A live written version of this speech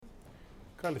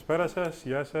Καλησπέρα σας,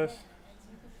 γεια σας.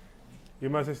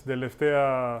 Είμαστε στην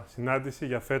τελευταία συνάντηση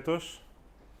για φέτος.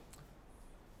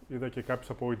 Είδα και κάποιους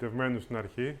απογοητευμένους στην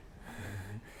αρχή.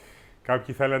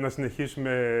 Κάποιοι θέλουν να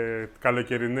συνεχίσουμε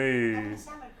καλοκαιρινή...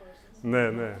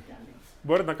 Ναι.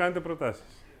 Μπορείτε να κάνετε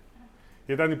προτάσεις.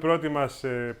 Ήταν η πρώτη μας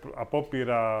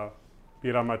απόπειρα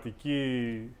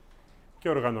πειραματική και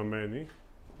οργανωμένη.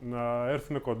 Να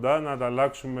έρθουμε κοντά, να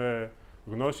ανταλλάξουμε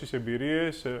γνώσεις,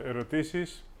 εμπειρίες,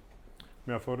 ερωτήσεις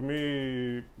με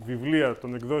αφορμή βιβλία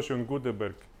των εκδόσεων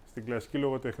Gutenberg στην κλασική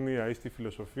λογοτεχνία ή στη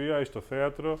φιλοσοφία ή στο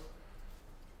θέατρο.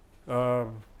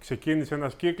 Ξεκίνησε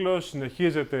ένας κύκλος,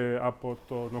 συνεχίζεται από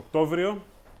τον Οκτώβριο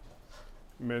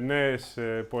με νέες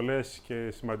πολλές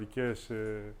και σημαντικές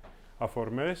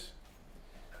αφορμές.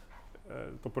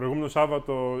 Το προηγούμενο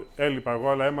Σάββατο έλειπα εγώ,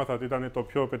 αλλά έμαθα ότι ήταν το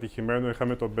πιο πετυχημένο.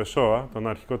 Είχαμε τον Πεσόα, τον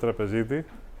αρχικό τραπεζίτη,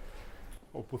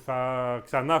 όπου θα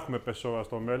ξανά έχουμε Πεσόα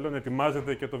στο μέλλον.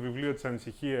 Ετοιμάζεται και το βιβλίο της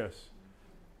ανησυχίας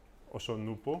ο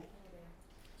Σονούπο,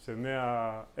 σε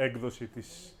νέα έκδοση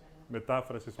της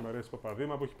μετάφρασης της Μαρίας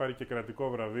Παπαδήμα, που έχει πάρει και κρατικό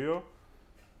βραβείο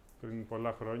πριν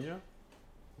πολλά χρόνια.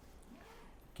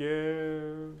 Και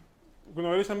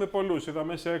γνωρίσαμε πολλούς.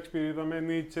 Είδαμε Σέξπιρ, είδαμε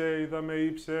Νίτσε, είδαμε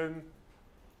Ήψεν.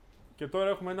 Και τώρα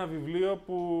έχουμε ένα βιβλίο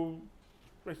που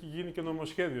έχει γίνει και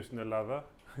νομοσχέδιο στην Ελλάδα.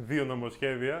 2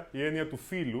 νομοσχέδια, η έννοια του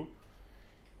φύλου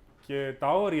και τα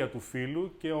όρια του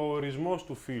φύλου και ο ορισμός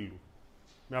του φύλου.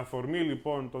 Με αφορμή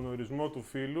λοιπόν τον ορισμό του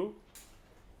φύλου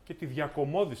και τη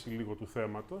διακομώδηση λίγο του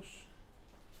θέματος,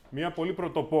 μία πολύ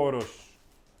πρωτοπόρος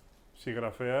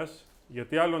συγγραφέας,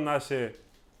 γιατί άλλο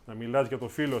να μιλάς για το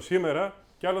φύλο σήμερα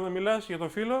και άλλο να μιλάς για το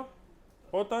φύλο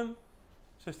όταν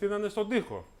σε στείνανε στον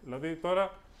τοίχο. Δηλαδή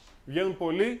τώρα βγαίνουν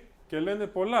πολλοί και λένε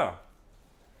πολλά.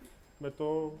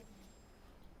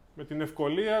 Με την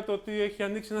ευκολία το ότι έχει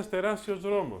ανοίξει ένας τεράστιος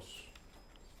δρόμος.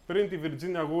 Πριν τη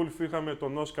Virginia Woolf είχαμε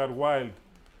τον Oscar Wilde,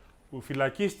 που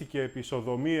φυλακίστηκε επί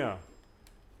σοδομία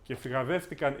και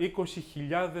φυγαδεύτηκαν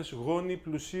 20.000 γόνοι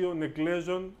πλουσίων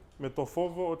Εγγλέζων με το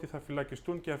φόβο ότι θα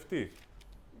φυλακιστούν και αυτοί.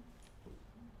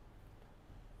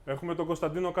 Έχουμε τον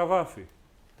Κωνσταντίνο Καβάφη.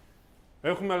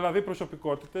 Έχουμε δηλαδή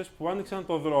προσωπικότητες που άνοιξαν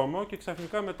το δρόμο και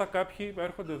ξαφνικά μετά κάποιοι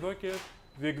έρχονται εδώ και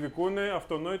διεκδικούν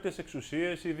αυτονόητες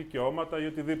εξουσίες ή δικαιώματα ή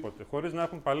οτιδήποτε, χωρίς να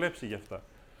έχουν παλέψει γι' αυτά.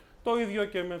 Το ίδιο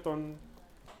και με τον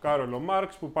Κάρολο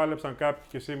Μάρξ, που πάλεψαν κάποιοι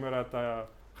και σήμερα τα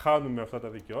χάνουμε αυτά τα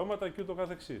δικαιώματα και ούτω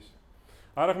καθεξής.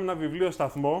 Άρα έχουμε ένα βιβλίο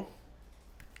σταθμό.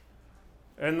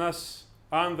 Ένας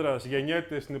άνδρας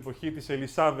γεννιέται στην εποχή της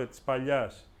Ελισάβετ της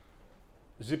παλιάς.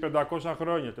 Ζει 500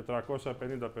 χρόνια,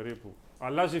 450 περίπου.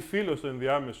 Αλλάζει φύλο στο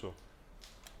ενδιάμεσο.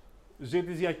 Ζει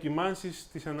τις διακυμάνσεις,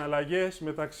 τις εναλλαγές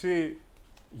μεταξύ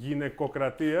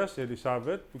γυναικοκρατίας,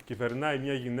 Ελισάβετ, που κυβερνάει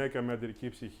μια γυναίκα με αντρική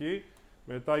ψυχή.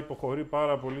 Μετά υποχωρεί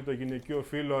πάρα πολύ το γυναικείο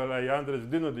φύλο, αλλά οι άντρες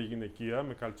δίνονται γυναικεία,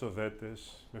 με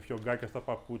καλτσοδέτες, με φιωγκάκια στα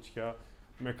παπούτσια,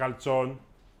 με καλτσόν,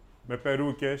 με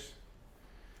περούκες.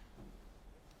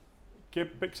 Και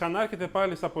ξανάρχεται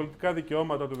πάλι στα πολιτικά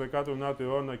δικαιώματα του 19ου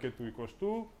αιώνα και του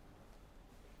 20ου,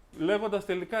 λέγοντας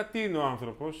τελικά τι είναι ο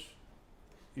άνθρωπος,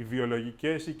 οι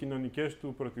βιολογικές ή κοινωνικές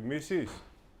του προτιμήσεις.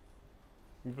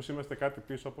 Μήπως είμαστε κάτι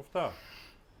πίσω από αυτά.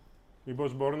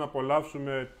 Μήπως μπορούμε να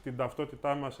απολαύσουμε την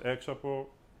ταυτότητά μας έξω από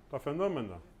τα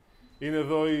φαινόμενα. Είναι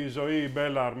εδώ η Ζωή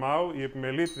Μπέλλα-Αρμάου, η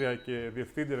επιμελήτρια και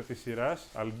διευθύντρια της σειράς,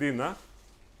 Aldina.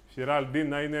 Η σειρά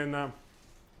Aldina είναι ένα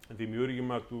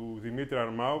δημιούργημα του Δημήτρη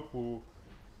Αρμάου, που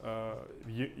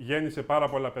γέννησε πάρα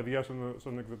πολλά παιδιά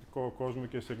στον εκδοτικό κόσμο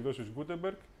και στις εκδόσεις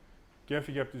Gutenberg και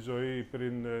έφυγε από τη ζωή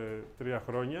πριν 3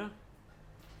 χρόνια.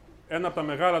 Ένα από τα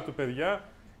μεγάλα του παιδιά,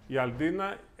 η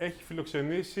Aldina, έχει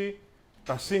φιλοξενήσει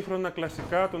τα σύγχρονα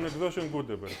κλασικά των εκδόσεων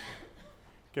Gutenberg.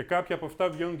 Και κάποια από αυτά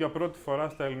βγαίνουν για πρώτη φορά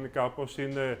στα ελληνικά, όπως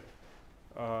είναι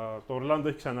το Ορλάντο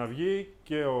έχει ξαναβγεί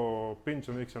και ο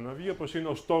Πίντσον έχει ξαναβγεί, όπως είναι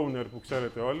ο Stoner που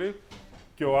ξέρετε όλοι,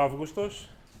 και ο Αύγουστος,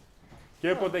 και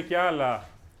έπονται και άλλα,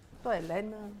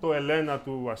 το Ελένα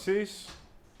του Ασίς,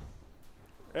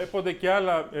 έπονται και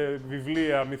άλλα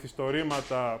βιβλία,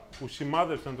 μυθιστορήματα που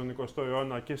σημάδευσαν τον 20ο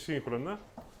αιώνα και σύγχρονα.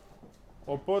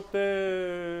 Οπότε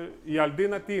η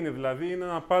Aldina τι είναι, δηλαδή είναι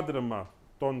ένα πάντρεμα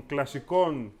των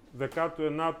κλασικών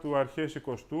 19ου αρχές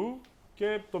 20ου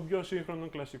και των πιο σύγχρονων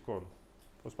κλασικών.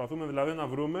 Προσπαθούμε δηλαδή να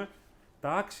βρούμε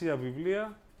τα άξια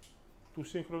βιβλία του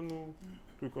σύγχρονου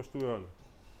του 20ου αιώνα.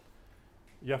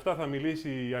 Γι' αυτά θα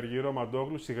μιλήσει η Αργυρώ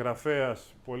Μαντόγλου,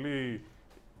 συγγραφέας, πολύ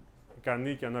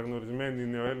ικανή και αναγνωρισμένη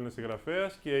νεοέλληνας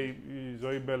συγγραφέας, και η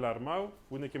Ζωή Μπέλλα-Αρμάου,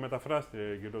 που είναι και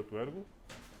μεταφράστρια γύρω του έργου.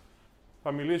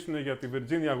 Θα μιλήσουν για τη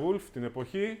Virginia Woolf, την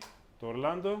εποχή, το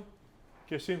Ορλάντο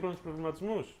και σύγχρονους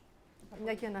προβληματισμούς.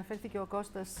 Μια και αναφέρθηκε ο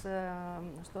Κώστας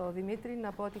στο Δημήτρη,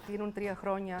 να πω ότι κλείνουν 3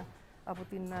 χρόνια από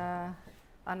την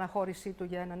αναχώρησή του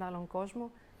για έναν άλλον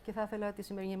κόσμο και θα ήθελα τη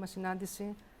σημερινή μας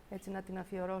συνάντηση έτσι να την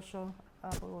αφιερώσω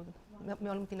με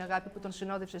όλη μου την αγάπη που τον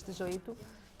συνόδευσε στη ζωή του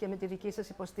και με τη δική σας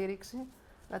υποστήριξη,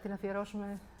 να την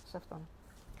αφιερώσουμε σε αυτόν.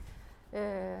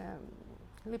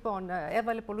 Λοιπόν,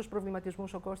 έβαλε πολλούς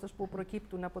προβληματισμούς ο Κώστας που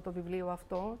προκύπτουν από το βιβλίο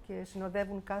αυτό και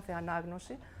συνοδεύουν κάθε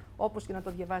ανάγνωση, όπως και να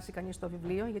το διαβάσει κανείς το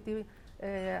βιβλίο, γιατί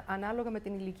ανάλογα με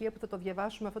την ηλικία που θα το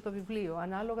διαβάσουμε αυτό το βιβλίο,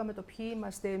 ανάλογα με το ποιοι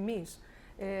είμαστε εμείς,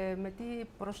 με τι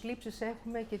προσλήψεις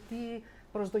έχουμε και τι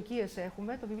προσδοκίες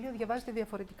έχουμε, το βιβλίο διαβάζεται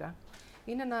διαφορετικά.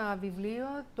 Είναι ένα βιβλίο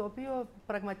το οποίο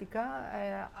πραγματικά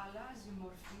αλλάζει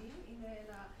μορφή,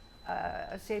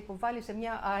 σε υποβάλλει σε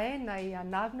μια αέναη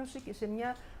ανάγνωση και σε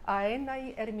μια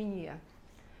αέναη ερμηνεία.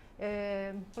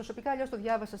 Προσωπικά αλλιώς το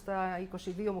διάβασα στα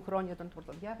 22 μου χρόνια όταν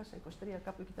το διάβασα, 23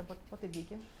 κάπου εκεί ήταν πότε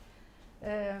βγήκε.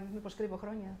 Μήπως κρύβω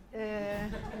χρόνια.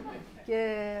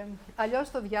 Και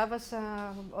αλλιώς το διάβασα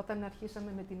όταν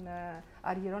αρχίσαμε με την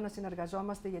Αργυρώ να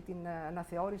συνεργαζόμαστε για την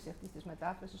αναθεώρηση αυτής της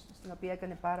μετάφρασης, στην οποία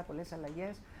έκανε πάρα πολλές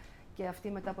αλλαγές. Και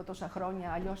αυτή μετά από τόσα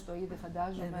χρόνια αλλιώς το είδε,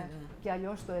 φαντάζομαι, και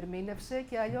αλλιώς το ερμήνευσε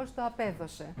και αλλιώς το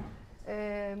απέδωσε.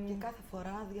 Και κάθε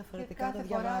φορά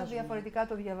διαφορετικά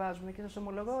το διαβάζουμε. Και σας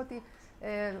ομολογώ ότι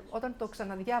όταν το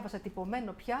ξαναδιάβασα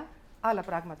τυπωμένο πια, άλλα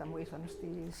πράγματα μου ήρθαν στη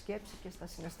σκέψη και στα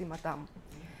συναισθήματά μου.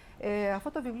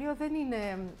 Αυτό το βιβλίο δεν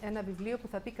είναι ένα βιβλίο που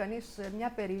θα πει κανείς μια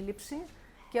περίληψη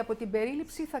και από την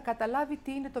περίληψη θα καταλάβει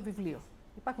τι είναι το βιβλίο.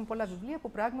 Υπάρχουν πολλά βιβλία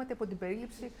που πράγματι από την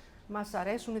περίληψη μας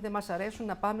αρέσουν ή δεν μας αρέσουν,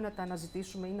 να πάμε να τα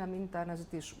αναζητήσουμε ή να μην τα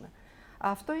αναζητήσουμε.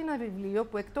 Αυτό είναι ένα βιβλίο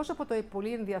που εκτός από το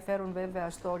πολύ ενδιαφέρον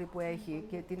βέβαια story που έχει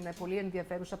και την πολύ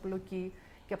ενδιαφέρουσα πλοκή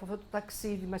και από αυτό το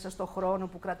ταξίδι μέσα στον χρόνο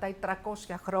που κρατάει 300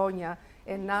 χρόνια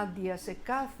ενάντια σε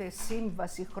κάθε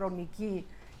σύμβαση χρονική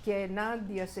και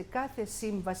ενάντια σε κάθε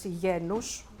σύμβαση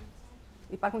γένους,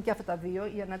 υπάρχουν και αυτά τα δύο,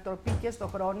 η ανατροπή και στον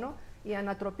χρόνο, η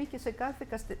ανατροπή και σε κάθε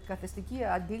καθεστική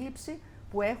αντίληψη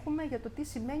που έχουμε για το τι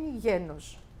σημαίνει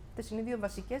γένος. Αυτές είναι οι δύο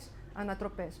βασικές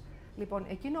ανατροπές. Λοιπόν,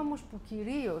 εκείνο όμως που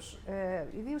κυρίως,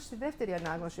 ιδίως στη δεύτερη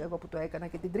ανάγνωση εγώ που το έκανα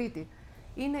και την τρίτη,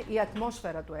 είναι η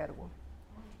ατμόσφαιρα του έργου.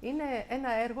 Είναι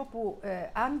ένα έργο που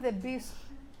αν δεν μπεις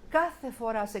κάθε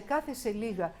φορά, σε κάθε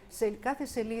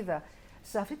σελίδα,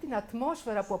 σε αυτή την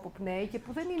ατμόσφαιρα που αποπνέει και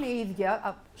που δεν είναι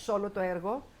ίδια σε όλο το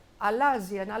έργο,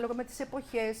 αλλάζει ανάλογα με τις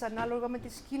εποχές, ανάλογα με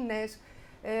τις σκηνές,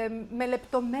 με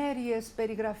λεπτομέρειες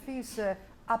περιγραφής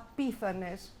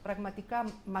απίθανες, πραγματικά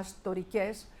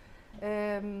μαστορικές,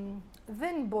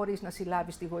 δεν μπορείς να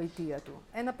συλλάβεις τη γοητεία του.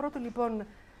 Ένα πρώτο λοιπόν,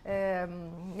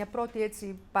 μια πρώτη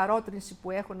έτσι παρότρινση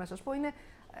που έχω να σας πω είναι,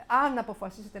 αν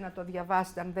αποφασίσετε να το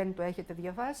διαβάσετε, αν δεν το έχετε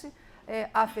διαβάσει,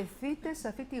 αφεθείτε σε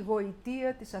αυτή τη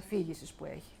γοητεία της αφήγησης που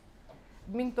έχει.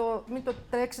 Μην το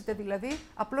τρέξετε δηλαδή,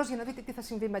 απλώς για να δείτε τι θα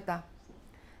συμβεί μετά.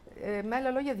 Με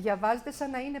άλλα λόγια, διαβάζετε σαν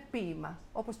να είναι ποίημα.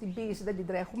 Όπως την ποίηση δεν την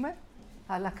τρέχουμε,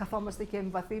 αλλά καθόμαστε και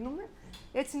εμβαθύνουμε,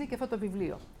 έτσι είναι και αυτό το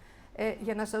βιβλίο.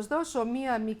 Για να σας δώσω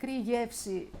μία μικρή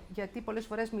γεύση, γιατί πολλές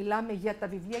φορές μιλάμε για τα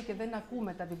βιβλία και δεν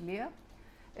ακούμε τα βιβλία,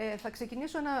 θα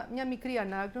ξεκινήσω μια μικρή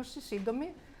ανάγνωση,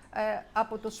 σύντομη,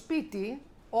 από το σπίτι,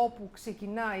 όπου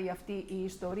ξεκινάει αυτή η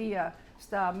ιστορία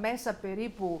στα μέσα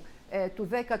περίπου του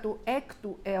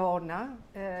 16ου αιώνα,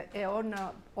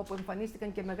 όπου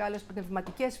εμφανίστηκαν και μεγάλες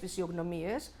πνευματικές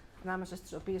φυσιογνωμίες, ανάμεσα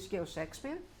στις οποίες και ο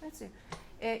Σέξπιρ. Έτσι.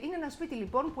 Είναι ένα σπίτι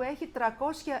λοιπόν που έχει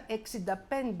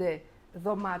 365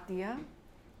 δωμάτια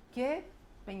και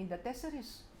 54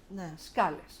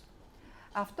 σκάλες.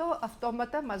 Αυτό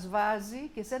αυτόματα μας βάζει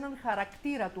και σε έναν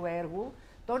χαρακτήρα του έργου,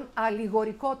 τον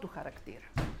αλληγορικό του χαρακτήρα.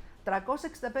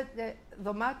 365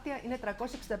 δωμάτια είναι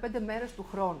 365 μέρες του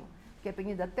χρόνου και 54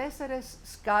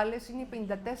 σκάλες είναι οι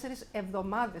 54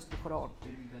 εβδομάδες του χρόνου.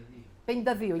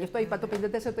 52, γι' αυτό είπα το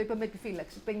 54, το είπα με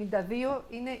επιφύλαξη. 52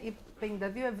 είναι οι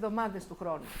 52 εβδομάδες του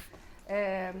χρόνου.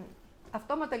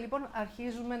 Αυτόματα λοιπόν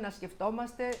αρχίζουμε να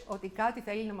σκεφτόμαστε ότι κάτι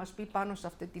θέλει να μας πει πάνω σε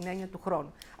αυτή την έννοια του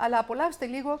χρόνου. Αλλά απολαύστε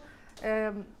λίγο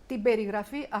την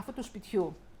περιγραφή αυτού του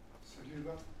σπιτιού.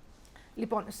 Σελίδα.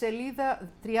 Λοιπόν, σελίδα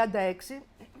 36,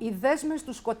 οι δέσμες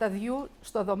του σκοταδιού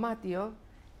στο δωμάτιο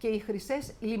και οι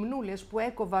χρυσές λιμνούλες που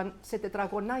έκοβαν σε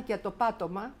τετραγωνάκια το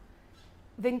πάτωμα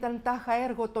δεν ήταν τάχα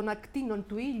έργο των ακτίνων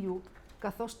του ήλιου,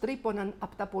 καθώς τρύπωναν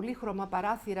από τα πολύχρωμα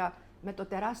παράθυρα με το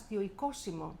τεράστιο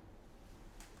οικόσιμο.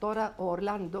 Τώρα ο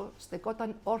Ορλάντο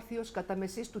στεκόταν όρθιος κατά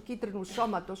μεσής του κίτρινου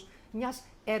σώματος μιας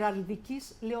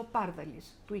εραλδικής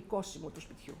λεοπάρδαλης του οικόσιμου του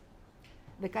σπιτιού.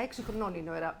 16 χρονών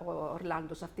είναι ο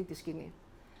Ορλάντο σε αυτή τη σκηνή.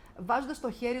 Βάζοντας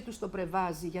το χέρι του στο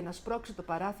πρεβάζι για να σπρώξει το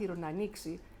παράθυρο να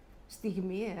ανοίξει,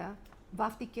 στιγμιαία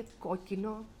βάφτηκε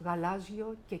κόκκινο,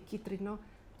 γαλάζιο και κίτρινο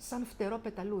σαν φτερό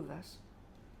πεταλούδας.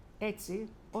 Έτσι,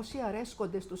 όσοι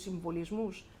αρέσκονται στους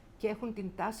συμβολισμούς και έχουν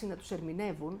την τάση να τους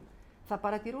ερμηνεύουν, θα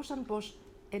παρατηρούσαν πως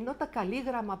ενώ τα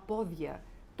καλήγραμμα πόδια,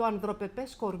 το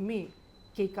ανδροπεπές κορμί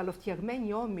και οι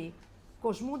καλοφτιαγμένοι ώμοι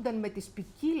κοσμούνταν με τις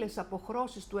ποικίλες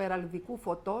αποχρώσεις του εραλδικού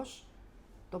φωτός,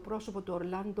 το πρόσωπο του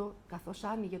Ορλάντο, καθώς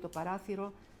άνοιγε το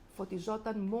παράθυρο,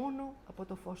 φωτιζόταν μόνο από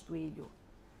το φως του ήλιου.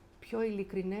 Πιο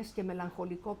ειλικρινές και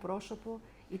μελαγχολικό πρόσωπο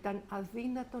ήταν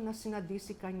αδύνατο να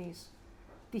συναντήσει κανείς.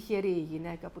 Τυχερή η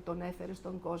γυναίκα που τον έφερε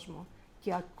στον κόσμο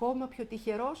και ακόμα πιο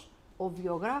τυχερός ο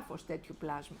βιογράφος τέτοιου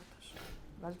πλάσματος.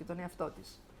 Βάζει και τον εαυτό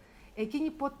της. Εκείνη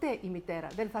ποτέ η μητέρα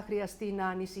δεν θα χρειαστεί να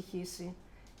ανησυχήσει.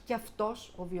 Και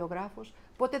αυτός, ο βιογράφος,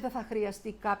 ποτέ δεν θα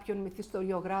χρειαστεί κάποιον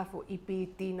μυθιστοριογράφο ή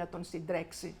ποιητή να τον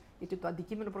συντρέξει, γιατί το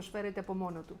αντικείμενο προσφέρεται από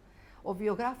μόνο του. Ο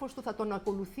βιογράφος του θα τον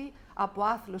ακολουθεί από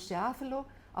άθλο σε άθλο,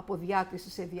 από διάκριση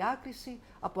σε διάκριση,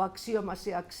 από αξίωμα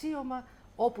σε αξίωμα,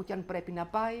 όπου κι αν πρέπει να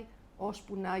πάει,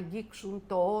 ώσπου να αγγίξουν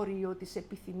το όριο της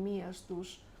επιθυμίας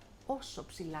τους, όσο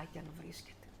ψηλά κι αν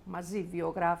βρίσκεται. Μαζί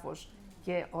βιογράφος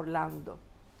και Ορλάντο.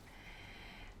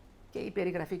 Και η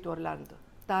περιγραφή του Ορλάντο.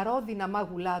 Τα ρόδινα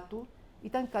μάγουλά του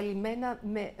ήταν καλυμμένα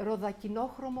με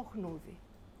ροδακινόχρωμο χνούδι.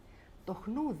 Το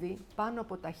χνούδι πάνω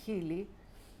από τα χείλη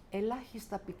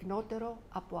ελάχιστα πυκνότερο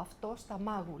από αυτό στα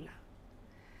μάγουλα.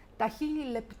 Τα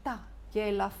χείλη λεπτά και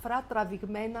ελαφρά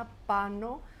τραβηγμένα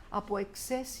πάνω από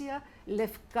εξαίσια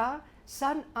λευκά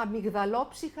σαν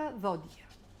αμυγδαλόψυχα δόντια.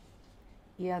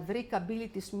 Η αδρή καμπύλη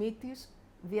της μύτης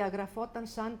διαγραφόταν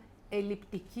σαν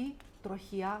ελλειπτική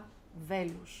τροχιά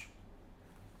βέλους.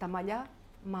 Τα μαλλιά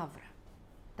μαύρα,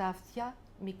 τα αυτιά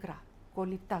μικρά,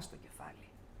 κολλητά στο κεφάλι.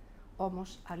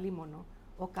 Όμως, αλίμονο,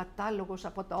 ο κατάλογος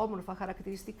από τα όμορφα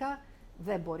χαρακτηριστικά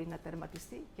δεν μπορεί να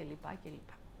τερματιστεί κλπ.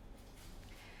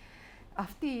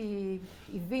 Αυτή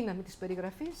η δύναμη της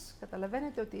περιγραφής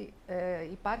καταλαβαίνετε ότι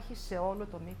υπάρχει σε όλο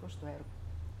το μήκος του έργου.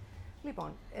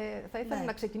 Λοιπόν, θα ήθελα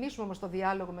να ξεκινήσουμε όμως το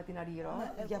διάλογο με την Αργυρώ.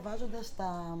 Διαβάζοντας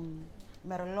τα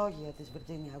μερολόγια της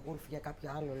Virginia Woolf για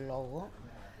κάποιο άλλο λόγο,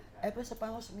 έπεσε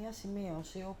πάνω σε μια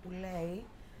σημείωση όπου λέει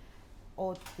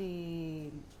ότι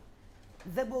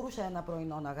δεν μπορούσε ένα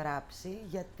πρωινό να γράψει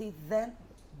γιατί δεν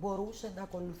μπορούσε να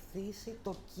ακολουθήσει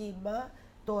το κύμα,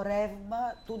 το ρεύμα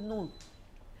του νου.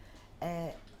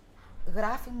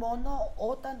 Γράφει μόνο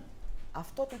όταν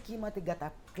αυτό το κύμα την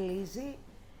κατακλείζει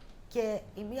και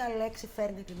η μία λέξη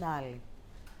φέρνει την άλλη.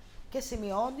 Και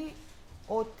σημειώνει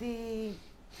ότι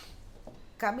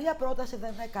καμία πρόταση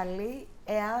δεν είναι καλή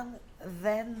εάν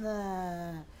δεν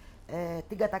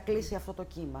την κατακλείσει αυτό το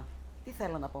κύμα. Τι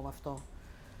θέλω να πω με αυτό?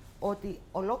 Ότι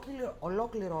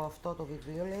ολόκληρο αυτό το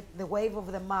βιβλίο, λέει The Wave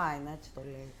of the Mind, έτσι το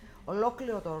λέει.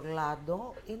 Ολόκληρο το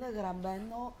Ορλάντο είναι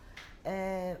γραμμένο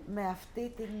με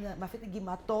αυτή την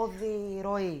κυματώδη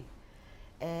ροή.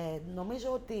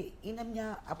 Νομίζω ότι είναι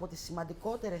μια από τις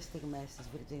σημαντικότερες στιγμές της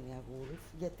Virginia Woolf,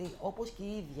 γιατί όπως και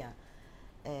η ίδια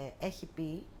έχει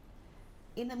πει,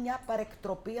 είναι μια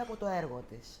παρεκτροπή από το έργο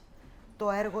της. Το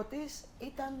έργο της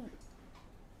ήταν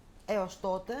έως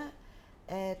τότε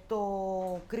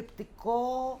το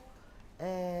κρυπτικό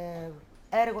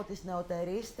έργο της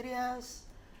νεοτερίστριας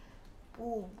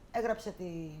που έγραψε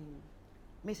τη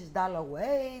Mrs.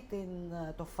 Dalloway,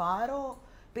 το Φάρο,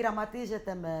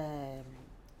 πειραματίζεται με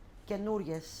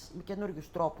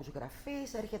καινούριους τρόπους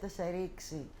γραφής, έρχεται σε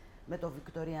ρήξη με το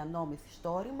βικτοριανό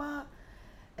μυθιστόρημα,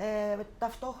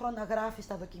 ταυτόχρονα γράφει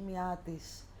στα δοκιμιά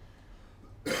της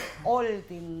όλη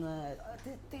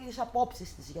τις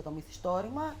απόψεις της για το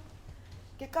μυθιστόρημα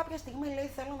και κάποια στιγμή λέει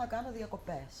θέλω να κάνω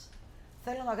διακοπές.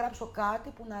 Θέλω να γράψω κάτι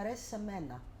που να αρέσει σε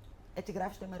μένα. Έτσι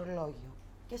γράφει στο ημερολόγιο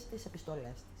και στις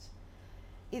επιστολές της.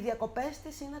 Οι διακοπές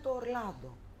της είναι το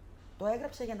Ορλάντο. Το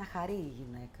έγραψε για να χαρεί η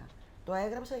γυναίκα. Το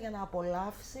έγραψε για να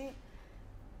απολαύσει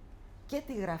και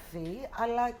τη γραφή,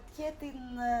 αλλά και την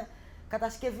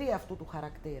κατασκευή αυτού του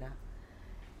χαρακτήρα.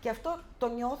 Και αυτό το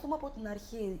νιώθουμε από την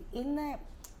αρχή. Είναι,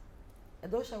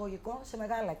 εντός εισαγωγικών, σε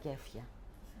μεγάλα κέφια.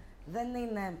 Δεν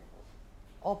είναι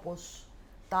όπως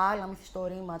τα άλλα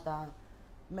μυθιστορήματα,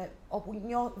 όπου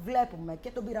βλέπουμε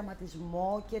και τον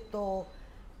πειραματισμό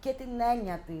και την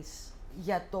έννοια της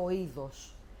για το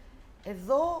είδος.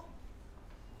 Εδώ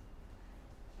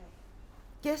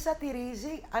και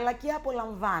σατυρίζει, αλλά και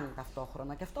απολαμβάνει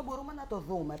ταυτόχρονα. Και αυτό μπορούμε να το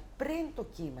δούμε πριν το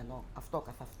κείμενο αυτό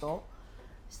καθ' αυτό,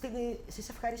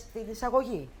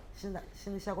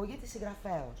 στην εισαγωγή της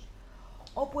συγγραφέως,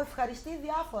 όπου ευχαριστεί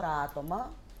διάφορα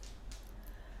άτομα.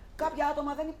 Κάποια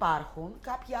άτομα δεν υπάρχουν,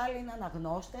 κάποιοι άλλοι είναι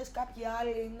αναγνώστες, κάποιοι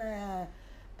άλλοι είναι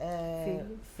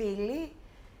φίλοι,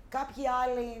 κάποιοι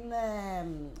άλλοι είναι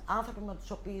άνθρωποι με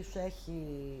τους οποίους έχει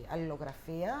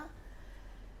αλληλογραφία.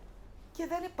 Και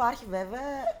δεν υπάρχει βέβαια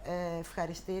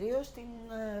ευχαριστήριο στην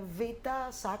Β.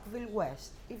 Sackville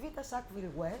West. Η Β.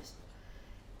 Sackville West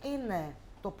είναι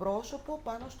το πρόσωπο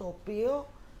πάνω στο οποίο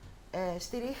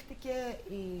στηρίχτηκε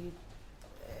η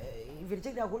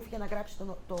Virginia Woolf για να γράψει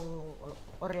το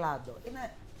Ορλάντο.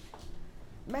 Είναι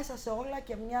μέσα σε όλα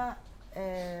και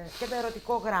και το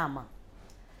ερωτικό γράμμα.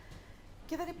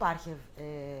 Και δεν υπάρχει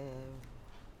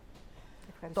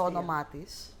το όνομά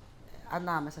της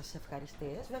ανάμεσα στις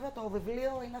ευχαριστίες. Βέβαια, το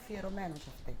βιβλίο είναι αφιερωμένο σε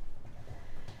αυτή.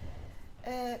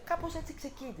 Κάπως έτσι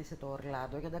ξεκίνησε το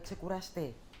Ορλάντο για να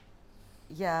ξεκουραστεί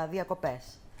για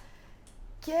διακοπές.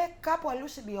 Και κάπου αλλού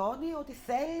σημειώνει ότι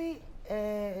θέλει,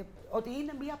 ότι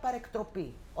είναι μία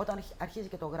παρεκτροπή. Όταν αρχίζει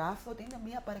και το γράφει, ότι είναι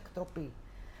μία παρεκτροπή.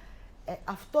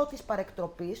 Αυτό της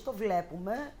παρεκτροπής το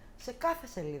βλέπουμε σε κάθε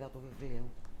σελίδα του βιβλίου.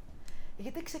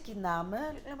 Γιατί ξεκινάμε,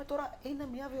 λέμε τώρα είναι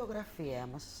μία βιογραφία,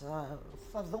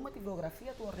 θα δούμε τη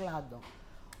βιογραφία του Ορλάντο.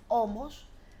 Όμως,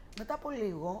 μετά από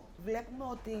λίγο, βλέπουμε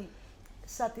ότι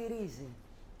σατυρίζει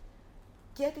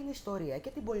και την ιστορία και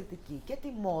την πολιτική και τη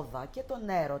μόδα και τον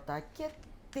έρωτα και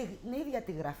την ίδια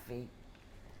τη γραφή.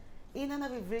 Είναι ένα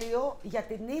βιβλίο για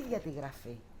την ίδια τη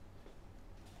γραφή.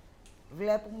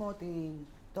 Βλέπουμε ότι,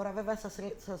 τώρα βέβαια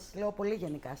σας λέω πολύ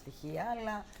γενικά στοιχεία,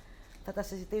 αλλά θα τα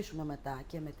συζητήσουμε μετά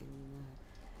και με την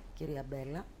κυρία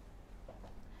Μπέλλα,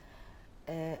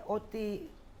 ότι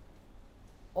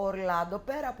ο Ορλάντο,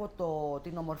 πέρα από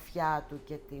την ομορφιά του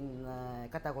και την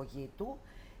καταγωγή του,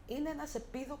 είναι ένας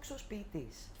επίδοξος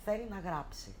ποιητής. Θέλει να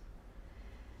γράψει.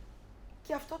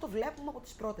 Και αυτό το βλέπουμε από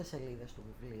τις πρώτες σελίδες του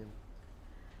βιβλίου.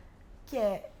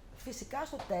 Και φυσικά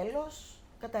στο τέλος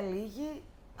καταλήγει,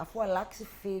 αφού αλλάξει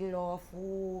φύλο,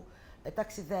 αφού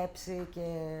ταξιδέψει και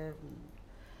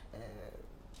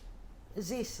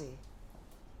ζήσει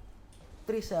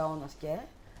 3 αιώνας και,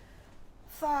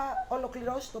 θα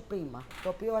ολοκληρώσει το ποίημα, το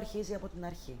οποίο αρχίζει από την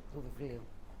αρχή του βιβλίου.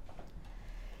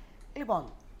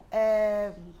 Λοιπόν,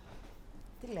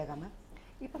 τι λέγαμε?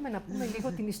 Είπαμε να πούμε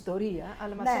λίγο την ιστορία,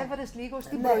 αλλά μας έβαλες λίγο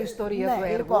στην προϊστορία του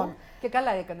έργου. Λοιπόν, και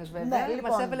καλά έκανες βέβαια.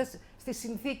 Μας έβαλες στις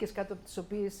συνθήκες κάτω από τις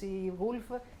οποίες η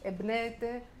Woolf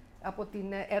εμπνέεται από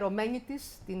την ερωμένη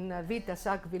της, την Β.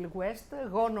 Sackville West,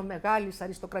 γόνο μεγάλης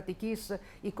αριστοκρατικής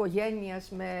οικογένειας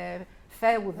με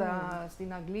φέουδα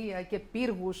στην Αγγλία και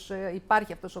πύργους.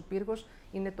 Υπάρχει αυτός ο πύργος,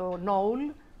 είναι το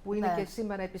Knoll, που είναι και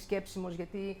σήμερα επισκέψιμος,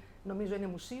 γιατί νομίζω είναι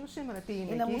μουσείο σήμερα. Τι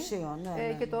είναι είναι εκεί. Μουσείο,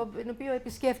 και το οποίο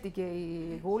επισκέφτηκε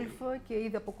η Woolf και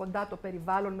είδε από κοντά το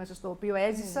περιβάλλον μέσα στο οποίο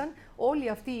έζησαν όλοι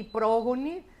αυτοί οι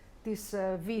πρόγονοι της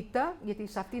Β, γιατί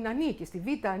σε αυτήν ανήκει, στη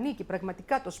Β ανήκει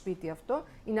πραγματικά το σπίτι αυτό,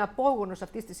 είναι απόγονος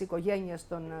αυτής της οικογένειας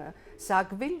των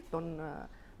Sackville, των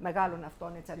μεγάλων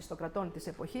αυτών αριστοκρατών της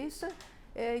εποχής,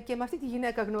 και με αυτή τη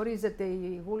γυναίκα γνωρίζεται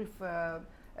η Woolf,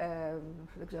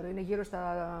 δεν ξέρω, είναι γύρω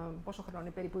στα, πόσο χρόνο είναι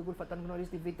περίπου η Woolf όταν γνωρίζει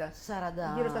τη Β? 40.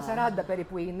 Γύρω στα 40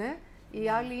 περίπου είναι. Η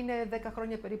άλλη είναι 10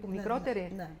 χρόνια περίπου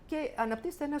μικρότερη. Και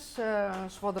αναπτύσσεται ένας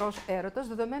σφοδρός έρωτας,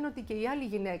 δεδομένου ότι και η άλλη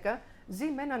γυναίκα ζει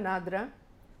με έναν άντρα,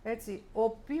 έτσι, ο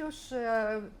οποίος,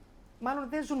 μάλλον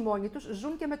δεν ζουν μόνοι τους,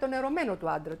 ζουν και με τον ερωμένο του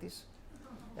άντρα της.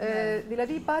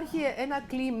 Δηλαδή υπάρχει ένα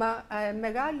κλίμα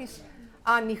μεγάλης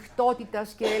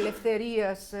ανοιχτότητας και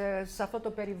ελευθερίας σε αυτό το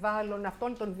περιβάλλον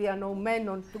αυτών των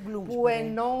διανοουμένων που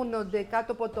ενώνονται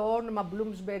κάτω από το όνομα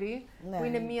Bloomsbury, που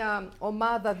είναι μια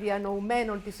ομάδα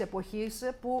διανοουμένων της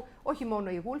εποχής που όχι μόνο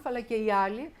η Woolf αλλά και οι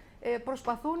άλλοι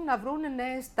προσπαθούν να βρουν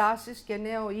νέες τάσεις και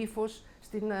νέο ύφος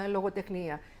στην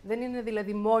λογοτεχνία. Δεν είναι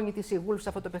δηλαδή μόνη της η Woolf σε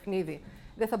αυτό το παιχνίδι.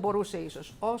 Δεν θα μπορούσε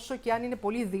ίσως. Όσο και αν είναι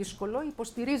πολύ δύσκολο,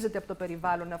 υποστηρίζεται από το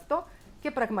περιβάλλον αυτό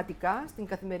και πραγματικά στην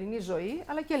καθημερινή ζωή,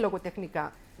 αλλά και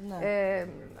λογοτεχνικά.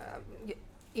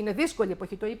 Είναι δύσκολη η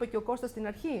εποχή, το είπε και ο Κώστας στην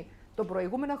αρχή. Τον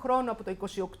προηγούμενο χρόνο, από το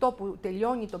 28 που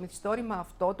τελειώνει το μυθιστόρημα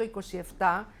αυτό, το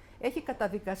 27, έχει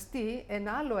καταδικαστεί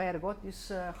ένα άλλο έργο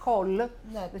της Hall,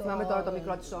 δεν θυμάμαι τώρα το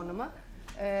μικρό της όνομα,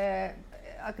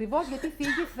 ακριβώς γιατί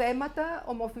θίγει θέματα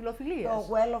ομοφυλοφιλίας.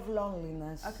 Το Well of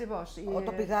Loneliness. Ακριβώς.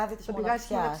 Το πηγάδι της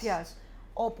μοναξιάς.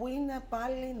 Όπου είναι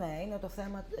πάλι, είναι το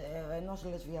θέμα ενός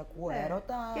λεσβιακού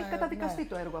έρωτα. Και έχει καταδικαστεί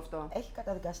το έργο αυτό. Έχει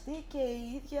καταδικαστεί και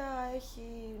η ίδια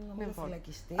έχει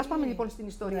φυλακιστεί. Ας πάμε λοιπόν στην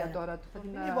ιστορία τώρα.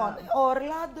 Λοιπόν, ο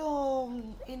Ορλάντο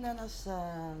είναι ένας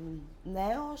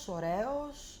νέος,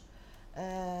 ωραίος,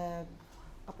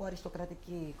 από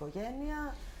αριστοκρατική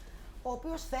οικογένεια, ο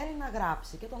οποίος θέλει να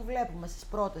γράψει και τον βλέπουμε στις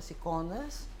πρώτες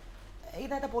εικόνες.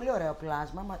 Είναι ένα πολύ ωραίο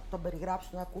πλάσμα, τον περιγράψει,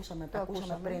 τον ακούσαμε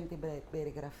πριν την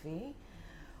περιγραφή,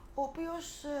 ο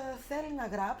οποίος θέλει να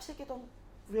γράψει και τον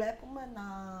βλέπουμε να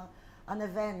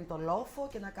ανεβαίνει το λόφο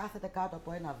και να κάθεται κάτω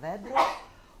από ένα δέντρο,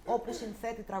 όπου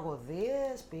συνθέτει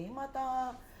τραγωδίες,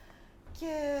 ποίηματα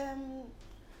και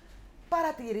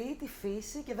παρατηρεί τη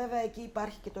φύση, και βέβαια εκεί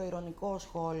υπάρχει και το ειρωνικό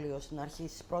σχόλιο στην αρχή,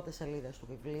 στις πρώτες σελίδες του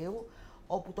βιβλίου,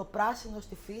 όπου το πράσινο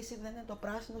στη φύση δεν είναι το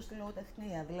πράσινο στη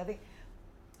λογοτεχνία. Δηλαδή,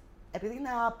 επειδή είναι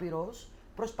άπειρος,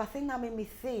 προσπαθεί να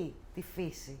μιμηθεί τη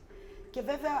φύση και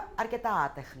βέβαια αρκετά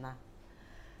άτεχνα.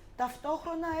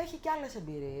 Ταυτόχρονα έχει και άλλες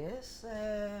εμπειρίες,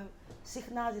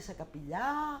 συχνάζει σε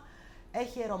καπηλιά,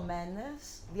 έχει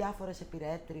ερωμένες, διάφορες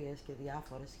επιρρέτριες και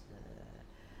διάφορες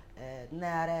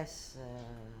νεαρές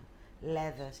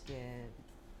λέδες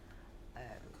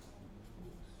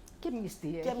και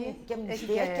μνηστή και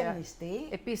μνηστή.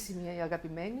 Επίσημη η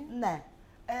αγαπημένη. Ναι.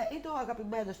 Είναι ο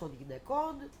αγαπημένος των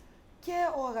γυναικών και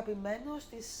ο αγαπημένος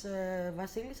της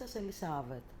βασίλισσας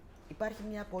Ελισάβετ. Υπάρχει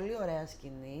μια πολύ ωραία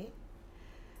σκηνή.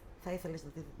 Θα ήθελες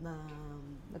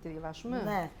να τη διαβάσουμε?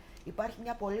 Ναι. Υπάρχει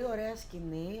μια πολύ ωραία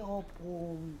σκηνή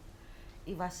όπου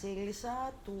η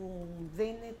βασίλισσα του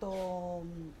δίνει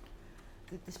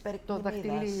της περικνημίδας. Το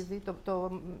δαχτυλίδι,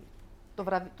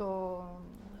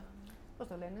 πώς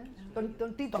το λένε,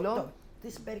 τον τίτλο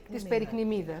της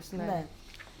περικνημίδας. Ναι.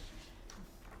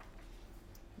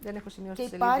 Δεν έχω σημειώσει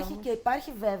και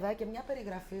υπάρχει βέβαια και μια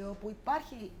περιγραφή όπου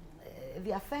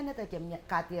διαφαίνεται και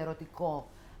κάτι ερωτικό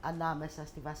ανάμεσα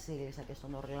στη βασίλισσα και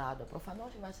στον Ορλάντο.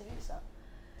 Προφανώς η βασίλισσα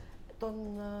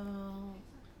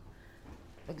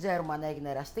δεν ξέρουμε αν έγινε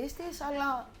εραστής της,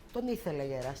 αλλά τον ήθελε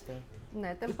εραστή.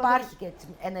 Ναι, υπάρχει και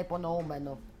ένα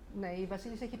υπονοούμενο. Ναι, η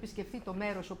βασίλισσα έχει επισκεφθεί το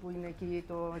μέρος όπου είναι εκεί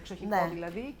το εξοχικό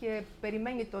δηλαδή και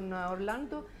περιμένει τον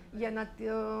Ορλάντο για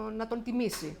να τον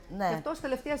τιμήσει. Ναι. Και αυτός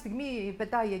τελευταία στιγμή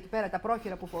πετάει εκεί πέρα τα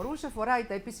πρόχειρα που φορούσε, φοράει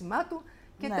τα επίσημά του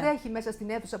και τρέχει μέσα στην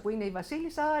αίθουσα που είναι η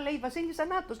βασίλισσα. Λέει η βασίλισσα,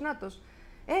 νάτος.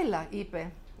 Έλα,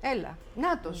 είπε, έλα,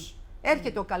 νάτος.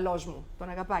 Έρχεται ο καλός μου. Τον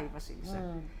αγαπάει η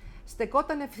βασίλισσα.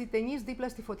 Στεκόταν ευθυτενής δίπλα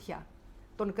στη φωτιά.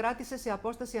 Τον κράτησε σε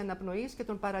απόσταση αναπνοής και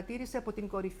τον παρατήρησε από την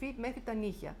κορυφή μέχρι τα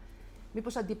νύχια.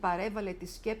 Μήπως αντιπαρέβαλε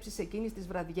τις σκέψεις εκείνης της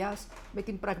βραδιάς με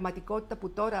την πραγματικότητα που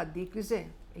τώρα αντίκριζε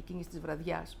εκείνης της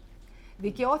βραδιάς.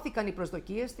 Δικαιώθηκαν οι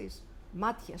προσδοκίες της.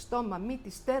 Μάτια, στόμα, μύτη,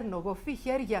 στέρνο, γοφή,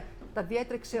 χέρια, τα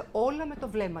διέτρεξε όλα με το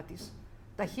βλέμμα της.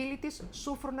 Τα χείλη της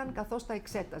σούφρωναν καθώς τα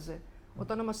εξέταζε.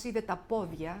 Όταν όμως είδε τα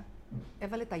πόδια,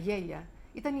 έβαλε τα γέλια.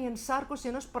 Ήταν η ενσάρκωση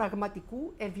ενός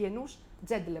πραγματικού ευγενούς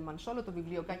gentleman. Σε όλο το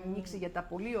βιβλίο κάνει νήξη για τα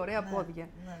πολύ ωραία πόδια.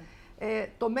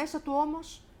 Το μέσα του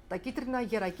όμως, τα κίτρινα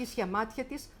γερακίσια μάτια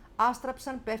της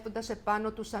άστραψαν πέφτοντας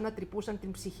επάνω του σαν να τρυπούσαν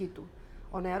την ψυχή του.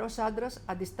 Ο νεαρός άντρας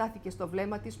αντιστάθηκε στο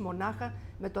βλέμμα της μονάχα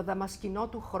με το δαμασκινό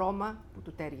του χρώμα που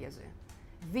του τέριαζε.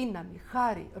 Δύναμη,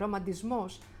 χάρη,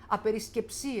 ρομαντισμός,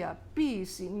 απερισκεψία,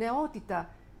 ποίηση, νεότητα,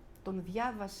 τον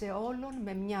διάβασε όλον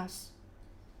με μιας.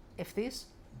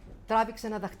 Ευθύς, τράβηξε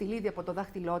ένα δαχτυλίδι από το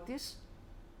δάχτυλό της,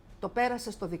 το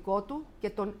πέρασε στο δικό του και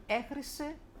τον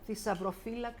έχρισε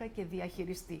θησαυροφύλακα και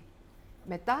διαχειριστή.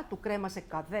 Μετά του κρέμασε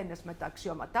καδένες με τα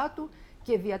αξιώματά του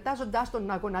και διατάζοντάς τον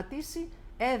να γονατίσει,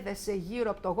 έδεσε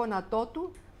γύρω από το γόνατό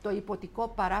του το υποτικό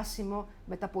παράσημο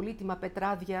με τα πολύτιμα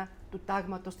πετράδια του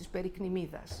τάγματος της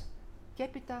περικνημίδας. Και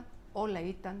έπειτα όλα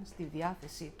ήταν στη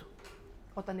διάθεσή του.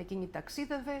 Όταν εκείνη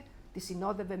ταξίδευε, τη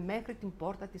συνόδευε μέχρι την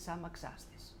πόρτα της άμαξάς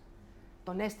της.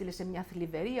 Τον έστειλε σε μια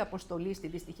θλιβερή αποστολή στη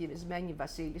δυστυχισμένη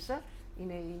βασίλισσα.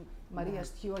 Είναι η Μαρία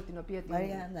Στιούαρτ, την οποία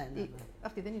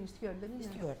αυτή δεν είναι η Στιούαρτ, δεν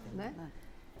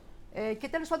είναι. Και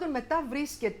τέλος πάντων μετά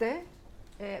βρίσκεται,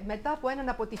 μετά από έναν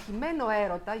αποτυχημένο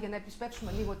έρωτα, για να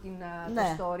επισπεύσουμε λίγο το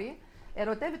story,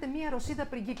 ερωτεύεται μία Ρωσίδα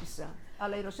πριγκίπισσα.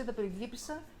 Αλλά η Ρωσίδα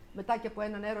πριγκίπισσα, μετά και από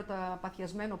έναν έρωτα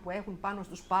παθιασμένο που έχουν πάνω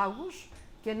στους πάγους,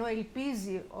 και ενώ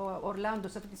ελπίζει ο Ορλάντο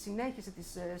σε αυτή τη συνέχιση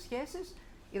της σχέσης,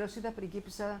 η Ρωσίδα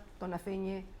πριγκίπισσα τον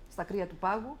αφήνει στα κρύα του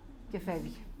πάγου και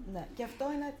φεύγει. Ναι, και αυτό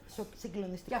είναι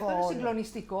συγκλονιστικό. Και αυτό είναι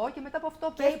συγκλονιστικό και μετά από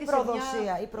αυτό και πέφτει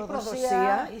η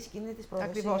προδοσία, η σκηνή της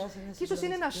προδοσίας. Και ίσως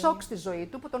είναι ένα σοκ στη ζωή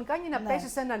του που τον κάνει να πέσει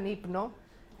σε έναν ύπνο,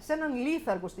 σε έναν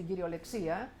λίθαργο στην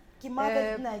κυριολεξία.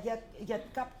 Κοιμάται, για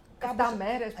 7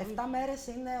 μέρες. 7 μέρες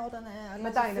είναι όταν αλλάζει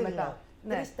μετά είναι φύλλο. μετά.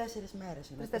 3-4 μέρες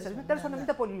είναι. 3-4 μέρες. Τέλος πάντων, μην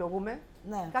τα πολυλογούμε.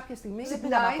 Κάποια στιγμή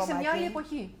ξυπνάει σε μια άλλη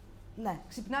εποχή. Ναι.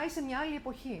 Ξυπνάει σε μια άλλη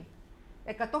εποχή.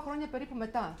 100 χρόνια περίπου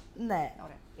μετά. Ναι.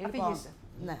 Ωραία. Λοιπόν, αφηγήσε.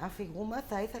 Ναι, αφηγούμε.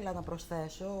 Θα ήθελα να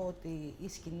προσθέσω ότι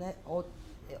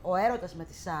ο έρωτας με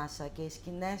τη Σάσα και οι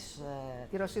σκηνές...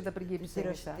 Τη Ρωσίδα πριγκίπισσα.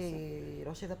 Τη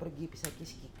Ρωσίδα πριγκίπισσα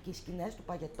και οι σκηνές του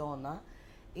Παγετώνα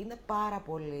είναι πάρα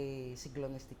πολύ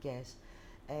συγκλονιστικές.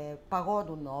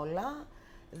 Παγώνουν όλα.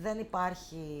 Δεν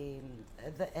υπάρχει...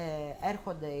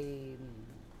 έρχονται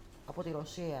από τη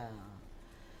Ρωσία...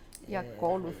 Οι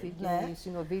ακόλουθοι και οι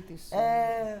συνοδοί της.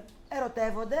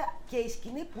 Ερωτεύονται και η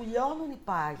σκηνή που λιώνουν οι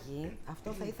πάγοι,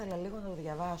 αυτό θα ήθελα λίγο να το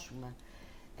διαβάσουμε.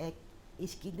 Η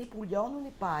σκηνή που λιώνουν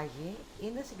οι πάγοι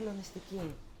είναι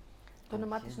συγκλονιστική. Το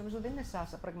όνομά της νομίζω δεν είναι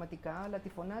Σάσα πραγματικά, αλλά τη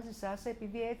φωνάζει Σάσα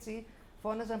επειδή έτσι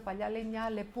φώναζαν παλιά, λέει, μια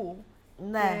Αλεπού.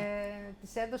 Ναι. Και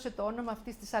της έδωσε το όνομα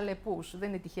αυτής της Αλεπούς. Δεν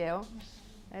είναι τυχαίο.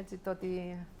 Έτσι, το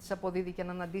ότι της αποδίδει και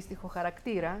έναν αντίστοιχο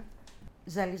χαρακτήρα.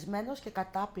 Ζαλισμένος και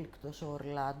κατάπληκτος ο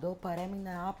Ορλάντο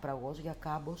παρέμεινε άπραγος για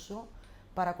κάμποσο,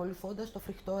 παρακολουθώντας το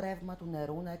φρικτό ρεύμα του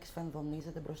νερού να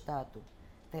εξφενδονίζεται μπροστά του.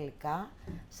 Τελικά,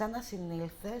 σαν να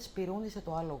συνήλθε, σπυρούνισε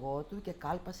το άλογό του και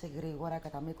κάλπασε γρήγορα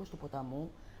κατά μήκος του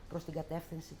ποταμού προς την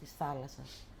κατεύθυνση της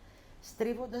θάλασσας.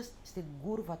 Στρίβοντας στην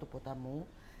κούρβα του ποταμού,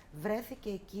 βρέθηκε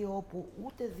εκεί όπου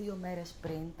ούτε 2 μέρες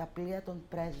πριν τα πλοία των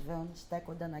πρέσβεων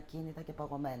στέκονταν ακίνητα και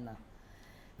παγωμένα.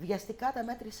 Βιαστικά τα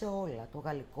μέτρησε όλα, το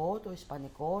γαλλικό, το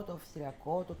ισπανικό, το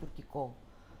αυστριακό, το τουρκικό.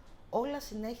 Όλα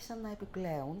συνέχισαν να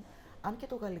επιπλέουν, αν και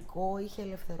το γαλλικό είχε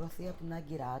ελευθερωθεί από την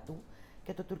άγκυρά του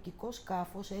και το τουρκικό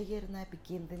σκάφος έγερνα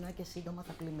επικίνδυνα και σύντομα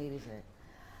θα πλημμύριζε.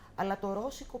 Αλλά το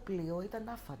ρώσικο πλοίο ήταν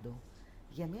άφαντο.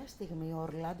 Για μια στιγμή ο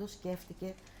Ορλάντο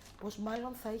σκέφτηκε πως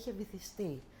μάλλον θα είχε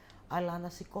βυθιστεί, αλλά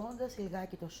ανασηκώνοντας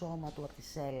λιγάκι το σώμα του από τη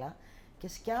σέλα και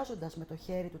σκιάζοντας με το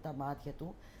χέρι του τα μάτια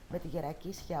του, με τη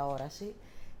γερακίσια όραση,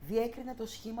 διέκρινε το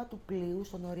σχήμα του πλοίου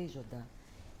στον ορίζοντα.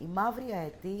 Οι μαύροι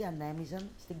αετοί ανέμιζαν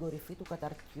στην κορυφή του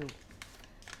καταρτιού.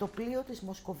 Το πλοίο της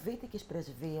Μοσκοβίτικης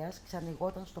πρεσβείας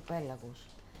ξανοιγόταν στο πέλαγος.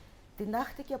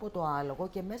 Τινάχτηκε από το άλογο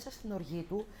και μέσα στην οργή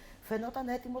του φαινόταν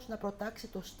έτοιμος να προτάξει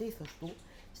το στήθος του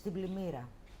στην πλημμύρα.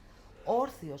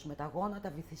 Όρθιος με τα γόνατα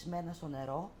βυθισμένα στο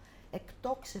νερό,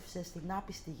 εκτόξευσε στην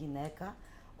άπιστη γυναίκα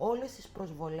όλες τις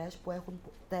προσβολές που έχουν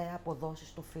ποτέ αποδώσει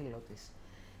στο φίλο της.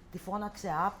 Τη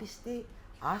φώναξε άπιστη,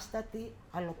 άστατη,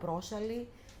 αλλοπρόσαλη,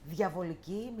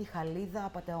 διαβολική, Μιχαλίδα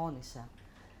απατεώνισσα.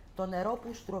 Το νερό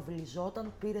που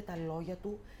στροβιλιζόταν πήρε τα λόγια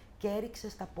του και έριξε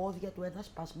στα πόδια του ένα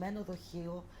σπασμένο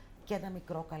δοχείο και ένα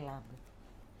μικρό καλάμι.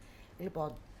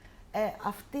 Λοιπόν,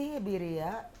 αυτή η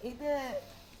εμπειρία είναι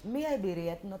μία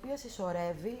εμπειρία την οποία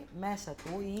συσσωρεύει μέσα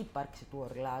του η ύπαρξη του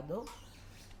Ορλάντο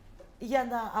για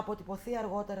να αποτυπωθεί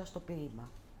αργότερα στο ποίημα.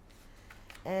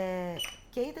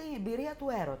 Και είναι η εμπειρία του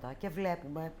έρωτα και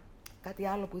βλέπουμε, κάτι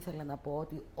άλλο που ήθελα να πω,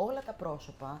 ότι όλα τα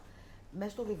πρόσωπα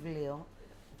μέσα στο βιβλίο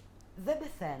δεν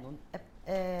πεθαίνουν,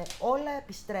 όλα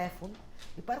επιστρέφουν,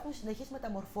 υπάρχουν συνεχείς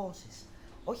μεταμορφώσεις.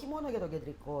 Όχι μόνο για τον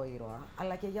κεντρικό ήρωα,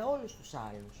 αλλά και για όλους τους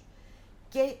άλλους.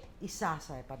 Και η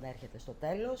Σάσα επανέρχεται στο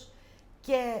τέλος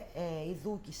και η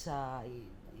Δούκισσα,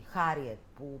 η Χάριετ,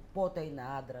 που πότε είναι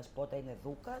άντρας, πότε είναι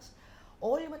δούκας,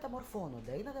 όλοι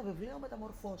μεταμορφώνονται. Είναι ένα βιβλίο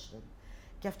μεταμορφώσεων.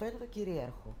 Και αυτό είναι το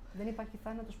κυρίαρχο. Δεν υπάρχει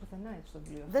θάνατος πουθενά έτσι στο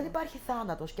βιβλίο. Δεν υπάρχει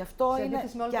θάνατος και αυτό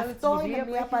είναι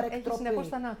μια παρεκτροπή. Έχει συνεχώς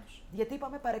θανάτους. Γιατί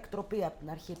είπαμε παρεκτροπή από την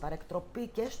αρχή. Παρεκτροπή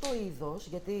και στο είδος,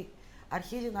 γιατί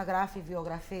αρχίζει να γράφει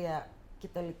βιογραφία και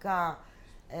τελικά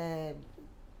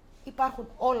υπάρχουν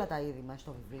όλα τα είδη μέσα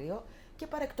στο βιβλίο, και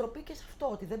παρεκτροπή και σε αυτό,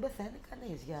 ότι δεν πεθαίνει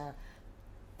κανείς. Για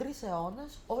 3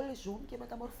 αιώνες όλοι ζουν και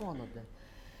μεταμορφώνονται.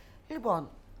 Λοιπόν,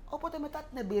 οπότε μετά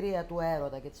την εμπειρία του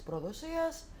έρωτα και της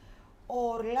προδοσίας, ο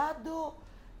Ορλάντο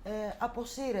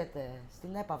αποσύρεται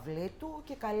στην έπαυλή του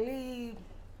και καλεί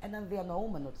έναν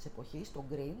διανοούμενο της εποχής, τον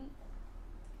Γκριν,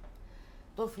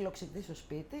 τον φιλοξενεί στο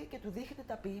σπίτι και του δείχνει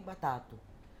τα ποίηματά του.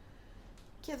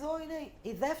 Και εδώ είναι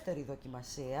η δεύτερη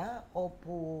δοκιμασία,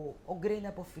 όπου ο Γκριν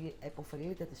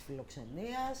επωφελείται της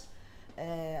φιλοξενίας,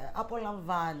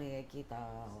 απολαμβάνει εκεί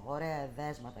τα ωραία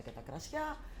εδέσματα και τα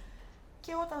κρασιά,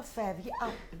 και όταν φεύγει,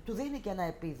 του δίνει και ένα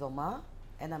επίδομα,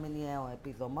 ένα μηνιαίο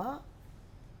επίδομα,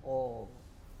 ο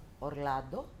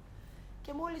Ορλάντο,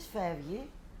 και μόλις φεύγει,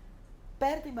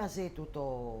 παίρνει μαζί του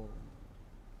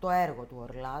το έργο του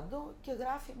Ορλάντο και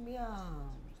γράφει μία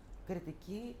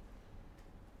κριτική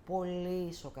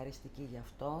πολύ σοκαριστική για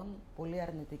αυτόν, πολύ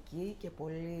αρνητική και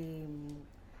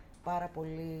πάρα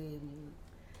πολύ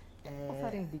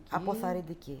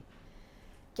αποθαρρυντική.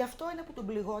 Και αυτό είναι που τον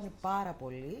πληγώνει πάρα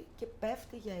πολύ και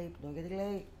πέφτει για ύπνο, γιατί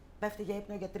λέει πέφτει για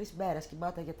ύπνο για 3 μέρες,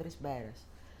 κοιμάται για 3 μέρες.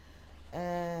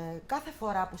 Κάθε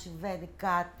φορά που συμβαίνει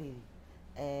κάτι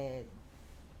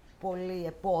πολύ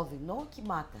επώδυνο,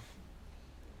 κοιμάται.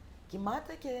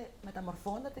 Κοιμάται και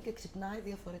μεταμορφώνεται και ξυπνάει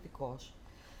διαφορετικός.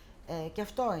 Και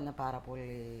αυτό είναι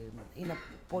είναι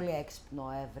πολύ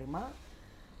έξυπνο έβριμα,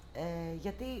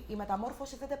 γιατί η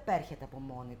μεταμόρφωση δεν επέρχεται από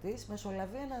μόνη της,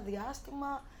 μεσολαβεί ένα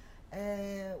διάστημα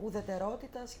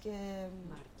ουδετερότητας και...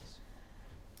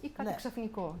 Ή κάτι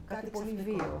ξαφνικό, κάτι πολύ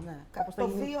ξαφνικό, βίο. Ναι. Το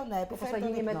βίο, ναι, όπως θα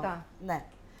γίνει μετά. Ναι.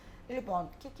 Λοιπόν,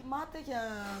 και κοιμάται και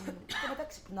μετά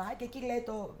ξυπνάει και εκεί λέει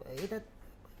είναι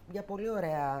για πολύ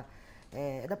ωραία,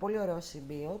 ένα πολύ ωραίο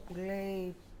σημείο που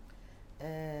λέει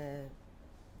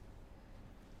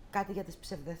κάτι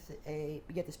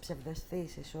για τις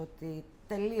ψευδαισθήσεις, ότι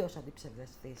τελείωσαν οι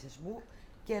ψευδαισθήσεις μου,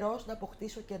 καιρός να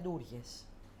αποκτήσω καινούριες.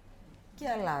 Και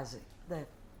αλλάζει, ναι.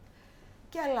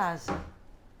 Και αλλάζει.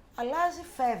 Αλλάζει,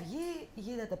 φεύγει,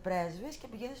 γίνεται πρέσβης και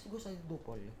πηγαίνει στην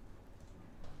Κωνσταντινούπολη.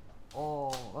 Ο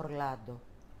Ορλάντο,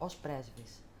 ως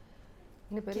πρέσβης.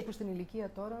 Είναι περίπου στην ηλικία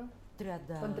τώρα.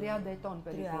 των 30 ετών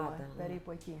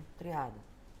περίπου εκεί. 30.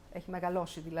 Έχει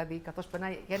μεγαλώσει δηλαδή, καθώς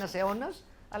περνάει ένας αιώνας,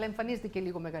 αλλά εμφανίζεται και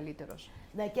λίγο μεγαλύτερος.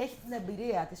 Ναι, και έχει την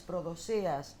εμπειρία της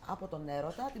προδοσίας από τον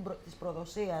έρωτα, της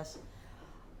προδοσίας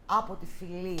από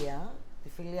τη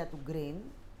φιλία του Green.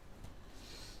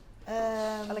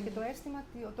 Αλλά και το αίσθημα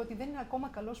ότι δεν είναι ακόμα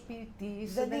καλός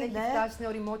ποιητής, δεν έχει φτάσει στην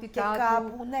ωριμότητά του. Και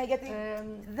κάπου, ναι, γιατί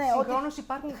συγχρόνως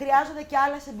υπάρχουν... χρειάζονται και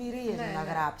άλλες εμπειρίες να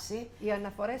γράψει. Οι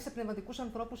αναφορές σε πνευματικούς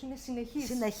ανθρώπους είναι συνεχείς.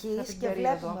 Συνεχείς και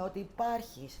βλέπουμε ότι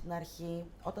υπάρχει στην αρχή,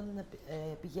 όταν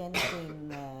πηγαίνει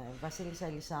στην Βασίλισσα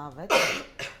Ελισάβετ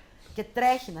και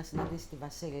τρέχει να συναντήσει τη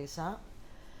Βασίλισσα,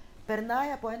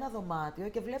 περνάει από ένα δωμάτιο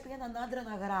και βλέπει έναν άντρα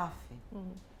να γράφει.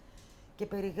 Και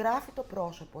περιγράφει το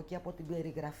πρόσωπο και από την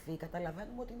περιγραφή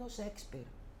καταλαβαίνουμε ότι είναι ο Σέξπιρ.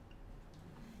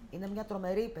 Είναι μια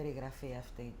τρομερή περιγραφή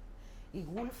αυτή. Η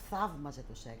Woolf θαύμαζε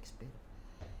το Σέξπιρ.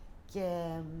 Και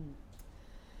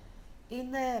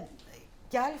είναι...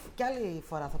 Κι άλλη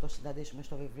φορά θα το συναντήσουμε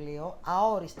στο βιβλίο,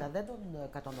 αόριστα, δεν τον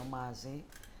κατονομάζει,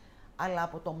 αλλά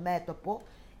από το μέτωπο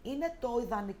είναι το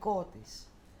ιδανικό της.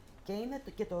 Και είναι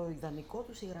και το ιδανικό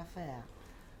του συγγραφέα.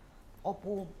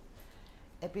 Όπου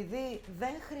επειδή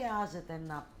δεν χρειάζεται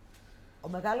να... Ο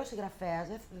μεγάλος συγγραφέας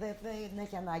δεν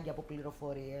έχει ανάγκη από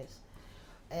πληροφορίες,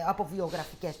 από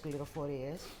βιογραφικές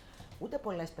πληροφορίες, ούτε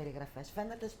πολλές περιγραφές,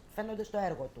 φαίνονται στο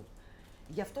έργο του.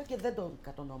 Γι' αυτό και δεν τον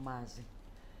κατονομάζει.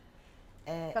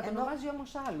 Κατονομάζει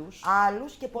όμως άλλους.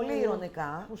 Άλλους και πολύ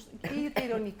ειρωνικά. Είτε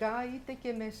ειρωνικά, είτε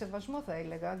και με σεβασμό θα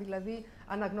έλεγα. Δηλαδή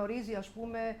αναγνωρίζει ας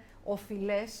πούμε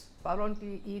οφειλές,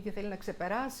 παρότι η ίδια θέλει να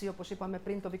ξεπεράσει, όπως είπαμε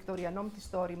πριν, το βικτοριανό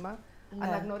μυθιστόρημα. Ναι.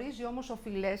 Αναγνωρίζει όμως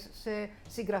οφειλές σε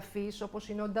συγγραφείς όπως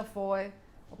είναι ο Νταφόε,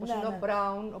 όπως είναι ο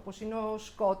Μπράουν, όπως είναι ο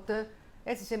Σκότ,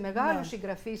 έτσι σε μεγάλους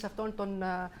συγγραφείς αυτών των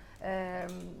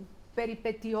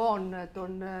περιπετειών,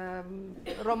 των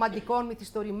ρομαντικών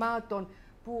μυθιστορημάτων,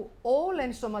 που όλα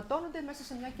ενσωματώνονται μέσα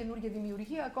σε μια καινούργια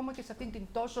δημιουργία, ακόμα και σε αυτήν την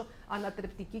τόσο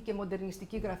ανατρεπτική και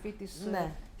μοντερνιστική γραφή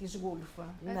της Woolf.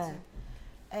 Ναι.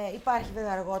 Υπάρχει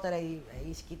βέβαια αργότερα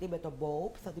η σκητή με τον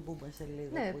Μπόουπ, θα την πούμε σε λίγο,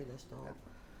 που είναι στο...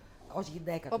 ως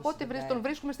γυναίκα του. Οπότε τον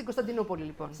βρίσκουμε στην Κωνσταντινούπολη,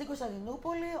 λοιπόν. Στην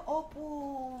Κωνσταντινούπολη, όπου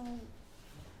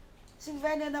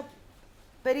συμβαίνει ένα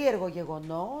περίεργο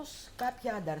γεγονός,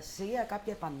 κάποια ανταρσία,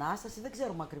 κάποια επανάσταση, δεν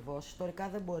ξέρουμε ακριβώς, ιστορικά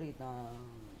δεν μπορεί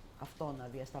αυτό να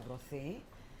διασταυρωθεί.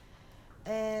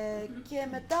 Και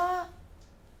μετά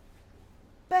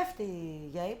πέφτει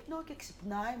για ύπνο και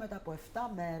ξυπνάει μετά από 7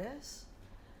 μέρες.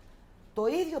 Το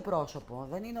ίδιο πρόσωπο,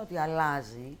 δεν είναι ότι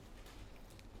αλλάζει,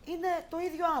 είναι το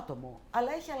ίδιο άτομο,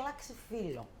 αλλά έχει αλλάξει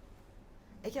φύλο.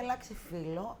 Έχει αλλάξει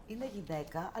φύλο, είναι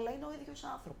γυναίκα, αλλά είναι ο ίδιος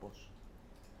άνθρωπος.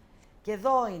 Και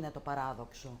εδώ είναι το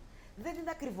παράδοξο. Δεν είναι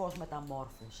ακριβώς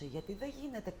μεταμόρφωση, γιατί δεν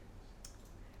γίνεται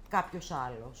κάποιος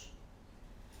άλλος.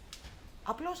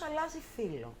 Απλώς αλλάζει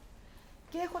φύλο.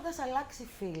 Και έχοντας αλλάξει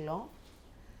φύλο,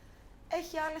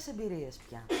 έχει άλλες εμπειρίες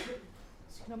πια.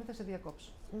 Συγγνώμη, θα σε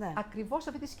διακόψω. Ναι. Ακριβώς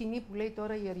αυτή τη σκηνή που λέει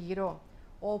τώρα η Αργυρώ,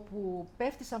 όπου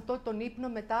πέφτει σε αυτόν τον ύπνο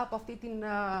μετά από αυτή την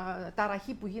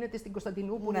ταραχή που γίνεται στην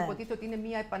Κωνσταντινούπολη, υποτίθεται ότι είναι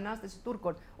μια επανάσταση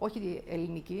Τούρκων, όχι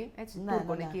ελληνική, έτσι,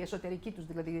 Τούρκων εκεί, εσωτερική τους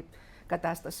δηλαδή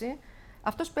κατάσταση.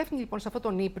 Αυτός πέφτει λοιπόν σε αυτόν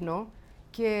τον ύπνο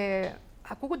και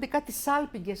ακούγονται κάτι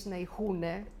σάλπιγγες να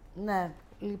ηχούνε. Ναι.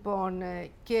 Λοιπόν,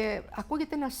 και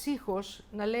ακούγεται ένας ήχος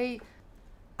να λέει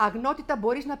 «Αγνότητα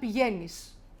μπορείς να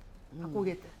πηγαίνεις».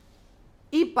 Ακούγεται.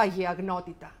 Ήπαγε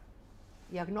αγνότητα.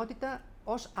 Η αγνότητα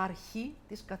ως αρχή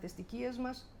της καθεστικίας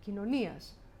μας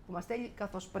κοινωνίας, που μας θέλει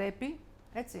καθώς πρέπει,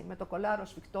 έτσι, με το κολάρο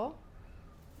σφιχτό,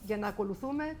 για να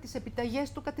ακολουθούμε τις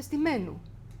επιταγές του κατεστημένου.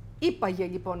 Ήπαγε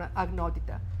λοιπόν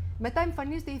αγνότητα. Μετά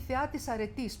εμφανίζεται η θεά της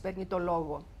αρετής, παίρνει το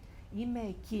λόγο. «Είμαι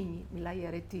εκείνη», μιλάει η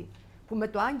αρετή, «που με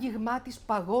το άγγιγμά της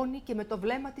παγώνει και με το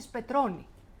βλέμμα της πετρώνει.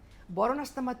 Μπορώ να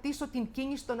σταματήσω την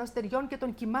κίνηση των αστεριών και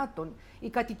των κυμάτων. Η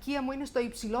κατοικία μου είναι στο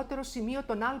υψηλότερο σημείο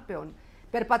των Άλπαιων.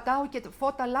 Περπατάω και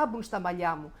φώτα λάμπουν στα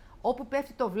μαλλιά μου. Όπου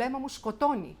πέφτει το βλέμμα μου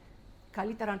σκοτώνει.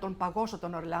 Καλύτερα να τον παγώσω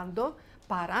τον Ορλάντο,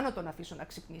 παρά να τον αφήσω να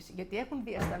ξυπνήσει, γιατί έχουν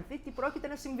διαισθανθεί τι πρόκειται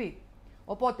να συμβεί».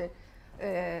 Οπότε,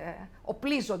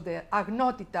 οπλίζονται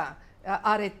αγνότητα,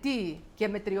 αρετή και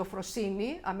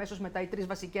μετριοφροσύνη, αμέσως μετά οι 3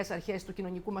 βασικές αρχές του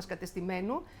κοινωνικού μας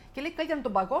κατεστημένου, και λέει καλύτερα να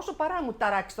τον παγώσω παρά να μου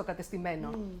ταράξει το κατεστημένο.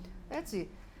 Έτσι.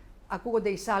 Ακούγονται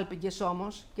οι σάλπιγγες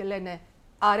όμως και λένε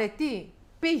 «Αρετή,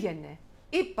 πήγαινε,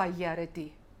 είπαγε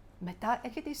αρετή». Μετά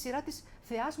έρχεται η σειρά της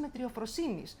θεάς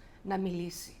μετριοφροσύνης να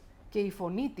μιλήσει και η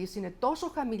φωνή της είναι τόσο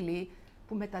χαμηλή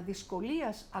που με τα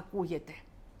δυσκολίας ακούγεται.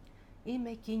 «Είμαι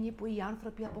εκείνη που οι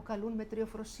άνθρωποι αποκαλούν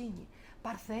μετριοφροσύνη.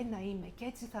 Παρθένα είμαι και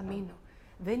έτσι θα μείνω.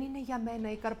 Δεν είναι για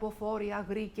μένα οι καρποφόροι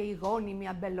αγροί και οι γόνιμοι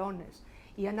αμπελώνες.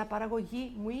 Η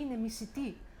αναπαραγωγή μου είναι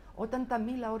μισητή. Όταν τα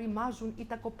μήλα οριμάζουν ή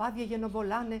τα κοπάδια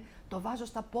γενοβολάνε, το βάζω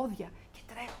στα πόδια και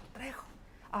τρέχω.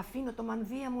 Αφήνω το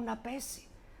μανδύα μου να πέσει.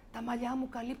 Τα μαλλιά μου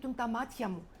καλύπτουν τα μάτια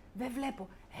μου. Δεν βλέπω.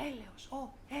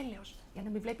 Έλεος. Για να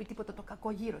μην βλέπει τίποτα το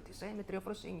κακό γύρω της, με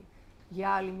τριοφροσύνη. Για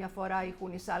άλλη μια φορά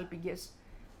ηχούν οι σάλπιγγες.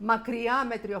 Μακριά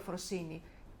με τριοφροσύνη.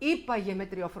 Ήπαγε με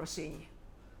τριοφροσύνη.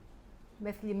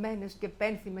 Με θλιμμένες και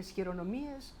πένθυμες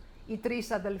χειρονομίες, οι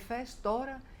τρεις αδελφές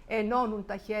τώρα ενώνουν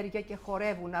τα χέρια και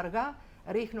χορεύουν αργά,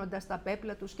 ρίχνοντας τα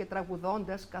πέπλα τους και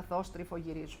τραγουδώντας καθώς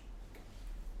τριφογυρίζουν.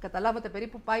 Καταλάβατε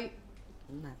περίπου πάει,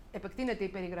 Ναι. επεκτείνεται η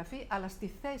περιγραφή, αλλά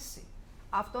στη θέση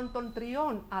αυτών των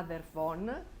τριών αδερφών,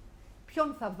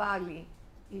 ποιον θα βάλει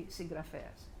η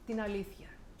συγγραφέας? Την αλήθεια.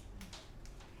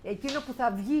 Εκείνο που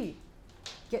θα βγει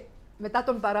και μετά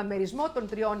τον παραμερισμό των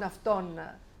τριών αυτών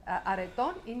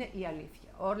αρετών είναι η αλήθεια.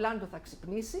 Ο Ορλάντο θα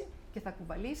ξυπνήσει και θα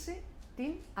κουβαλήσει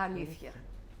την αλήθεια.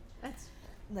 Έτσι.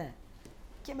 Ναι.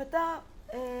 Και μετά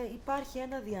υπάρχει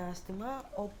ένα διάστημα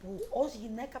όπου ως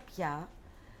γυναίκα πια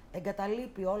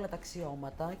εγκαταλείπει όλα τα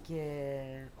αξιώματα και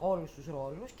όλους τους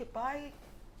ρόλους και πάει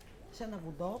σε ένα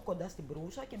βουνό κοντά στην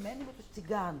Προύσα και μένει με τους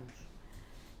τσιγκάνους.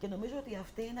 Και νομίζω ότι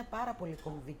αυτή είναι πάρα πολύ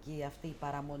κομβική αυτή η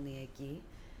παραμονή εκεί,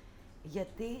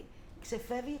 γιατί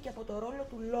ξεφεύγει και από το ρόλο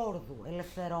του λόρδου,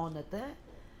 ελευθερώνεται,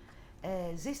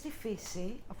 ζει στη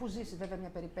φύση. Αφού ζήσει βέβαια μια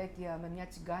περιπέτεια με μια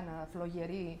τσιγκάνα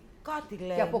φλογερή κάτι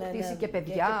λέει, και αποκτήσει και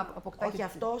παιδιά. Όχι,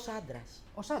 αυτό ως άντρας.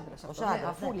 Ως άντρας, Ως αυτό, άντρας,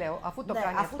 αφού ναι. λέω, αφού το Ναι,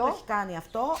 κάνει αφού αυτό. το έχει κάνει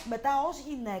αυτό, μετά ως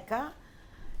γυναίκα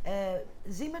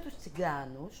ζει με τους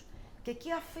τσιγκάνους και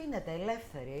εκεί αφήνεται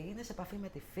ελεύθερη, είναι σε επαφή με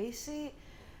τη φύση,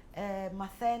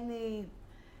 μαθαίνει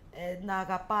να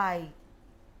αγαπάει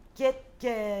και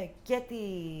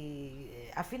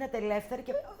αφήνεται ελεύθερη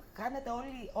και κάνετε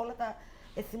όλα τα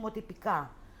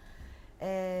εθιμοτυπικά.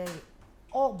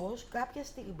 Όμως, κάποια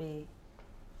στιγμή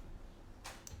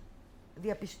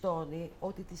διαπιστώνει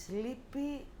ότι της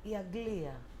λείπει η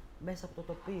Αγγλία μέσα από το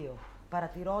τοπίο.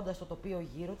 Παρατηρώντας το τοπίο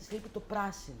γύρω, της λείπει το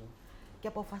πράσινο και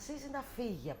αποφασίζει να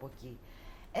φύγει από εκεί.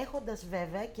 Έχοντας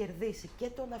βέβαια κερδίσει και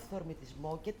τον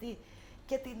αυθορμητισμό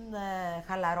και την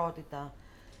χαλαρότητα.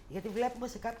 Γιατί βλέπουμε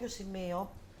σε κάποιο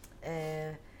σημείο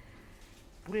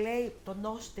που λέει το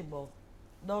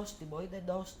νόστιμο είναι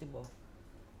νόστιμο.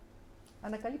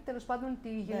 Ανακαλύπτει τέλος πάντων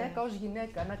τη γυναίκα ως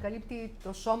γυναίκα, ανακαλύπτει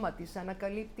το σώμα της,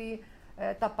 ανακαλύπτει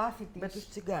τα πάθη της. Με τους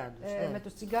τσιγκάνους. Με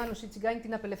τους τσιγκάνους, οι τσιγκάνοι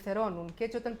την απελευθερώνουν. Και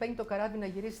έτσι όταν παίρνει το καράβι να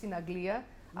γυρίσει στην Αγγλία,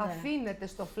 αφήνεται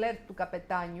στο φλερτ του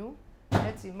καπετάνιου.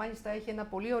 Έτσι, μάλιστα έχει ένα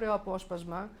πολύ ωραίο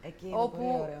απόσπασμα. Εκεί είναι όπου,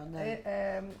 πολύ ωραίο, ναι.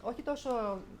 όχι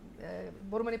τόσο,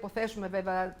 μπορούμε να υποθέσουμε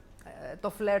βέβαια το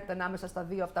φλερτ ανάμεσα στα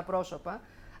δύο αυτά πρόσωπα,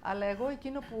 αλλά εγώ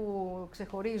εκείνο που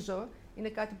ξεχωρίζω, είναι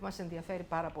κάτι που μας ενδιαφέρει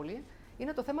πάρα πολύ,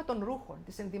 είναι το θέμα των ρούχων,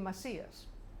 της ενδυμασίας.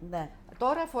 Ναι.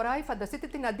 Τώρα φοράει, φανταστείτε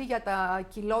την, αντί για τα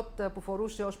κιλότ που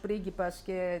φορούσε ως πρίγκιπας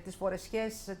και τις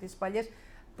φορεσιές τις παλιές,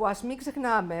 που ας μην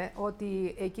ξεχνάμε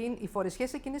ότι οι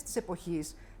φορεσιές εκείνες της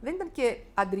εποχής δεν ήταν και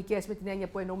αντρικές με την έννοια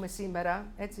που εννοούμε σήμερα,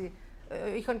 έτσι.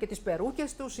 Είχαν και τις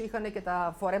περούκες τους, είχαν και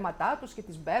τα φορέματά τους και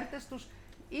τις μπέρτες τους.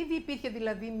 Ήδη υπήρχε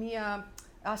δηλαδή μία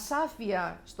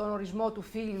ασάφεια στον ορισμό του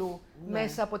φύλου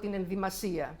μέσα από την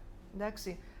ενδυμασία.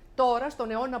 Εντάξει. Τώρα,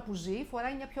 στον αιώνα που ζει,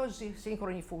 φοράει μια πιο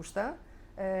σύγχρονη φούστα.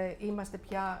 Είμαστε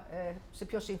πια σε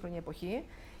πιο σύγχρονη εποχή.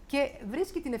 Και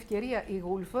βρίσκει την ευκαιρία η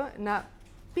Γούλφ να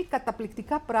πει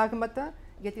καταπληκτικά πράγματα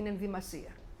για την ενδυμασία.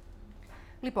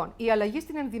 Λοιπόν, η αλλαγή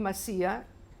στην ενδυμασία,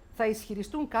 θα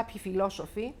ισχυριστούν κάποιοι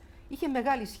φιλόσοφοι, είχε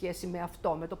μεγάλη σχέση με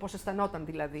αυτό, με το πώς αισθανόταν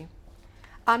δηλαδή.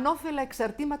 Ανώφελα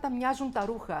εξαρτήματα μοιάζουν τα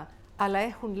ρούχα, αλλά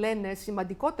έχουν, λένε,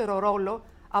 σημαντικότερο ρόλο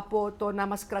από το να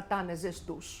μας κρατάνε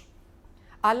ζεστούς.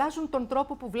 Αλλάζουν τον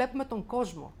τρόπο που βλέπουμε τον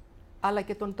κόσμο, αλλά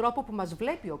και τον τρόπο που μας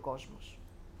βλέπει ο κόσμος.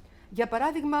 Για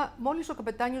παράδειγμα, μόλις ο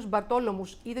καπετάνιος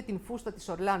Μπαρτόλομους είδε την φούστα της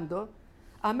Ορλάντο,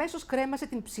 αμέσως κρέμασε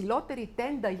την ψηλότερη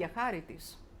τέντα για χάρη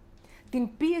της.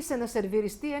 Την πίεσε να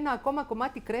σερβιριστεί ένα ακόμα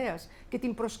κομμάτι κρέας και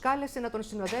την προσκάλεσε να τον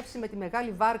συνοδεύσει με τη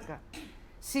μεγάλη βάρκα.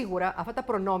 Σίγουρα αυτά τα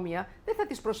προνόμια δεν θα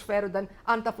της προσφέρονταν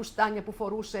αν τα φουστάνια που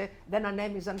φορούσε δεν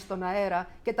ανέμιζαν στον αέρα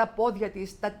και τα πόδια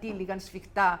της τα τύλιγαν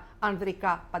σφιχτά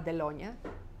ανδρικά παντελόνια.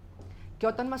 Και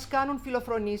όταν μας κάνουν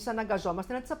φιλοφρονήσεις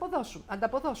αναγκαζόμαστε να τις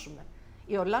ανταποδώσουμε.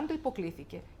 Η Ορλάντο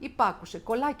υποκλήθηκε, υπάκουσε,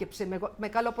 κολάκεψε με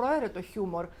καλοπροαίρετο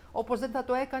χιούμορ, όπως δεν θα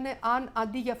το έκανε αν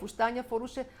αντί για φουστάνια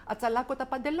φορούσε ατσαλάκωτα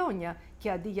παντελόνια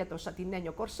και αντί για το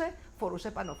σατινένιο κορσέ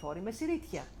φορούσε πανοφόρη με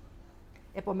συρίτια.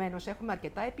 Επομένως, έχουμε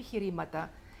αρκετά επιχειρήματα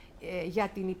για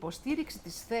την υποστήριξη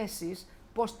της θέσης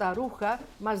πως τα ρούχα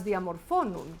μας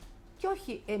διαμορφώνουν και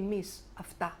όχι εμείς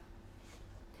αυτά.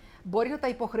 Μπορεί να τα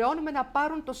υποχρεώνουμε να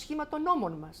πάρουν το σχήμα των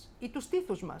ώμων μας ή του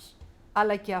στήθους μας,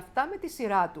 αλλά και αυτά με τη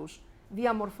σειρά τους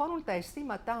διαμορφώνουν τα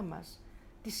αισθήματά μας,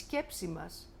 τη σκέψη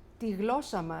μας, τη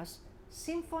γλώσσα μας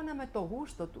σύμφωνα με το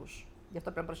γούστο τους. Γι'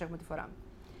 αυτό πρέπει να προσέχουμε τη φορά.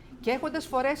 Και έχοντας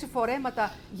φορέσει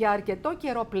φορέματα για αρκετό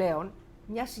καιρό πλέον,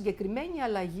 μια συγκεκριμένη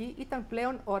αλλαγή ήταν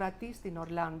πλέον ορατή στην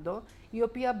Ορλάντο, η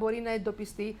οποία μπορεί να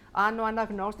εντοπιστεί αν ο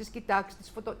αναγνώστης κοιτάξει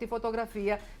τη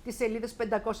φωτογραφία της σελίδας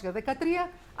 513,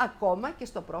 ακόμα και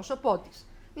στο πρόσωπό της.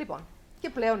 Λοιπόν, και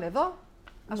πλέον εδώ,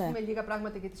 ας πούμε λίγα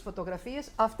πράγματα για τις φωτογραφίες.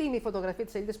 Αυτή είναι η φωτογραφία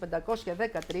της σελίδας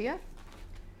 513,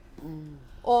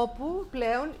 όπου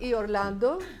πλέον η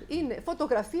Ορλάντο είναι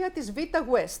φωτογραφία της Β'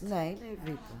 West. Ναι, είναι η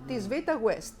Β'. Της Β'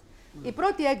 West. Η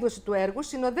πρώτη έκδοση του έργου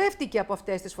συνοδεύτηκε από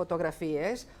αυτές τις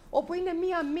φωτογραφίες, όπου είναι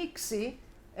μία μίξη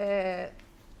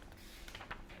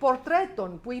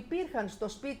πορτρέτων που υπήρχαν στο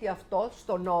σπίτι αυτό,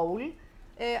 στο Νόουλ,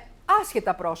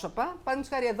 άσχετα πρόσωπα. Παραδείγματος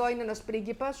χάρη, εδώ είναι ένας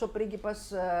πρίγκιπας, ο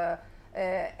πρίγκιπας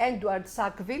Έντουαρντ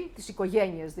Σάκβιλ, της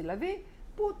οικογένειας δηλαδή,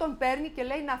 που τον παίρνει και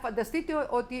λέει να φανταστείτε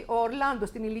ότι ο Ορλάντο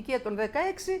στην ηλικία των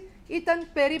 16 ήταν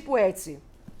περίπου έτσι.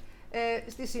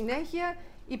 Στη συνέχεια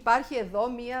υπάρχει εδώ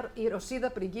η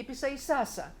Ρωσίδα πριγκίπισσα, η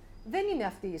Σάσα. Δεν είναι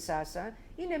αυτή η Σάσα,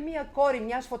 είναι μία κόρη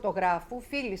μιας φωτογράφου,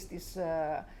 φίλης της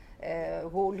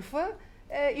Γούλφ,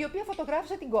 η οποία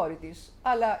φωτογράφησε την κόρη της.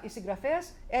 Αλλά η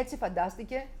συγγραφέας έτσι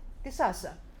φαντάστηκε τη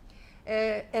Σάσα.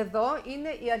 Εδώ είναι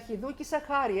η αρχιδούκισσα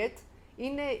Χάριετ,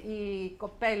 είναι η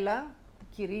κοπέλα,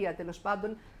 κυρία τέλος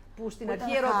πάντων, που στην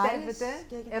αρχή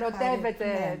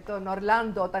ερωτεύεται τον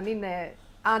Ορλάντο όταν είναι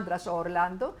άντρας ο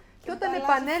Ορλάντο, και όταν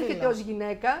επανέρχεται ως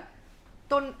γυναίκα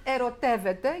τον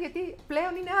ερωτεύεται, γιατί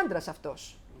πλέον είναι άντρας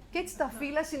αυτός. Και έτσι τα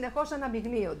φύλλα συνεχώς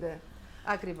αναμειγνύονται.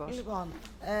 Ακριβώς. Λοιπόν,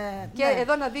 και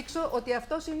εδώ να δείξω ότι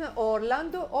αυτός είναι ο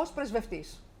Ορλάντο ως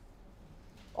πρεσβευτής,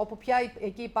 όπου πια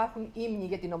εκεί υπάρχουν ύμνοι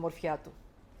για την ομορφιά του.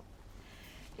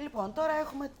 Λοιπόν, τώρα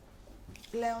έχουμε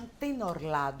πλέον την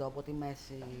Ορλάντο από τη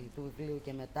μέση του βιβλίου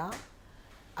και μετά.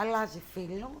 Αλλάζει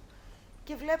φίλο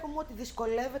και βλέπουμε ότι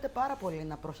δυσκολεύεται πάρα πολύ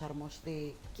να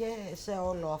προσαρμοστεί και σε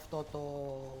όλο αυτό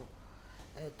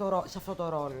σε αυτό το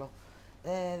ρόλο.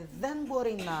 Δεν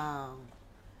μπορεί να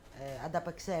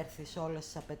ανταπεξέλθει σε όλες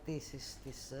τις απαιτήσεις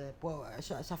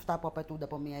σε αυτά που απαιτούνται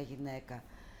από μια γυναίκα.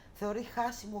 Θεωρεί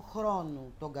χάσιμο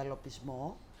χρόνου τον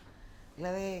γκαλοπισμό,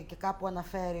 δηλαδή και κάπου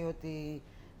αναφέρει ότι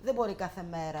δεν μπορεί κάθε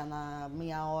μέρα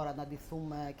μία ώρα να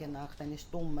ντυθούμε και να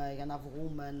χτενιστούμε για να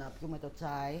βγούμε, να πιούμε το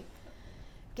τσάι.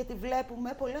 Και τη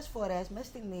βλέπουμε πολλές φορές μέσα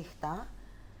στη νύχτα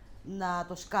να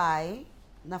το σκάει,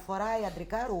 να φοράει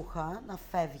αντρικά ρούχα, να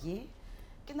φεύγει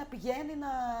και να πηγαίνει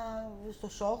στο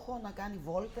Σόχο να κάνει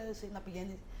βόλτες ή να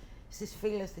πηγαίνει στις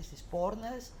φίλες της στις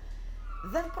πόρνες.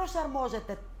 Δεν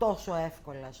προσαρμόζεται τόσο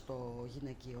εύκολα στο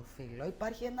γυναικείο φύλο.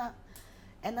 Υπάρχει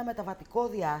ένα μεταβατικό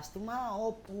διάστημα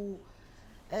όπου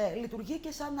λειτουργεί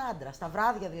και σαν άντρα. Στα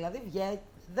βράδια δηλαδή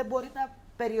δεν μπορεί να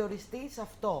περιοριστεί σε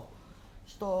αυτό.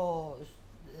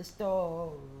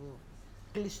 Στο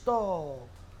κλειστό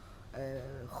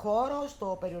χώρο,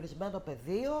 στο περιορισμένο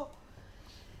πεδίο,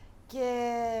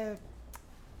 και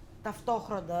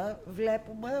ταυτόχρονα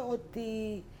βλέπουμε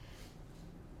ότι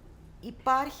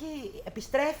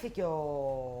επιστρέφει και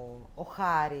ο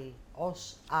Χάρη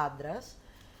ως άντρας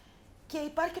και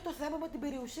υπάρχει και το θέμα με την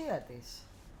περιουσία της.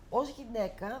 Ως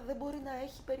γυναίκα δεν μπορεί να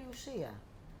έχει περιουσία.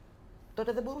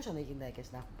 Τότε δεν μπορούσαν οι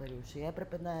γυναίκες να έχουν περιουσία,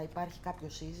 έπρεπε να υπάρχει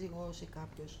κάποιος σύζυγος ή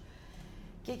κάποιος.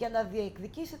 Και για να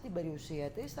διεκδικήσει την περιουσία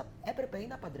της έπρεπε ή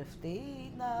να παντρευτεί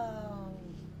ή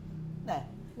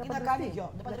να κάνει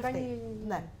γιο. Να παντρευτεί.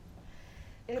 Ναι.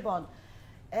 Λοιπόν,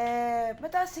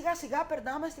 μετά σιγά σιγά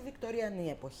περνάμε στη Βικτωριανή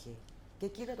εποχή. Και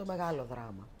εκεί είναι το μεγάλο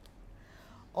δράμα.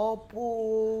 Όπου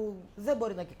δεν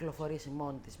μπορεί να κυκλοφορήσει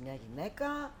μόνη της μια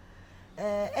γυναίκα.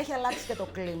 Έχει αλλάξει και το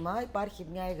κλίμα, υπάρχει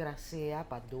μια υγρασία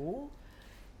παντού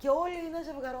και όλοι είναι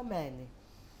ζευγαρωμένοι.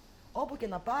 Όπου και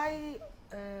να πάει,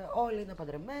 όλοι είναι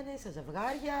παντρεμένοι, σε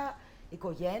ζευγάρια,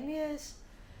 οικογένειες.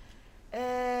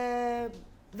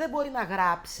 Δεν μπορεί να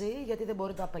γράψει, γιατί δεν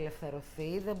μπορεί να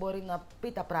απελευθερωθεί, δεν μπορεί να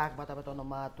πει τα πράγματα με το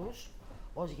όνομά τους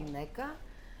ως γυναίκα.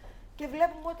 Και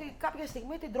βλέπουμε ότι κάποια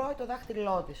στιγμή την τρώει το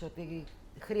δάχτυλό της, ότι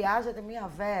χρειάζεται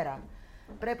μία βέρα,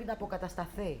 πρέπει να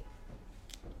αποκατασταθεί.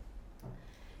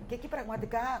 Και εκεί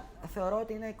πραγματικά θεωρώ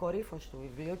ότι είναι η κορύφωση του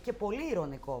βιβλίου και πολύ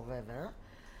ηρωνικό βέβαια,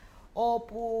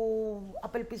 όπου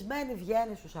απελπισμένη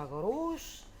βγαίνει στους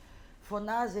αγρούς,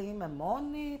 φωνάζει «Είμαι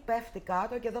μόνη», πέφτει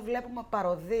κάτω και εδώ βλέπουμε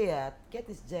παροδία και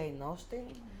της Jane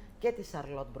Austen και της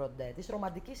Charlotte Brontë, της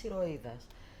ρομαντικής ηρωίδας.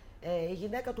 Η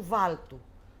γυναίκα του Βάλτου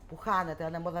που χάνεται,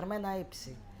 ανεμοδαρμένα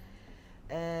ύψη.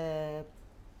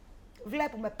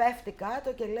 Βλέπουμε πέφτει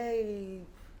κάτω και λέει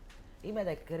 «Είμαι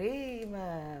νεκρή,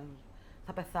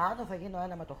 θα πεθάνω, θα γίνω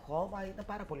ένα με το χώμα», είναι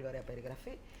πάρα πολύ ωραία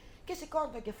περιγραφή. Και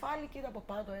σηκώνει το κεφάλι και είναι από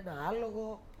πάνω ένα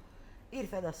άλογο,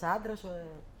 ήρθε ένας άντρας,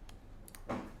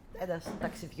 ένας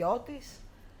ταξιδιώτης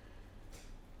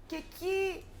και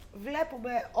εκεί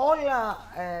βλέπουμε όλα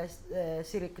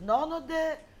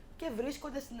συρρυκνώνονται και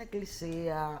βρίσκονται στην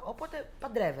εκκλησία, οπότε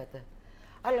παντρεύεται.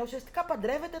 Αλλά ουσιαστικά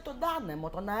παντρεύεται τον άνεμο,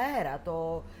 τον αέρα,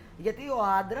 γιατί ο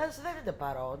άντρας δεν είναι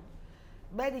παρόν.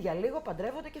 Μένει για λίγο,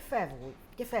 παντρεύονται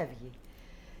και φεύγει.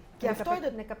 Και αυτό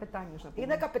είναι καπετάνιος, να πούμε.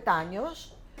 Είναι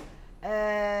καπετάνιος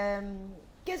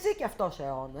και ζει και αυτός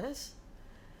αιώνες.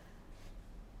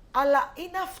 Αλλά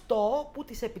είναι αυτό που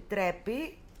της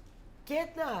επιτρέπει και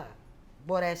να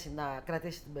μπορέσει να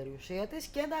κρατήσει την περιουσία της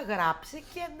και να γράψει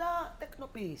και να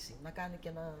τεκνοποιήσει, να κάνει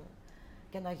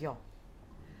και ένα γιο.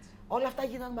 Όλα αυτά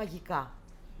γίνανε μαγικά.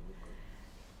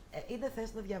 Είδε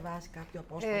θες να διαβάσει κάποιο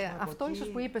απόσπασμα αυτό εκεί? ίσως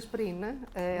που είπες πριν, ναι.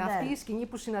 αυτή η σκηνή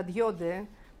που συναντιόνται,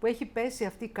 που έχει πέσει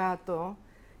αυτή κάτω,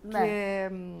 ναι. Και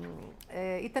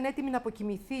ήταν έτοιμη να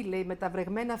αποκοιμηθεί, λέει, με τα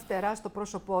βρεγμένα φτερά στο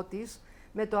πρόσωπό της,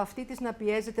 με το αυτί της να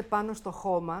πιέζεται πάνω στο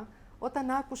χώμα, όταν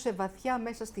άκουσε βαθιά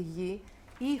μέσα στη γη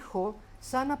ήχο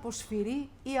σαν από σφυρί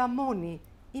ή αμμόνι,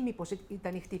 ή μήπως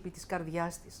ήταν η χτύπη της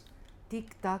καρδιάς της.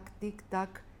 Τικ-τακ, τικ-τακ,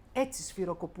 έτσι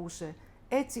σφυροκοπούσε,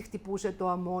 έτσι χτυπούσε το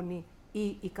αμμόνι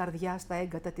ή η καρδιά στα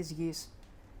έγκατα της γης.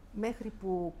 Μέχρι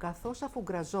που, καθώς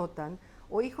αφουγκραζόταν,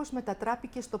 ο ήχος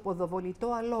μετατράπηκε στο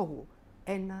ποδοβολητό αλόγου.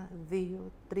 1,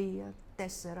 2, 3,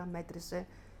 4 μέτρησε.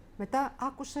 Μετά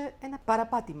άκουσε ένα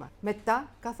παραπάτημα. Μετά,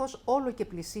 καθώς όλο και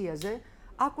πλησίαζε,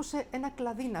 άκουσε ένα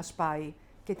κλαδί να σπάει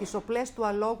και τις οπλές του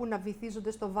αλόγου να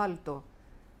βυθίζονται στο βάλτο.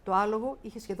 Το άλογο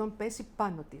είχε σχεδόν πέσει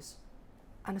πάνω της.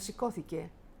 Ανασηκώθηκε.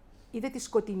 Είδε τη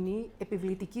σκοτεινή,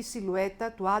 επιβλητική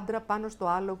σιλουέτα του άντρα πάνω στο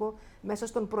άλογο, μέσα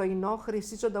στον πρωινό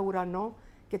χρυσίζοντα ουρανό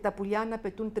και τα πουλιά να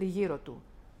πετούν τριγύρω του.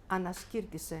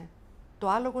 Ανασκύρτησε. Το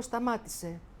άλογο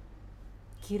σταμάτησε.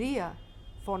 «Κυρία»,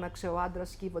 φώναξε ο άντρας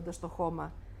σκύβοντας το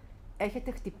χώμα,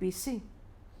 «έχετε χτυπήσει?»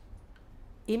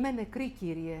 «Είμαι νεκρή,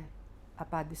 κύριε»,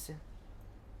 απάντησε.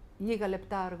 Λίγα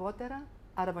λεπτά αργότερα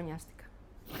αραβωνιάστηκα.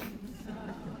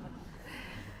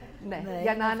 Ναι,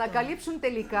 για να ανακαλύψουν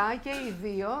τελικά και οι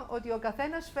δύο ότι ο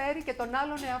καθένας φέρει και τον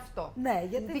άλλον εαυτό. Ναι,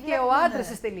 γιατί και ο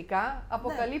άντρας τελικά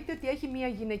αποκαλύπτει ότι έχει μια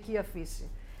γυναικεία φύση.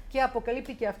 Και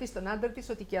αποκαλύπτει και αυτή στον άντρα της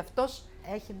ότι και αυτός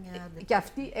έχει μια ανδρική. Και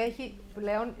αυτή έχει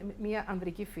πλέον μια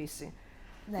ανδρική φύση.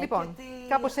 Ναι, λοιπόν,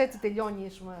 κάπως έτσι τελειώνει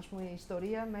ας πούμε, η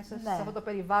ιστορία μέσα σε αυτό το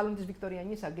περιβάλλον της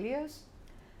Βικτωριανής Αγγλίας.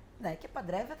 Ναι, και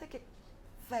παντρεύεται και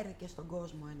φέρει και στον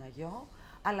κόσμο ένα γιο.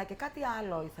 Αλλά και κάτι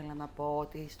άλλο ήθελα να πω,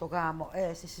 ότι στο γάμο,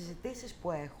 στις συζητήσεις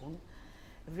που έχουν,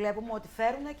 βλέπουμε ότι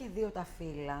φέρουν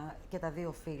και τα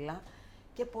δύο φύλλα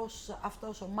και πως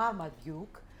αυτός ο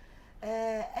Μάρμαντιουκ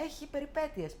έχει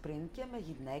περιπέτειες πριν και με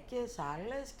γυναίκες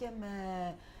άλλες και με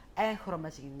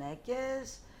έγχρωμες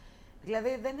γυναίκες.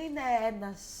 Δηλαδή δεν είναι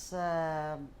ένας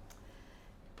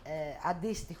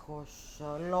αντίστοιχος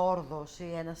λόρδος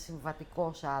ή ένας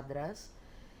συμβατικός άντρας.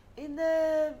 Είναι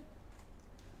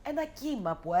ένα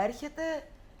κύμα που έρχεται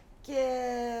και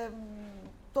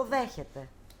το δέχεται.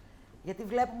 Γιατί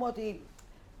βλέπουμε ότι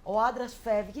ο άντρας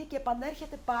φεύγει και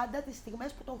επανέρχεται πάντα τις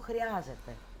στιγμές που τον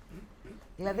χρειάζεται.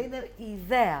 Δηλαδή είναι η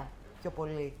ιδέα πιο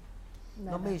πολύ,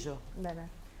 νομίζω. Ναι.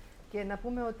 Και να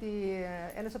πούμε ότι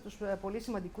ένας από τους πολύ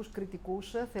σημαντικούς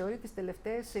κριτικούς θεωρεί τις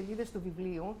τελευταίες σελίδες του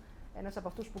βιβλίου, ένας από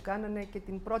αυτούς που κάνανε και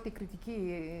την πρώτη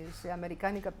κριτική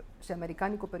σε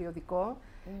αμερικάνικο περιοδικό,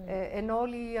 ενώ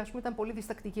όλοι ας πούμε, ήταν πολύ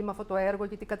διστακτικοί με αυτό το έργο,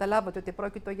 γιατί καταλάβατε ότι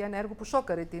πρόκειται για ένα έργο που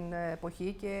σόκαρε την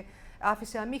εποχή και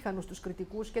άφησε αμήχανους τους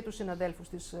κριτικούς και τους συναδέλφους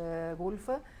της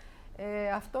Woolf.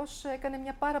 Αυτός έκανε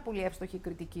μια πάρα πολύ εύστοχη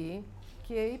κριτική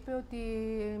και είπε ότι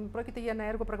πρόκειται για ένα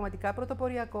έργο πραγματικά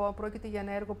πρωτοποριακό, πρόκειται για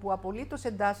ένα έργο που απολύτως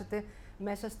εντάσσεται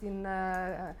μέσα στην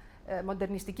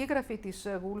μοντερνιστική γραφή της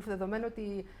Woolf, δεδομένου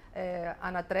ότι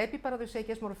ανατρέπει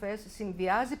παραδοσιακές μορφές,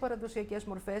 συνδυάζει παραδοσιακές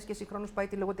μορφές και συγχρόνως πάει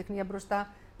τη λογοτεχνία μπροστά,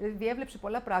 δηλαδή διέβλεψε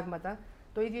πολλά πράγματα.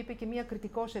 Το ίδιο είπε και μία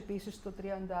κριτικός επίσης το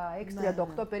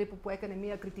 36-38 περίπου που έκανε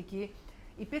μία κριτική.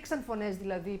 Υπήρξαν φωνές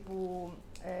δηλαδή που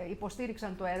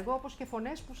υποστήριξαν το έργο, όπως και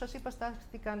φωνές που σας είπα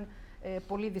στάθηκαν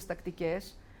πολύ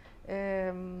διστακτικές.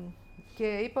 Και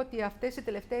είπε ότι αυτές οι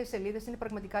τελευταίες σελίδες είναι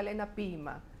πραγματικά λέει, ένα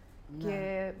ποίημα. Ναι.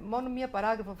 Και μόνο μία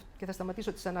παράγραφο και θα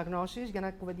σταματήσω τις αναγνώσεις για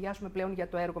να κουβεντιάσουμε πλέον για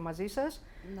το έργο μαζί σας,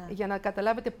 για να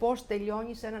καταλάβετε πώς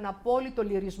τελειώνει σε έναν απόλυτο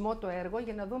λυρισμό το έργο,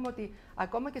 για να δούμε ότι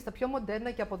ακόμα και στα πιο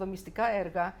μοντέρνα και αποδομιστικά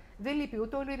έργα δεν λείπει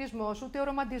ούτε ο λυρισμός, ούτε ο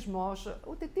ρομαντισμός,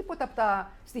 ούτε τίποτα από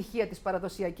τα στοιχεία της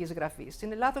παραδοσιακής γραφής.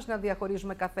 Είναι λάθος να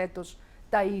διαχωρίζουμε καθέτος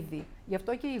τα είδη. Γι'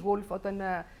 αυτό και η Woolf, όταν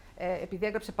επειδή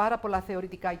έγραψε πάρα πολλά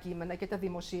θεωρητικά κείμενα και τα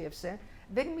δημοσίευσε,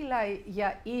 δεν μιλάει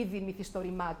για είδη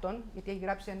μυθιστορημάτων, γιατί έχει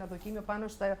γράψει ένα δοκίμιο πάνω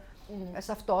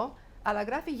σε αυτό, αλλά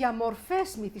γράφει για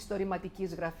μορφές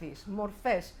μυθιστορηματικής γραφής.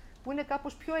 Μορφές, που είναι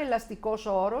κάπως πιο ελαστικός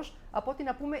ο όρος από ότι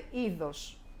να πούμε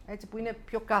είδος, έτσι, που είναι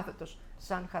πιο κάθετος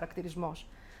σαν χαρακτηρισμός.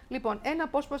 Λοιπόν, ένα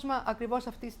απόσπασμα ακριβώς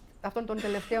αυτών των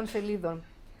τελευταίων σελίδων.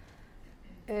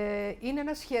 Είναι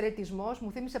ένας χαιρετισμός,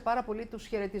 μου θύμισε πάρα πολύ τους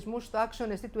χαιρετισμούς στο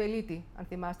άξιον εστί του Ελίτη, αν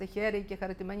θυμάστε, χαίρε και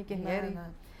χαρετημένη και χαίρε,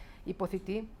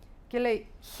 υποθητή. Και λέει,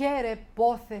 χαίρε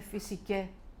πόθε φυσικέ,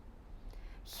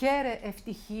 χαίρε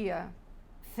ευτυχία,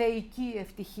 θεϊκή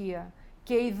ευτυχία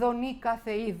και ειδονή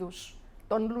κάθε είδους,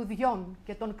 των λουδιών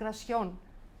και των κρασιών,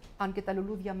 αν και τα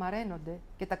λουλούδια μαραίνονται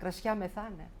και τα κρασιά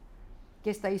μεθάνε,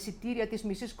 και στα εισιτήρια της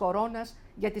μισής κορώνας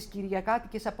για τις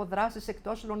κυριακάτικες αποδράσεις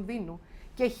εκτός Λονδίνου,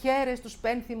 και χαίρε στους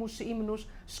πένθυμους ύμνους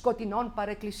σκοτεινών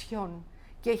παρεκκλησιών,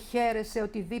 και χαίρε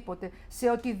σε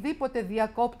οτιδήποτε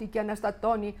διακόπτει και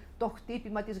αναστατώνει το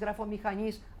χτύπημα της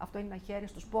γραφομηχανής. Αυτό είναι να χαίρε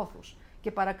στους πόθους.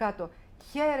 Και παρακάτω,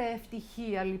 χαίρε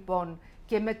ευτυχία λοιπόν,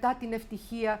 και μετά την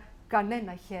ευτυχία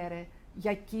κανένα χαίρε,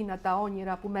 για εκείνα τα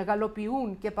όνειρα που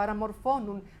μεγαλοποιούν και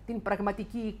παραμορφώνουν την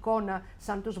πραγματική εικόνα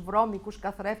σαν τους βρώμικους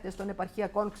καθρέφτες των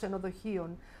επαρχιακών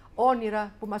ξενοδοχείων.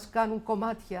 Όνειρα που μας κάνουν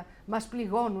κομμάτια, μας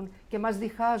πληγώνουν και μας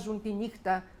διχάζουν τη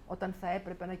νύχτα όταν θα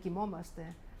έπρεπε να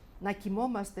κοιμόμαστε.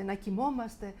 Να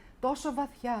κοιμόμαστε τόσο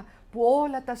βαθιά που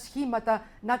όλα τα σχήματα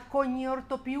να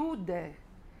κονιορτοποιούνται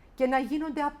και να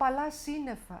γίνονται απαλά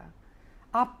σύννεφα,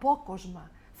 απόκοσμα,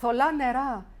 θολά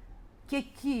νερά, και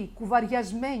εκεί,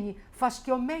 κουβαριασμένοι,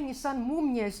 φασκιωμένοι σαν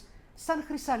μούμιες, σαν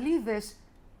χρυσαλίδες,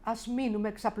 ας μείνουμε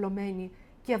εξαπλωμένοι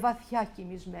και βαθιά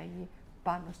κοιμισμένοι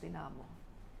πάνω στην άμμο.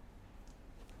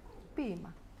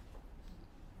 Ποίημα.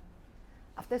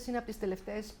 Αυτές είναι από τις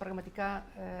τελευταίες πραγματικά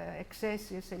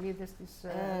εξαίσιες σελίδες της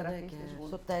γραφής της Woolf.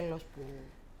 Στο τέλος που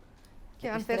και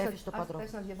αν θες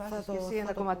να διαβάσεις και εσύ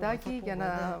ένα κομματάκι για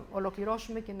να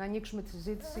ολοκληρώσουμε και να ανοίξουμε τη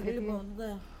συζήτηση. Λοιπόν,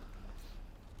 ναι.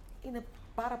 Είναι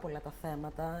πάρα πολλά τα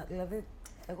θέματα. Δηλαδή,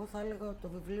 εγώ θα έλεγα ότι το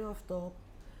βιβλίο αυτό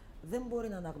δεν μπορεί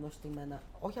να αναγνωστεί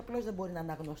όχι απλώς δεν μπορεί να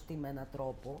αναγνωστεί με έναν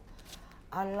τρόπο,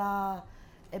 αλλά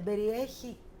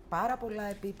εμπεριέχει πάρα πολλά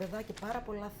επίπεδα και πάρα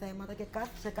πολλά θέματα και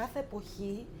σε κάθε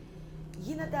εποχή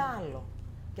γίνεται άλλο.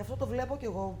 Και αυτό το βλέπω κι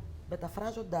εγώ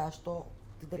μεταφράζοντάς το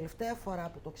την τελευταία φορά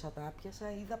που το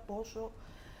ξατάπιασα, είδα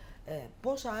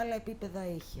πόσα άλλα επίπεδα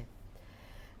είχε.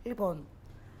 Λοιπόν,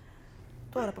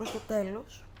 τώρα προς το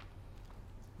τέλος.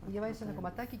 Διαβάζεις ένα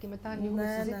κομματάκι και μετά ανοίγουμε τη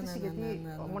συζήτηση, γιατί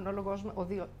ο μονόλογος, ο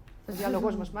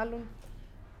διάλογος μας μάλλον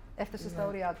έφτασε στα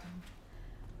ωριά του.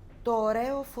 Το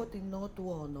ωραίο φωτεινό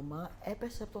του όνομα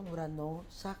έπεσε από τον ουρανό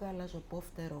σαν γαλαζοπό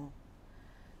φτερό.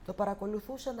 Το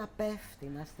παρακολουθούσε να πέφτει,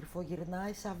 να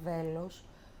στριφογυρνάει σαν βέλος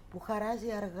που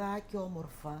χαράζει αργά και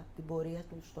όμορφα την πορεία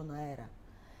του στον αέρα.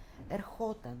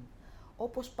 Ερχόταν,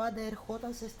 όπως πάντα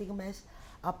ερχόταν σε στιγμές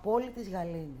απόλυτης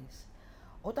γαλήνης.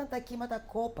 Όταν τα κύματα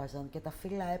κόπαζαν και τα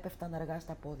φύλλα έπεφταν αργά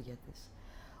στα πόδια της.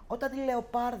 Όταν η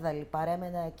λεοπάρδαλη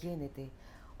παρέμενε ακίνητη.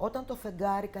 Όταν το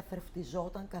φεγγάρι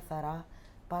καθρεφτιζόταν καθαρά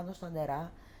πάνω στα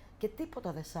νερά και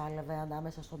τίποτα δεν σάλευε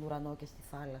ανάμεσα στον ουρανό και στη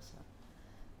θάλασσα.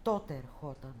 Τότε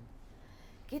ερχόταν.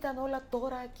 Κι ήταν όλα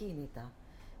τώρα ακίνητα.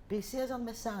 Πλησίαζαν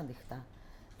μεσάνυχτα.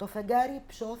 Το φεγγάρι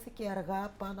υψώθηκε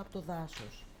αργά πάνω από το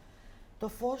δάσος. Το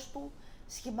φως του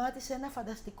σχημάτισε ένα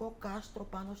φανταστικό κάστρο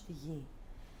πάνω στη γη.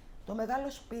 Το μεγάλο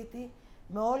σπίτι,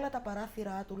 με όλα τα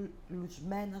παράθυρά του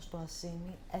λουσμένα στο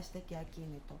ασίμι, έστεκε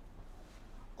ακίνητο.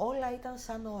 Όλα ήταν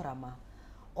σαν όραμα,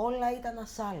 όλα ήταν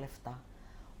ασάλευτα,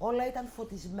 όλα ήταν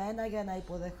φωτισμένα για να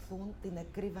υποδεχθούν την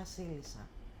νεκρή βασίλισσα.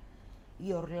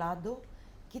 Η Ορλάντο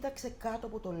κοίταξε κάτω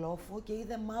από το λόφο και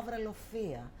είδε μαύρα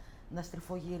λοφεία να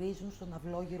στριφογυρίζουν στον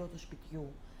αυλόγυρο του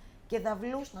σπιτιού και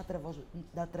δαυλούς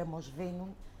να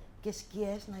τρεμοσβήνουν και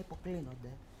σκιές να υποκλίνονται.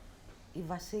 Η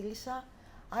βασίλισσα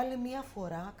άλλη μία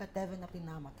φορά κατέβαινε από την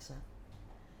άμαξα.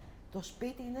 «Το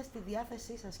σπίτι είναι στη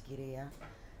διάθεσή σας, κυρία»,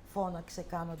 φώναξε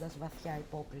κάνοντας βαθιά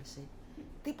υπόκλιση.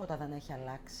 «Τίποτα δεν έχει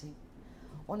αλλάξει.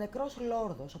 Ο νεκρός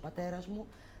λόρδος, ο πατέρας μου,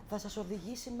 θα σας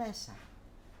οδηγήσει μέσα».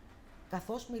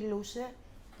 Καθώς μιλούσε,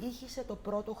 ήχησε το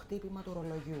πρώτο χτύπημα του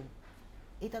ρολογιού.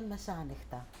 Ήταν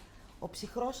μεσάνυχτα. Ο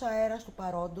ψυχρός αέρας του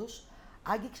παρόντος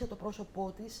άγγιξε το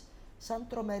πρόσωπό της σαν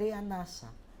τρομερή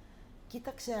ανάσα.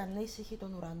 Κοίταξε ανήσυχη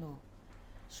τον ουρανό.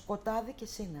 Σκοτάδι και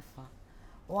σύννεφα.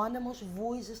 Ο άνεμος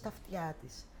βούιζε στα αυτιά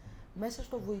της. Μέσα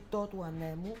στο βουητό του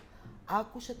ανέμου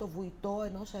άκουσε το βουητό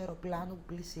ενός αεροπλάνου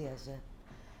που πλησίαζε.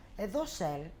 «Εδώ,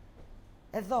 Σελ,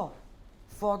 εδώ»,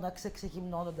 φώναξε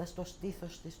ξεγυμνώνοντας το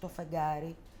στήθος της στο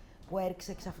φεγγάρι που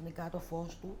έριξε ξαφνικά το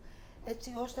φως του,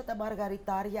 έτσι ώστε τα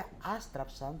μαργαριτάρια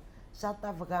άστραψαν σαν τα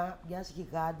αυγά μιας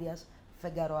γιγάντιας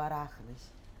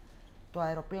φεγγαροαράχνης. Το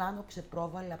αεροπλάνο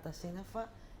ξεπρόβαλε από τα σύννεφα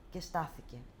και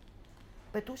στάθηκε.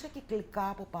 Πετούσε κυκλικά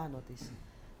από πάνω της.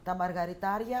 Τα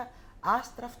μαργαριτάρια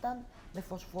άστραφταν με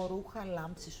φωσφορούχα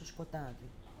λάμψη στο σκοτάδι.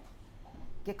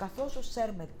 Και καθώς ο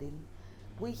Σέρμερντιν,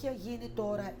 που είχε γίνει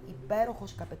τώρα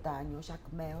υπέροχος καπετάνιος,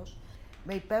 ακμαίος,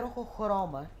 με υπέροχο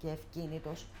χρώμα και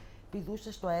ευκίνητος,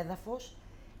 πηδούσε στο έδαφος,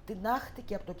 την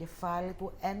άχτηκε από το κεφάλι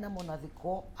του ένα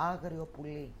μοναδικό άγριο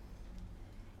πουλί.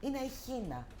 «Είναι η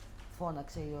χίνα»,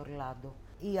 φώναξε η Ορλάντο,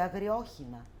 «η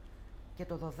αγριόχινα». Και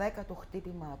το 12ο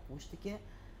χτύπημα ακούστηκε,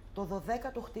 το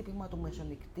 12ο χτύπημα του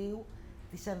μεσονυκτίου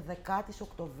της 11ης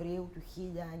Οκτωβρίου του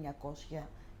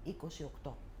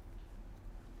 1928.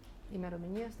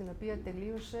 Ημερομηνία στην οποία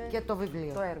τελείωσε Και το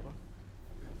βιβλίο. Το έργο.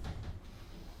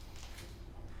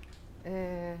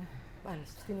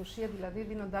 Στην ουσία δηλαδή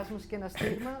δίνοντάς μας και ένα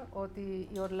στίγμα ότι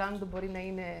η Ορλάντο μπορεί να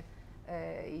είναι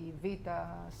η Β'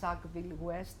 Sackville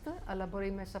West, αλλά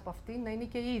μπορεί μέσα από αυτή να είναι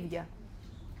και η ίδια.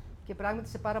 Και πράγματι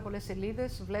σε πάρα πολλές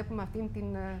σελίδες βλέπουμε αυτήν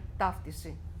την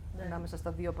ταύτιση ανάμεσα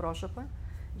στα δύο πρόσωπα.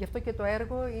 Γι' αυτό και το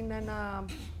έργο είναι ένα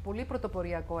πολύ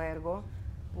πρωτοποριακό έργο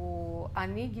που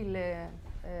ανήγγειλε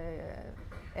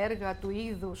έργα του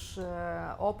είδους,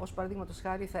 όπως παραδείγματος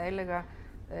χάρη θα έλεγα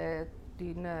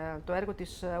το έργο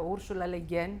της Ούρσουλα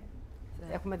Le Guin.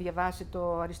 Έχουμε διαβάσει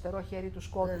το αριστερό χέρι του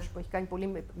σκότους που έχει κάνει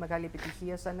πολύ μεγάλη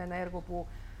επιτυχία σαν ένα έργο που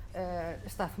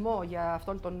σταθμό για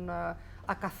αυτόν τον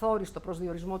ακαθόριστο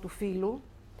προσδιορισμό του φύλου,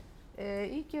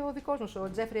 ή και ο δικός μας, ο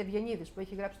Τζέφρι Ευγενίδης, που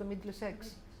έχει γράψει το Middlesex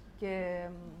και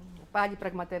πάλι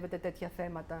πραγματεύεται τέτοια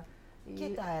θέματα. Και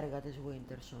τα έργα της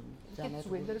Winterson. Και της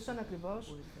Winterson,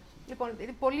 ακριβώς. Λοιπόν,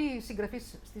 πολλοί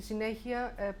συγγραφείς στη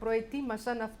συνέχεια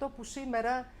προετοίμασαν αυτό που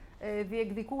σήμερα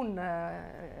διεκδικούν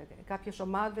κάποιες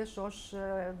ομάδες ως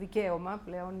δικαίωμα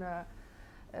πλέον.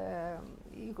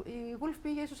 Η Woolf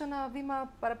πήγε ίσως ένα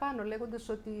βήμα παραπάνω, λέγοντας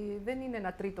ότι δεν είναι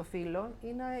ένα τρίτο φύλο,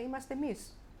 είμαστε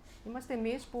εμείς. Είμαστε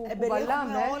εμείς που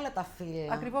κουβαλάμε όλα τα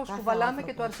φύλλα. Ακριβώς, κουβαλάμε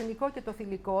και το αρσενικό και το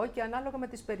θηλυκό και ανάλογα με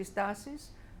τις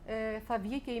περιστάσεις θα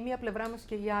βγει και η μία πλευρά μας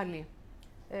και η άλλη.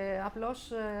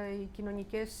 Απλώς οι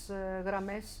κοινωνικές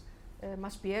γραμμές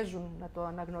μας πιέζουν να το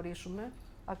αναγνωρίσουμε,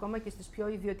 ακόμα και στις πιο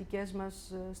ιδιωτικές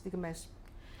μας στιγμές.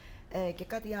 Και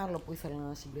κάτι άλλο που ήθελα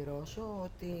να συμπληρώσω,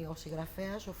 ότι ο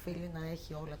συγγραφέας οφείλει να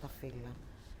έχει όλα τα φύλλα.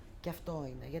 Και αυτό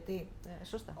είναι, γιατί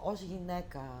ως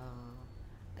γυναίκα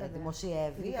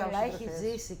δημοσιεύει, αλλά έχει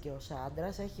ζήσει και ως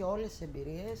άντρας, έχει όλες τις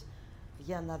εμπειρίες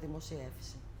για να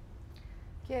δημοσιεύσει.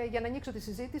 Και για να ανοίξω τη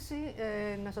συζήτηση,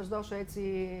 να σας δώσω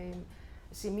έτσι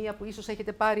σημεία που ίσως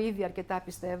έχετε πάρει ήδη αρκετά,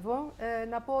 πιστεύω,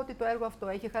 να πω ότι το έργο αυτό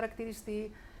έχει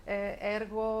χαρακτηριστεί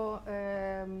έργο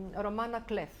Ρωμάνα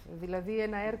Κλεφ, δηλαδή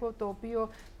ένα έργο το οποίο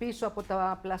πίσω από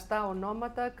τα πλαστά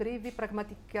ονόματα κρύβει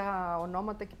πραγματικά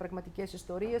ονόματα και πραγματικές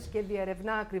ιστορίες και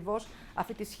διερευνά ακριβώς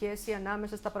αυτή τη σχέση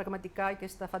ανάμεσα στα πραγματικά και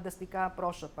στα φανταστικά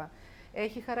πρόσωπα.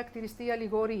 Έχει χαρακτηριστεί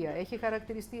αλληγορία, έχει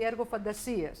χαρακτηριστεί έργο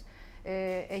φαντασίας,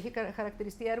 έχει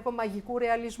χαρακτηριστεί έργο μαγικού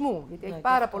ρεαλισμού, γιατί έχει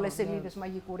πάρα πολλές σελίδες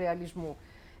μαγικού ρεαλισμού.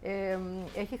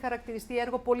 Έχει χαρακτηριστεί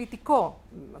έργο πολιτικό,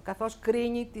 καθώς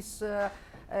κρίνει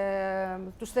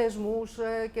τους θεσμούς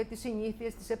και τις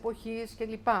συνήθειες της εποχής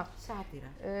κλπ.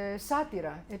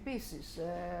 Σάτυρα, επίσης.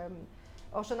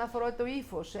 Όσον αφορά το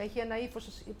ύφος, έχει ένα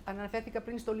ύφος, αναφέρθηκα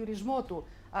πριν στο λυρισμό του,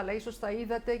 αλλά ίσως θα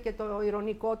είδατε και το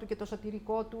ειρωνικό του και το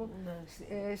σατυρικό του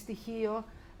στοιχείο,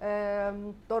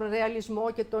 τον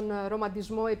ρεαλισμό και τον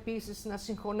ρομαντισμό επίσης να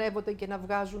συγχωνεύονται και να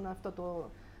βγάζουν αυτό το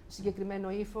συγκεκριμένο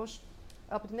ύφος.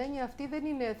 Από την έννοια αυτή δεν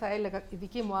είναι, θα έλεγα, η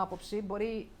δική μου άποψη,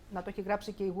 μπορεί να το έχει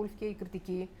γράψει και η Woolf και η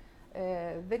κριτική,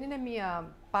 δεν είναι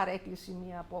μία παρέκκληση,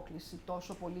 μία απόκληση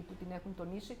τόσο πολύ που την έχουν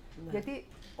τονίσει, γιατί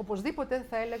οπωσδήποτε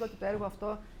θα έλεγα ότι το έργο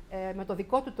αυτό με το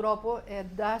δικό του τρόπο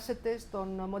εντάσσεται στον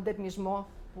μοντερνισμό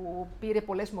που πήρε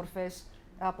πολλές μορφές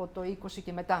από το 20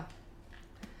 και μετά.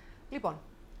 Λοιπόν,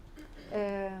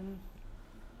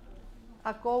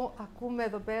 ακούμε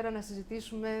εδώ πέρα να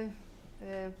συζητήσουμε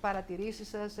παρατηρήσεις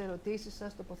σας, ερωτήσεις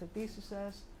σας, τοποθετήσεις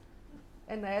σας.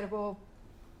 Ένα έργο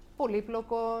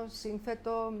πολύπλοκο,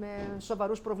 σύνθετο, με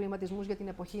σοβαρούς προβληματισμούς για την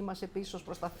εποχή μας επίσης ως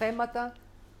προς τα θέματα.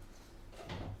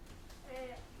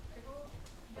 Εγώ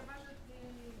διαβάζω την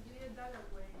κυρία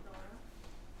Ντάλαουεϊ τώρα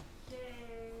και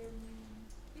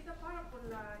είδα πάρα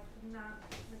πολλά κοινά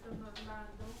με τον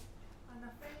Ορλάντο.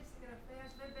 Αναφέρει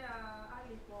συγγραφέας, βέβαια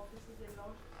άλλη υπόθεση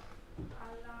εντελώς,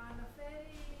 αλλά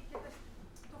αναφέρει και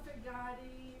το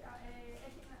φεγγάρι,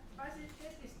 βάζει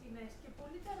τέτοιες σκηνές και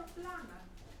πολύ τα αεροπλάνα.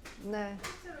 Ναι.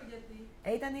 Δεν ξέρω γιατί.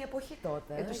 Ήταν η εποχή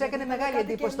τότε. Τους έκανε μεγάλη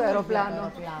εντύπωση το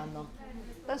αεροπλάνο.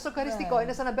 Ήταν σοκαριστικό.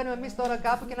 Είναι σαν να μπαίνουμε εμείς τώρα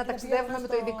κάπου και να ταξιδεύουμε με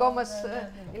το ειδικό μας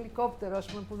ελικόπτερο, ας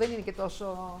πούμε, που δεν είναι και τόσο.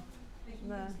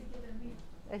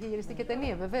 Έχει γυριστεί και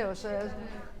ταινία, βεβαίως.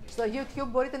 Στο YouTube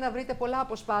μπορείτε να βρείτε πολλά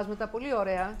αποσπάσματα, πολύ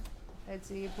ωραία,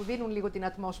 έτσι, που δίνουν λίγο την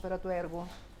ατμόσφαιρα του έργου.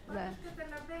 Ναι.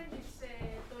 Καταλαβαίνεις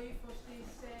το ύφος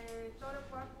της, τώρα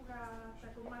που άκουγα τα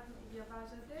κομμάτια που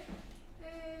διαβάζατε.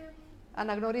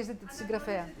 Αναγνωρίζετε τη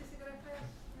συγγραφέα.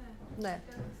 Ναι.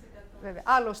 Βέβαια.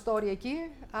 Άλλο story εκεί,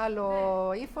 άλλο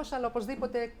ύφος, αλλά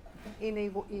οπωσδήποτε είναι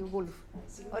η Woolf.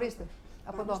 Ορίστε,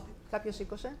 από εδώ. Κάποιος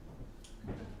σήκωσε.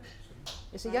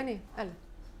 Εσύ, Γιάννη, έλα.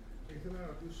 Ήθελα να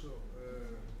ρωτήσω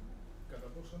κατά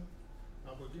πόσον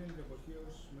από εκείνη την εποχή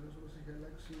ως μέρος έχει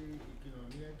αλλάξει η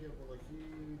κοινωνία και η αποδοχή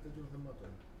τέτοιων θεμάτων.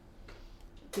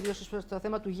 Κυρίως στο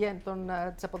θέμα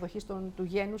της αποδοχής του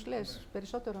γένους, λες,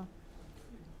 περισσότερο.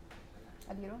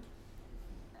 Αργυρώ.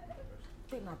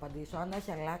 Τι να απαντήσω, αν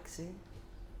έχει αλλάξει.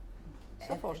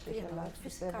 Σαφώς και έχει αλλάξει.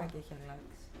 Φυσικά και έχει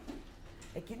αλλάξει.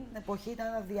 Εκείνη την εποχή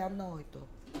ήταν αδιανόητο.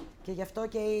 Και γι' αυτό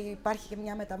και υπάρχει και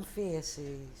μια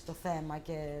μεταμφίεση στο θέμα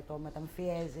και το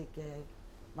μεταμφιέζει και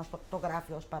μας το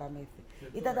γράφει ως παραμύθι.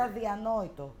 Ήταν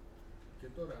αδιανόητο. Και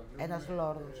τώρα ένας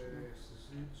λόρδος. Στη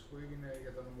συζήτηση που έγινε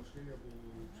για τα νομοσχέδια που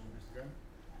ψηφίστηκαν,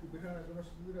 υπήρχαν έντονες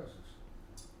αντιδράσεις.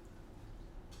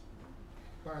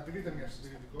 Παρατηρείται μια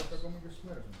συντηρητικότητα ακόμα και στις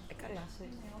μέρες μας. Καλά,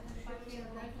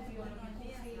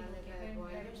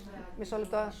 Μισό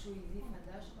λεπτό.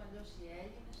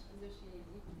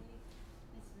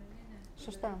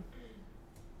 Σωστά.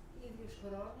 Ίδιους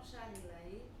χρόνους, άλλοι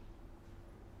λαοί.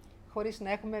 Χωρίς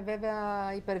να έχουμε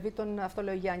βέβαια υπερβεί τον, αυτό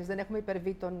λέει ο Γιάννης, δεν έχουμε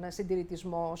υπερβεί τον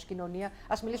συντηρητισμό ως κοινωνία.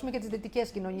 Ας μιλήσουμε για τις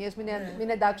δυτικές κοινωνίες, μην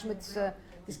εντάξουμε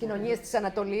τις κοινωνίες της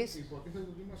Ανατολής. Υποτίθεται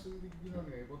ότι είμαστε δυτική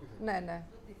κοινωνία, υποτίθεται. Ναι, ναι.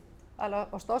 Αλλά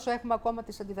ωστόσο έχουμε ακόμα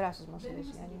τις αντιδράσεις μας. Δεν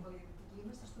είμαστε και πολιτικοί,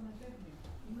 είμαστε στο μετέχνιο.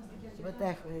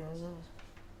 Μετέχνιο.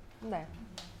 Ναι.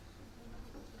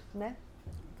 Ναι.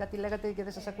 Κάτι λέγατε και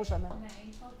δεν σας ακούσαμε. Ναι,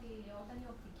 είπα ότι όταν η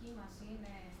οπτική μας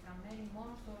είναι στραμμένη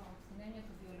μόνο στην έννοια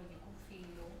του βιολογικού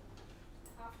φύλου,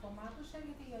 αυτομάτως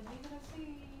έρχεται η αντίδραση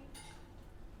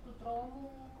του τρόμου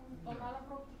των άλλων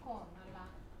προοπτικών. Αλλά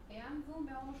εάν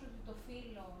δούμε όμως ότι το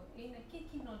φύλο είναι και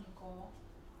κοινωνικό,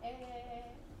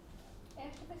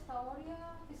 έρχεται στα όρια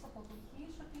της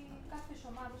αποδοχής ότι κάποιες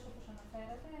ομάδες, όπως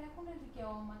αναφέρατε, έχουν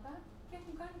δικαιώματα και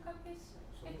έχουν κάνει κάποιες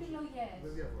επιλογές.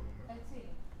 Δεν διαφωνούμε. Έτσι.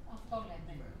 Αυτό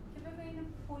λέμε. Ναι. Και βέβαια είναι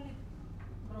πολύ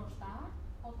μπροστά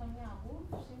όταν μια Woolf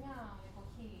σε μια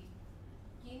εποχή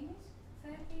εκείνης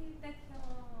θέτει τέτοιο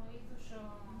είδους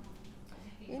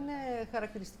ζητήματα. Είναι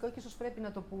χαρακτηριστικό και ίσως πρέπει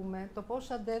να το πούμε το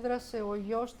πώς αντέδρασε ο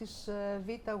γιος της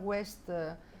Β'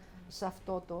 West σε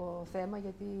αυτό το θέμα,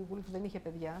 γιατί η Woolf δεν είχε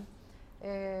παιδιά.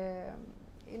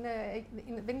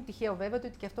 Δεν είναι τυχαίο βέβαια ότι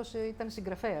και αυτός ήταν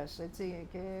συγγραφέας, έτσι,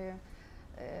 και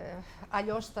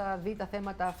αλλιώς θα δει τα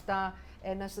θέματα αυτά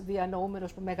ένας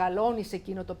διανοούμενος που μεγαλώνει σε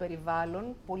εκείνο το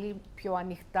περιβάλλον, πολύ πιο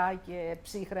ανοιχτά και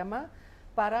ψύχραμα,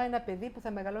 παρά ένα παιδί που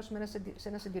θα μεγαλώσει σε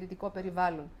ένα συντηρητικό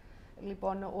περιβάλλον.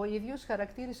 Λοιπόν, ο ίδιος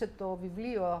χαρακτήρισε το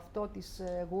βιβλίο αυτό της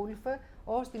Woolf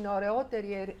ως την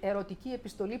ωραιότερη ερωτική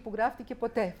επιστολή που γράφτηκε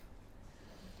ποτέ.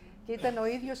 Και ήταν ο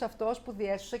ίδιος αυτός που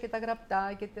διέσωσε και τα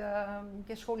γραπτά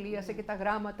και σχολίασε και τα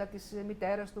γράμματα της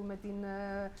μητέρας του με την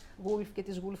Woolf και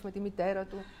της Woolf με τη μητέρα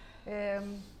του.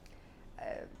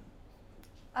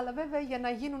 Αλλά βέβαια για να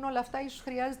γίνουν όλα αυτά ίσως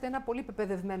χρειάζεται ένα πολύ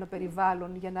πεπαιδευμένο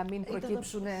περιβάλλον για να μην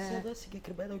προκύψουν,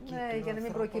 για να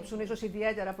μην προκύψουν ίσως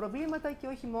ιδιαίτερα προβλήματα και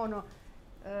όχι μόνο,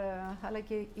 αλλά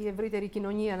και η ευρύτερη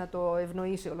κοινωνία να το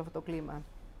ευνοήσει όλο αυτό το κλίμα.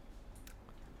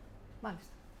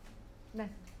 Μάλιστα. Ναι.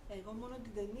 Εγώ μόνο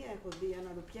την ταινία έχω δει,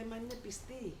 αναρωτιέμαι αν είναι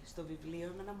πιστή στο βιβλίο.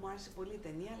 Εμένα μου άρεσε πολύ η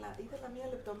ταινία, αλλά ήθελα μία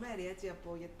λεπτομέρεια, έτσι,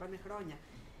 γιατί πάνε χρόνια.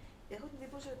 Έχω την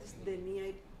εντύπωση ότι στην ταινία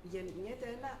γεννιέται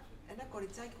ένα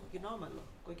κοριτσάκι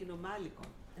κοκκινομάλικο.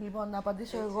 Λοιπόν, να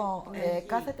απαντήσω εγώ.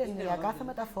 Κάθε ταινία, κάθε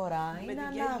μεταφορά είναι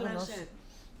ανάγνωση.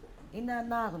 Είναι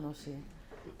ανάγνωση.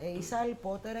 Η Σάλι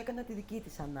Πότερ έκανε τη δική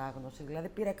της ανάγνωση. Δηλαδή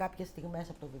πήρε κάποιες στιγμές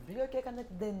από το βιβλίο και έκανε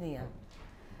την ταινία.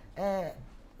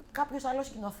 Κάποιος άλλος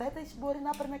σκηνοθέτης μπορεί να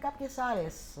έπαιρνε κάποιες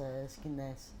άλλες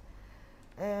σκηνές.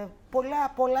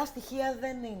 Πολλά στοιχεία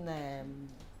δεν είναι.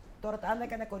 Τώρα, αν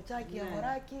έκανε κοριτσάκι ή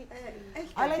αγοράκι.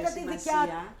 Αλλά ήταν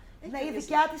η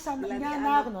δικιά της δηλαδή, μια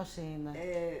ανάγνωση είναι.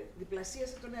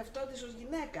 Διπλασίασε τον εαυτό της ως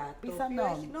γυναίκα. Πιθανόν. Το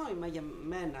οποίο έχει νόημα για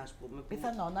μένα, ας πούμε.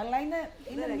 Πιθανόν, αλλά είναι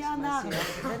μια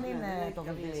ανάγνωση, δεν είναι το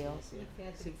βιβλίο. Η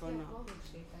θεατρική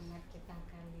απόδοση ήταν αρκετά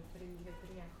καλή πριν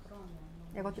 2-3 χρόνια.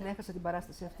 Εγώ την έχασα την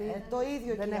παράσταση αυτή. Το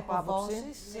ίδιο και οι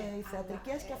αποδόσεις, οι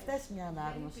θεατρικές και αυτές μια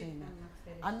ανάγνωση είναι.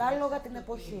 Ανάλογα την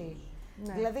εποχή.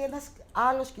 Ναι. Δηλαδή ένας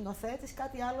άλλος σκηνοθέτης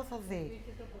κάτι άλλο θα δει.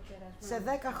 Σε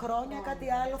 10 χρόνια κάτι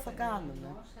άλλο θα κάνουν.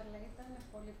 Αλλά ήταν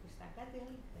πολύ πιστά. Κάτι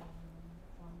άλλο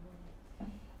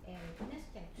μια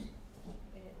σκέψη.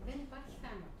 Δεν υπάρχει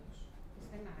θάνατος.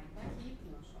 Πουθενά. Υπάρχει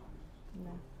ύπνος όμως.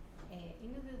 Ναι.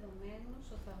 Είναι δεδομένος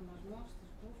ο θαυμασμός της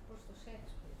Woolf προς το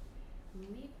Shakespeare.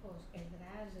 Μήπως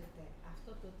εδράζεται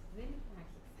αυτό το ότι δεν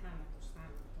υπάρχει θάνατος,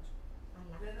 αλλά ύπνος.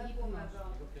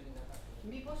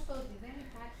 Μήπως το ότι δεν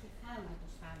υπάρχει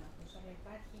θάνατος, αλλά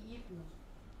υπάρχει ύπνος,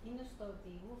 είναι στο ότι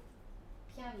η Woolf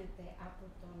πιάνεται από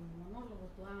τον μονόλογο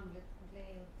του Άμλετ που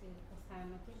λέει ότι ο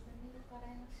θάνατος δεν είναι παρά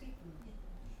ένας ύπνος.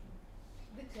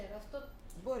 Δεν ξέρω, αυτό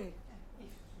Μπορεί.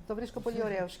 Το βρίσκω πολύ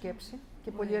ωραία ως σκέψη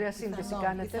και πολύ ωραία σύνδεση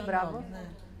κάνετε. Μπράβο. Ναι.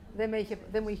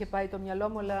 Δεν μου είχε πάει το μυαλό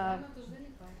μου, αλλά θάνατος δεν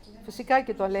υπάρχει. φυσικά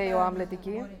και το λέει ο Άμλετ εκεί.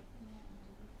 Μπορεί.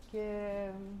 Και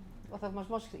ο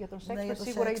θαυμασμός για τον Ναι, Σέξπιρ για τον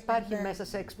σίγουρα Σέξπιρ, υπάρχει ναι. μέσα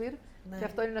Σέξπιρ. Ναι. Και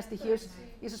αυτό είναι ένα στοιχείο.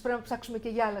 Ίσως πρέπει να ψάξουμε και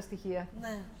για άλλα στοιχεία.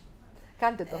 Ναι.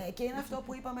 Κάντε το. Και είναι αυτό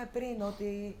που είπαμε πριν,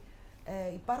 ότι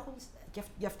υπάρχουν, και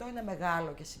γι' αυτό είναι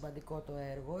μεγάλο και σημαντικό το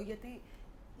έργο, γιατί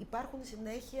υπάρχουν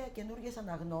συνέχεια καινούργιες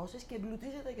αναγνώσεις και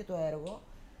εμπλουτίζεται και το έργο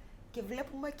και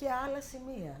βλέπουμε και άλλα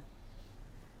σημεία.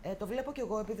 Το βλέπω κι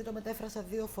εγώ, επειδή το μετέφρασα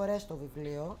 2 φορές το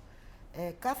βιβλίο,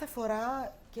 κάθε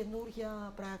φορά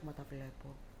καινούργια πράγματα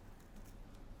βλέπω.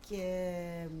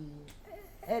 Και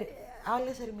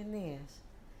άλλες ερμηνείες.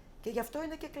 Και γι' αυτό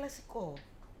είναι και κλασικό,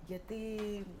 γιατί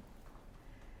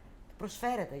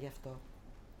προσφέρεται γι' αυτό.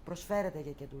 Προσφέρεται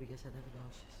για καινούργιες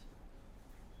αναγνώσεις.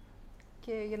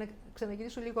 Και για να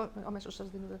ξαναγυρίσω λίγο, αμέσως σας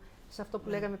δίνω, σε αυτό που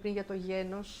λέγαμε πριν για το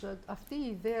γένος, αυτή η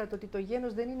ιδέα το ότι το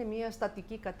γένος δεν είναι μια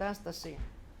στατική κατάσταση,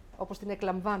 όπως την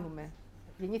εκλαμβάνουμε.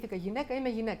 Γεννήθηκα γυναίκα, είμαι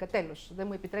γυναίκα, τέλος. Δεν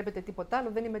μου επιτρέπεται τίποτα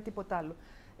άλλο, δεν είμαι τίποτα άλλο.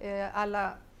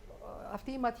 Αλλά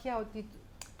αυτή η ματιά ότι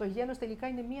το γένος τελικά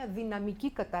είναι μια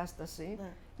δυναμική κατάσταση,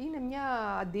 είναι μια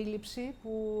αντίληψη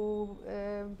που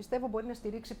πιστεύω μπορεί να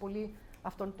στηρίξει πολύ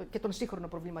και τον σύγχρονο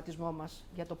προβληματισμό μας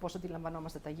για το πώς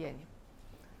αντιλαμβανόμαστε τα γέννη.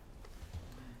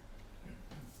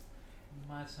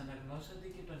 Μας αναγνώσατε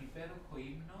και τον υπέροχο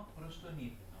ύμνο προς τον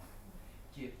ύπνο.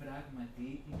 Και πράγματι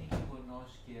είναι γεγονός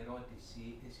και ερώτηση,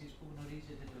 εσείς που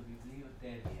γνωρίζετε το βιβλίο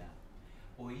τέλεια.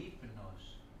 Ο ύπνος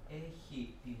έχει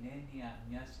την έννοια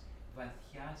μιας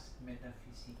βαθιάς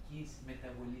μεταφυσικής,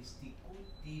 μεταβολιστικού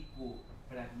τύπου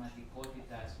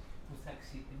πραγματικότητας που θα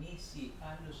ξυπνήσει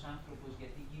άλλος άνθρωπος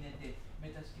γιατί γίνεται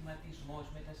μετασχηματισμός,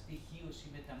 μεταστοιχείωση,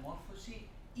 μεταμόρφωση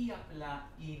ή απλά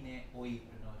είναι ο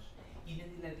ύπνος. Είναι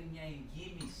δηλαδή μια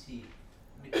εγκύμηση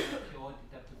με την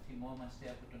αρχαιότητα που θυμόμαστε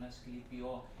από τον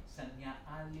Ασκληπιό σαν μια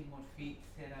άλλη μορφή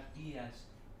θεραπείας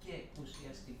και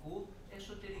ουσιαστικού,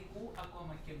 εσωτερικού,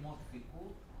 ακόμα και μορφικού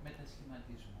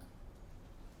μετασχηματισμού.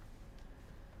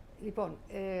 Λοιπόν,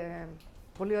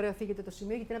 πολύ ωραίο θίγεται το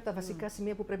σημείο, γιατί είναι από τα βασικά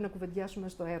σημεία που πρέπει να κουβεντιάσουμε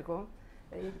στο έργο.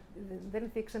 Δεν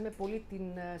θίξαμε πολύ την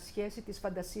σχέση της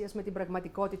φαντασίας με την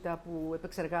πραγματικότητα που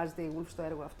επεξεργάζεται η Woolf στο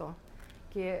έργο αυτό.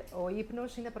 Και ο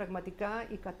ύπνος είναι πραγματικά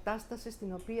η κατάσταση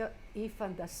στην οποία η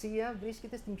φαντασία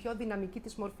βρίσκεται στην πιο δυναμική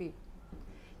της μορφή.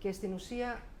 Και στην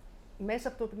ουσία, μέσα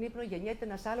από τον ύπνο γεννιέται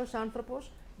ένας άλλος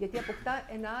άνθρωπος, γιατί αποκτά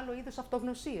ένα άλλο είδος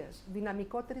αυτογνωσίας,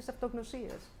 δυναμικότερης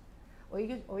αυτογνωσίας.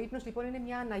 Ο ύπνος λοιπόν είναι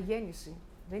μια αναγέννηση.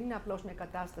 Δεν είναι απλώς μια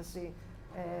κατάσταση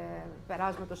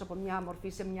περάσματος από μια μορφή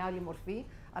σε μια άλλη μορφή,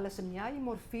 αλλά σε μια άλλη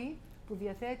μορφή που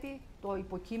διαθέτει το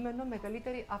υποκείμενο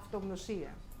μεγαλύτερη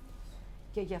αυτογνωσία.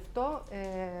 Και γι' αυτό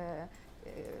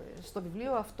στο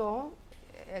βιβλίο αυτό,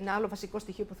 ένα άλλο βασικό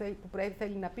στοιχείο που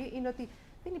θέλει να πει είναι ότι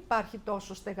δεν υπάρχει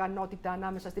τόσο στεγανότητα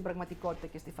ανάμεσα στην πραγματικότητα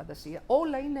και στη φαντασία.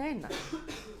 Όλα είναι ένα.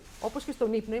 Όπως και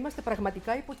στον ύπνο είμαστε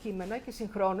πραγματικά υποκείμενα και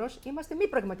συγχρόνως είμαστε μη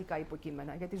πραγματικά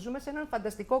υποκείμενα. Γιατί ζούμε σε έναν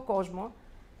φανταστικό κόσμο,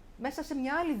 μέσα σε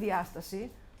μια άλλη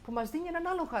διάσταση που μας δίνει έναν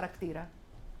άλλον χαρακτήρα.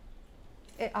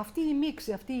 Αυτή η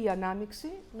μίξη, αυτή η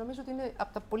ανάμιξη, νομίζω ότι είναι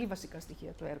από τα πολύ βασικά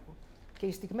στοιχεία του έργου. Και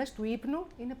οι στιγμές του ύπνου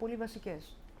είναι πολύ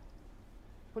βασικές.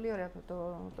 Πολύ ωραία που το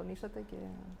τονίσατε και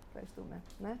ευχαριστούμε.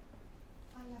 Ναι.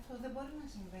 Αλλά αυτό δεν μπορεί να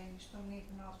συμβαίνει στον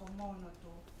ύπνο από μόνο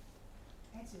του.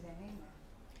 Έτσι δεν είναι.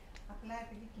 Απλά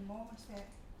επειδή κοιμόμαστε,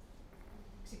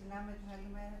 ξυπνάμε την άλλη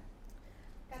μέρα.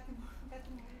 Κάτι μόνο.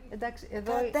 Εντάξει,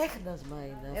 εδώ, τέχνασμα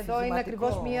είναι. Εδώ είναι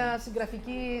ακριβώς μια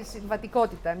συγγραφική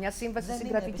συμβατικότητα, μια σύμβαση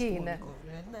συγγραφική είναι.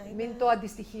 Μην το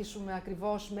αντιστοιχίσουμε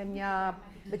ακριβώς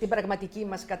με την πραγματική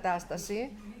μας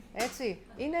κατάσταση. Έτσι.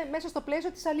 Είναι μέσα στο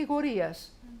πλαίσιο της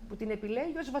αλληγορίας, που την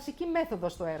επιλέγει ως βασική μέθοδο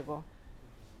στο έργο.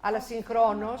 Αλλά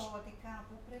συγχρόνως... Θέλω να πω ότι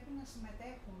κάπου πρέπει να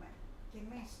συμμετέχουμε κι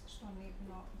εμείς στον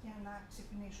ύπνο για να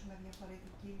ξυπνήσουμε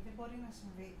διαφορετικοί. Δεν μπορεί να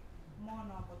συμβεί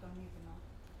μόνο από τον ύπνο.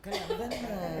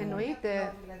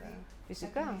 Εννοείται, δηλαδή,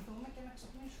 φυσικά. Να κοιμηθούμε και να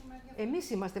ξυπνήσουμε διαφορετικά. Εμείς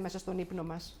είμαστε μέσα στον ύπνο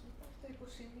μας.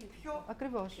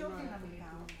 Ακριβώς. Πιο δυναμικά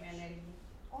όμως.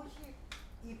 Όχι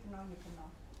ύπνο.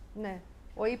 Ναι.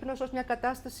 Ο ύπνος ως μια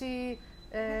κατάσταση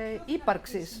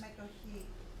ύπαρξης. Η συμμετοχή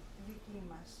δική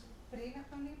μας. Πριν από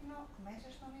τον ύπνο, μέσα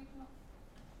στον ύπνο.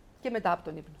 Και μετά από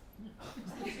τον ύπνο.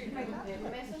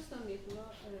 Μέσα στον ύπνο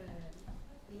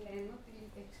λένε ότι η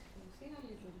εξυπνησία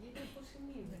λειτουργεί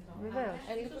υποσυνείδητο. Βεβαίως.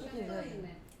 Ίσως αυτό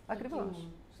είναι. Ακριβώς.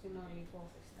 στην όλη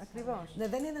υπόθεση. Ακριβώς. Ναι,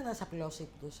 δεν είναι ένας απλός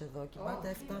ύπνος εδώ, κοιμάται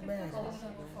 7 μέρες.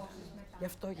 Γι'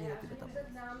 αυτό γίνεται η μεταμόρφωση.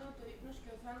 Μην ξεχνάμε ότι ο ύπνος και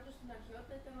ο θάνατος στην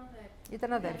αρχαιότητα ήταν αδέρφια.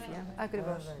 Ήταν αδέρφια,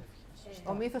 ακριβώς.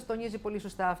 Ο μύθος τονίζει πολύ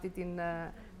σωστά αυτή την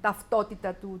ταυτότητα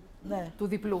του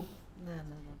διπλού. Ναι.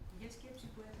 Μια σκέψη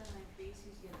που έκανα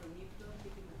επίσης για τον ύπνο και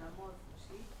τη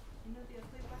μεταμόρφωση είναι ότι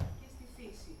αυτό υπάρχει και στη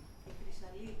φύση. Οι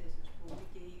χρυσαλίδες, ας πούμε,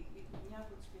 και μια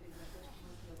από τις περιγραφές που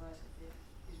μας διαβάσατε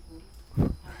της Woolf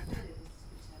αναφέρεται στις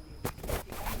χρυσαλίδες.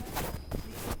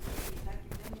 Και μετά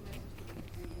και μπαίνει μέσα στο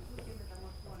βιβλίο του και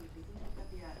μεταμορφώνεται, γίνεται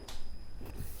κάτι άλλο.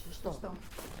 Σωστό.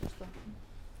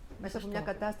 Μέσα από μια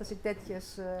κατάσταση τέτοιας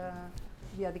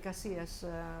διαδικασίας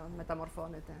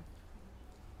μεταμορφώνεται.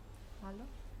 Άλλο.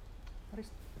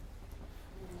 Ορίστε.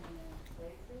 Θα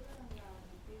ήθελα να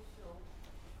ρωτήσω,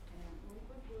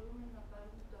 μήπως μπορούμε να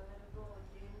πάρουμε το έργο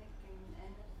ότι είναι και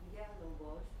ένας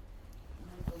διάλογος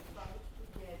με τον Φάουστ του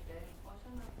Γκέτε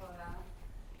όσον αφορά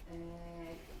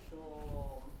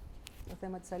το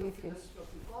θέμα της αλήθειας. Το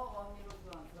φιλοσοφικό όνειρο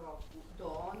του ανθρώπου, το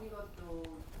όνειρο του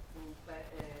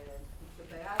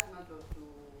ξεπεράσματος του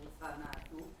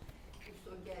θανάτου, που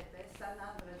στον Γκέτε, σαν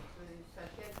άνδρας στις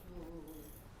αρχές του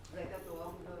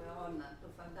 18ου αιώνα, το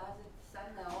φαντάζεται σαν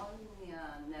αιώνια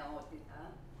νεότητα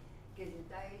και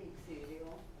ζητάει ελιξίριο,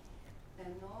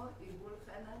 ενώ η Woolf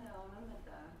έναν αιώνα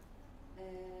μετά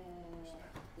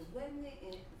δεν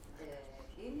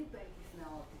είναι υπέρ της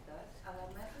νεότητας, αλλά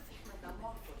μέσα της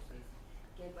μεταμόρφωσης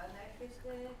και επανέρχεται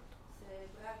σε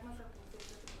πράγματα που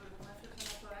θέσατε προηγουμένως όσον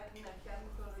αφορά την αρχαία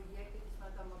μυθολογία και τις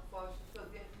μεταμορφώσεις, το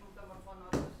οποίο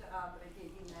μεταμορφωνόταν σε άντρα και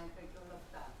γυναίκα και όλα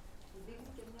αυτά, που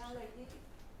δείχνει και μια αλλαγή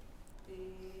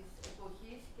της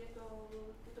εποχής και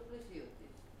το πλαισίο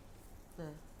της. Ναι.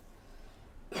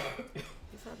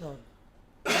 Πιθανόν.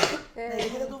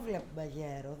 Γιατί δεν τον βλέπουμε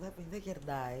γέρο, δεν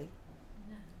γερνάει.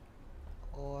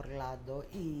 Ο Ορλάντο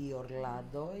ή η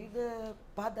Ορλάντο είναι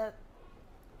πάντα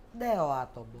νέο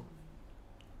άτομο.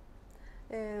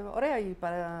 Ωραία η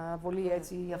παραβολή,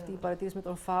 έτσι, αυτή η παρατήρηση με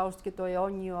τον Φάουστ και το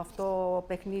αιώνιο αυτό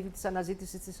παιχνίδι της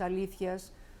αναζήτησης της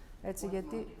αλήθειας, έτσι,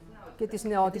 γιατί, και της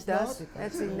νεότητας,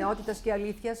 νεότητας και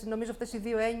αλήθειας. Νομίζω αυτές οι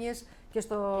δύο έννοιες και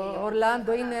στο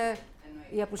Ορλάντο είναι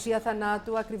η απουσία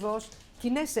θανάτου, ακριβώς,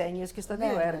 κοινές έννοιες και στα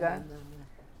δύο έργα.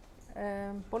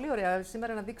 Πολύ ωραία.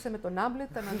 Σήμερα αναδείξαμε τον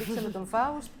Άμπλετ, αναδείξαμε τον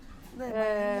Φάουστ.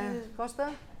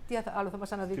 Κώστα, τι άλλο θα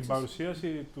μας αναδείξεις? Στην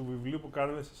παρουσίαση του βιβλίου που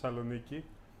κάναμε στη Θεσσαλονίκη,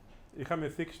 είχαμε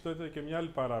θίξει τότε και μια άλλη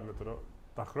παράμετρο.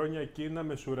 Τα χρόνια εκείνα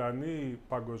μεσουρανή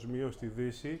παγκοσμίως στη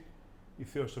Δύση, η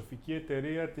θεοσοφική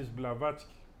εταιρεία της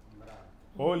Μπλαβάτσκι.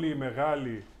 Όλοι οι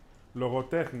μεγάλοι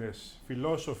λογοτέχνες,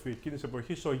 φιλόσοφοι εκείνης της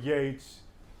εποχής, ο Γέιτς,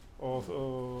 ο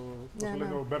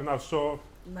Μπερναρσό,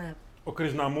 ο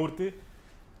Κρισμναμούρτη,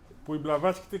 που η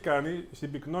Μπλαβάτσκι τι κάνει,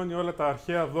 συμπυκνώνει όλα τα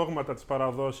αρχαία δόγματα της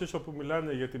παραδόσης, όπου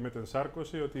μιλάνε για τη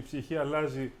μετενσάρκωση, ότι η ψυχή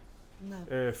αλλάζει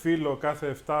φύλλο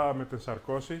κάθε 7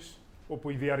 μετενσαρκώσεις, όπου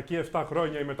η διαρκεί 7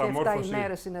 χρόνια η μεταμόρφωση. Και 7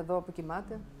 ημέρες είναι εδώ που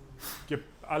κοιμάται. Και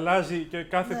αλλάζει και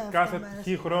κάθε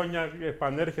χι χρόνια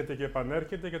επανέρχεται και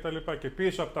επανέρχεται κτλ. Και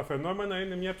πίσω από τα φαινόμενα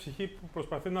είναι μια ψυχή που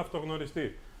προσπαθεί να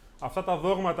αυτογνωριστεί. Αυτά τα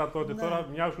δόγματα τότε τώρα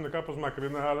μοιάζουν κάπως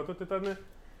μακρινά, αλλά τότε ήταν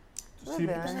στην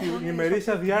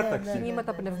ημερήσια διάταξη.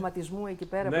 Κινήματα πνευματισμού εκεί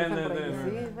πέρα που είχαν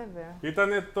προηγηθεί, βέβαια.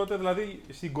 Ήταν τότε δηλαδή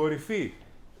στην κορυφή.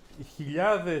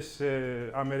 Χιλιάδες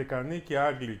Αμερικανοί και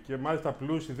Άγγλοι και μάλιστα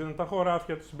πλούσιοι δίνουν τα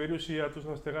χωράφια τους, την περιουσία τους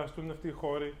να στεγαστούν αυτοί οι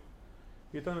χώροι.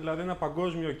 Ήταν δηλαδή ένα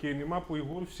παγκόσμιο κίνημα που η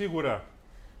Woolf σίγουρα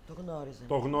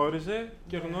το γνώριζε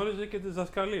και γνώριζε και τις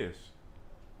δασκαλίες.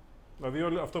 Δηλαδή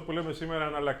όλο αυτό που λέμε σήμερα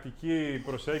αναλλακτική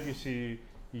προσέγγιση,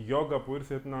 η γιόγκα που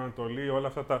ήρθε από την Ανατολή, όλα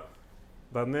αυτά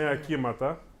τα νέα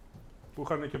κύματα που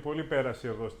είχαν και πολύ πέραση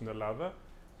εδώ στην Ελλάδα,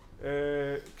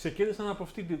 ξεκίνησαν από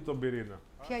αυτή τον πυρήνα.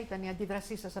 Ποια ήταν η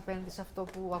αντίδρασή σας απέναντι σε αυτό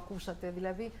που ακούσατε?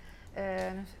 Δηλαδή,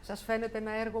 σας φαίνεται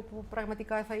ένα έργο που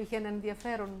πραγματικά θα είχε ένα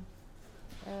ενδιαφέρον,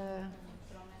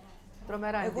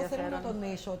 τρομερά ενδιαφέρον? Εγώ θέλω να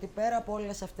τονίσω ότι πέρα από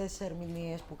όλες αυτές τις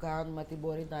ερμηνείες που κάνουμε, τι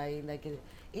μπορεί να είναι,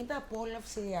 είναι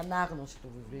απόλαυση η ανάγνωση του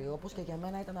βιβλίου, όπως και για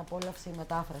μένα ήταν απόλαυση η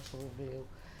μετάφραση του βιβλίου.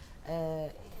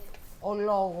 Ο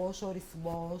λόγος, ο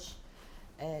ρυθμός,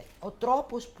 ο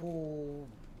τρόπος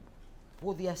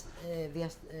που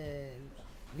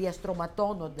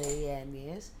διαστρωματώνονται οι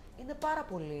έννοιες είναι πάρα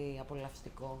πολύ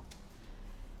απολαυστικό.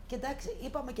 Και εντάξει,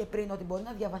 είπαμε και πριν ότι μπορεί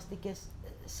να διαβαστεί και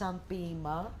σαν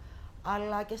ποίημα,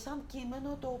 αλλά και σαν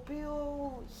κείμενο το οποίο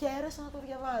χαίρεσαι να το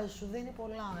διαβάζεις, σου δίνει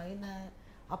πολλά, είναι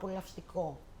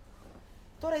απολαυστικό.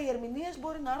 Τώρα οι ερμηνείες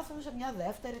μπορεί να έρθουν σε μια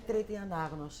δεύτερη, τρίτη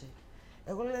ανάγνωση.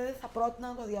 Εγώ δηλαδή θα πρότεινα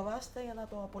να το διαβάσετε για να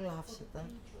το απολαύσετε.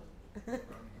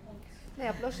 Ναι,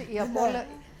 απλώς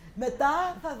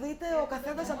Μετά θα δείτε ο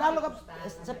καθένας ανάλογα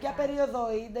σε ποια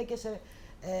περίοδο είναι και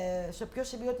σε ποιο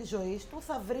σημείο της ζωής του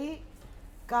θα βρει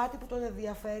κάτι που τον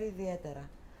ενδιαφέρει ιδιαίτερα.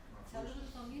 Θέλω να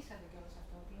το τονίσατε κιόλας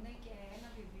αυτό, ότι είναι και ένα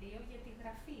βιβλίο για τη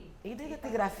γραφή. Είναι για τη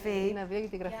γραφή. Είναι βιβλίο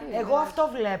για τη γραφή. Εγώ αυτό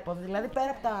βλέπω. Δηλαδή,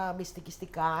 πέρα από τα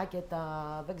μυστικιστικά και τα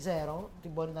δεν ξέρω τι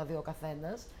μπορεί να δει ο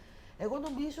καθένας, εγώ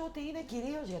νομίζω ότι είναι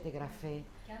κυρίως για τη γραφή.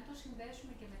 Και αν το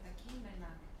συνδέσουμε και με τα κείμενα,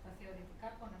 τα θεωρητικά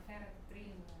που αναφέρατε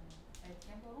πριν,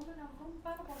 τέτοια, μπορούμε να βρούμε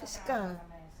πάρα πολλά πράγματα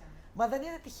μέσα. Μα δεν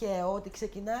είναι τυχαίο ότι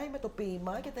ξεκινάει με το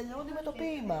ποίημα και τελειώνει με το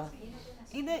ποίημα.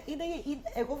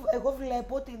 Εγώ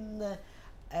βλέπω την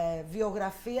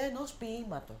βιογραφία ενός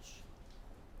ποίηματος.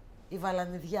 Η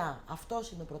βαλανιδιά.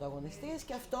 Αυτός είναι ο πρωταγωνιστής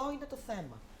και αυτό είναι το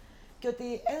θέμα. Και ότι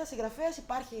ένας συγγραφέας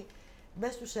υπάρχει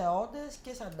μέσα στους αιώνες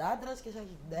και σαν άντρας και σαν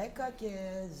γυναίκα και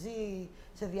ζει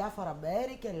σε διάφορα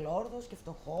μέρη και λόρδος και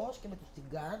φτωχός και με τους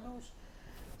τσιγκάνους.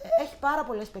 Έχει πάρα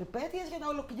πολλές περιπέτειες για να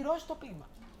ολοκληρώσει το ποίημα.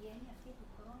 Η έννοια αυτή του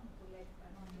χρόνου που λέτε,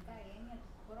 πραγματικά η έννοια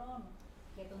του χρόνου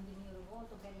για τον δημιουργό,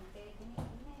 τον καλλιτέχνη,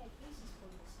 είναι επίσης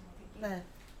πολύ σημαντική. Ναι.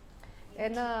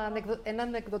 Ένα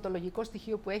ανεκδοτολογικό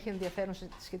στοιχείο που έχει ενδιαφέρον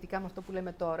σχετικά με αυτό που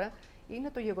λέμε τώρα είναι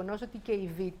το γεγονός ότι και η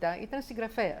Βίτα ήταν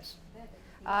συγγραφέας.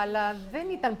 Αλλά δεν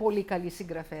ήταν πολύ καλή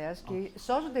συγγραφέας και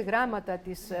σώζονται γράμματα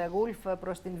της Woolf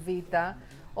προς την Βίτα,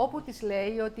 όπου της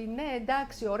λέει ότι ναι,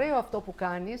 εντάξει, ωραίο αυτό που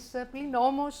κάνεις, πλην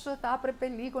όμως θα έπρεπε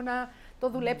λίγο να το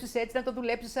δουλέψεις έτσι, να το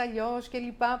δουλέψεις αλλιώς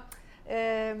κλπ.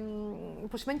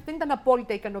 Που σημαίνει ότι δεν ήταν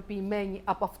απόλυτα ικανοποιημένη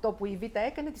από αυτό που η Βίτα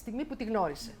έκανε τη στιγμή που τη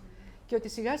γνώρισε. Και ότι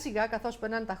σιγά σιγά, καθώς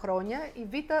περνάνε τα χρόνια, η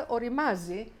Βίτα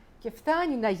οριμάζει και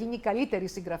φτάνει να γίνει καλύτερη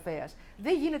συγγραφέας.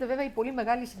 Δεν γίνεται βέβαια η πολύ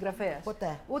μεγάλη συγγραφέας.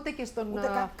 Ποτέ. Ούτε και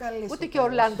Ούτε και ο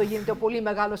Ορλάντο γίνεται ο πολύ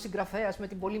μεγάλος συγγραφέας με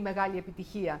την πολύ μεγάλη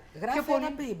επιτυχία. Γράφει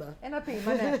ένα ποίημα. Ένα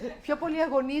ποίημα, ναι. Πιο πολύ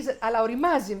αγωνίζεται, αλλά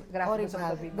οριμάζει γράφοντας αυτό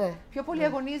το ποίημα. Ναι. Πιο πολύ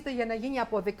αγωνίζεται για να γίνει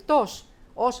αποδεκτός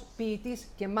ως ποιητής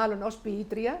και μάλλον ως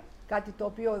ποιήτρια, κάτι το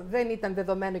οποίο δεν ήταν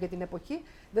δεδομένο για την εποχή,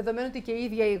 δεδομένου ότι και η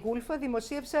ίδια η Woolf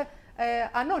δημοσίευσε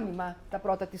ανώνυμα τα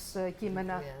πρώτα της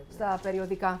κείμενα στα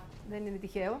περιοδικά. Δεν είναι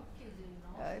τυχαίο.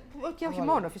 Και όχι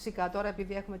μόνο, φυσικά, τώρα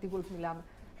επειδή έχουμε τη Woolf μιλάμε.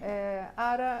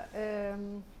 Άρα,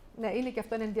 ναι, είναι και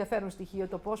αυτό ένα ενδιαφέρον στοιχείο,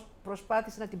 το πώς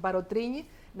προσπάθησε να την παροτρύνει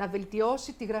να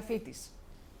βελτιώσει τη γραφή της.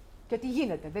 Και ότι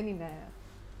γίνεται, δεν είναι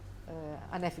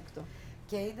ανέφικτο.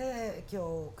 Και είναι και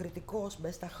ο κριτικός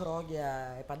μέσα στα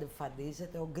χρόνια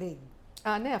επανεμφανίζεται, ο Green.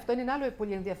 Ναι, αυτό είναι ένα άλλο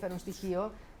πολύ ενδιαφέρον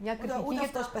στοιχείο. Μια κριτική ούτε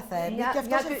αυτός πεθαίνει και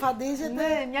αυτός εμφανίζεται.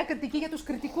 Ναι, μια κριτική για τους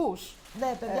κριτικούς.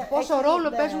 Ναι, παιδιά, πόσο ρόλο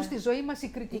παίζουν στη ζωή μας οι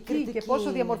κριτικοί και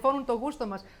πόσο διαμορφώνουν το γούστο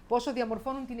μας, πόσο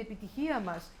διαμορφώνουν την επιτυχία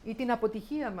μας ή την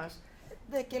αποτυχία μας.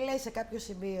 Ναι, και λέει σε κάποιο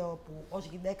σημείο που ως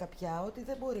γυναίκα πια ότι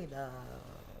δεν μπορεί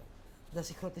να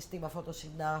συγχρονιστεί με αυτό το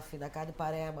συνάφι, να κάνει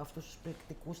παρέα με αυτούς τους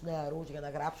πληκτικούς νεαρούς για να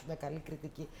γράψουν μια καλή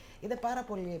κριτική. Είναι πάρα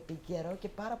πολύ επίκαιρο και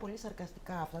πάρα πολύ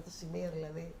σαρκαστικά αυτά τα σημεία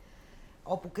δηλαδή,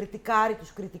 όπου κριτικάρει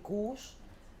τους κριτικούς.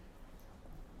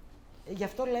 Γι'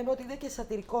 αυτό λέμε ότι είναι και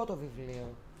σατυρικό το βιβλίο.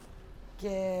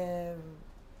 Και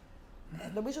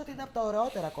νομίζω ότι είναι από τα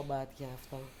ωραιότερα κομμάτια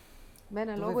αυτό. Με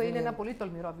έναν λόγο είναι ένα πολύ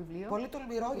τολμηρό βιβλίο. Πολύ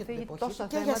τολμηρό για την εποχή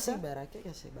και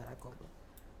για σήμερα ακόμα.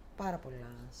 Πάρα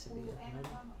πολλά σημεία.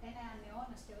 Ένα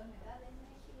αιώνα σχεδόν μετά δεν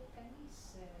έχει κανείς,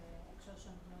 εξ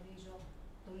όσων γνωρίζω,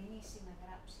 τολμήσει να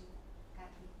γράψει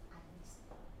κάτι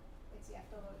αντίστοιχο. Έτσι,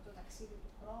 αυτό το ταξίδι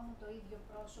του χρόνου, το ίδιο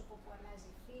πρόσωπο που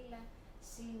αλλάζει φύλλα,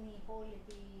 συν οι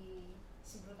υπόλοιποι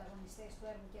συμπροταγωνιστές του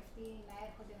έργου και αυτοί να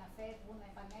έρχονται, να φεύγουν, να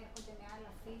επανέρχονται με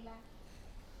άλλα φύλλα.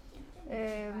 Δεν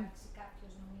έχει υπάρξει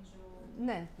κάποιος, νομίζω.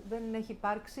 Ναι, δεν έχει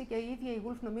υπάρξει και η ίδια η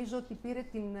Woolf νομίζω ότι πήρε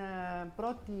την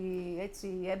πρώτη έτσι,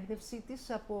 έμπνευσή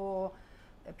της από.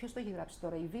 Ποιος το έχει γράψει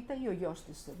τώρα, η Βίτα ή ο γιος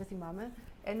της, δεν θυμάμαι.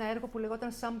 Ένα έργο που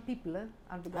λεγόταν Some People,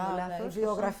 αν δεν κάνω λάθος.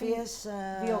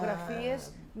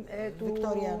 Βιογραφίες του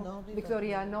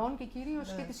Βικτωριανών και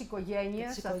κυρίως και της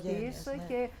οικογένειας αυτής. Ναι.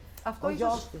 Και αυτό ο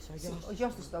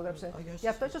γιος της το έγραψε. Και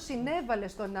αυτό ίσως συνέβαλε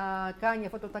στο να κάνει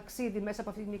αυτό το ταξίδι μέσα από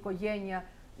αυτή την οικογένεια,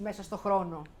 μέσα στο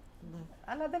χρόνο. Ναι.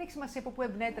 Αλλά δεν έχει σημασία από πού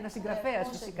εμπνέεται ένα συγγραφέας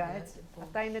φυσικά. Έτσι.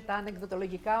 Αυτά είναι τα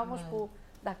ανεκδοτολογικά όμως που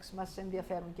εντάξει, μας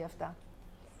ενδιαφέρουν και αυτά.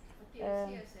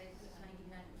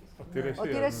 Ο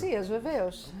Τηρεσίας,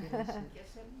 βεβαίως.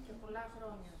 Και πολλά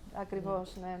χρόνια.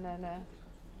 Ακριβώς, ναι.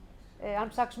 Αν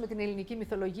ψάξουμε την ελληνική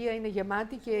μυθολογία, είναι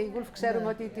γεμάτη και η Woolf ξέρουμε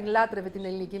ότι την λάτρευε την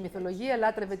ελληνική μυθολογία,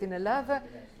 λάτρευε την Ελλάδα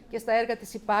και στα έργα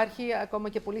της υπάρχει ακόμα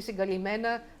και πολύ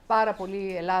συγκαλυμμένα πάρα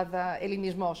πολύ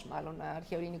ελληνισμός, μάλλον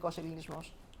αρχαιοελληνικός ελληνισμός.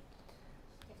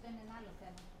 Και αυτό είναι ένα άλλο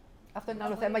θέμα. Αυτό είναι ένα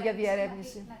άλλο θέμα για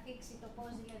διερεύνηση. Να δείξει το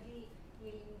πώς δηλαδή η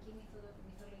ελληνική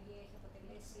μυθολογία έχει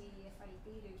αποτελέσει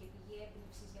εφαλτήριο και πηγή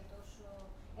έμπνευσης για τόσο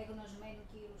εγνωσμένου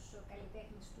κύρους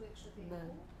καλλιτέχνης του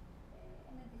εξωτερικού.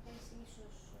 Εν αντιθέσει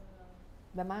ίσως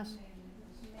με εμάς.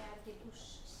 Με αρκετούς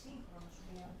σύγχρονους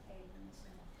πλέον Έλληνες.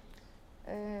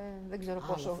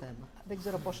 δεν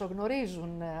ξέρω πόσο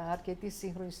γνωρίζουν αρκετοί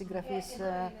σύγχρονοι συγγραφείς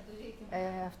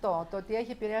αυτό. Το ότι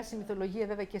έχει επηρεάσει η μυθολογία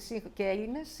βέβαια και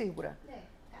Έλληνες, σίγουρα.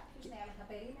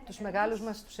 Τους μεγάλους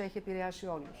μας τους έχει επηρεάσει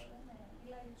όλους.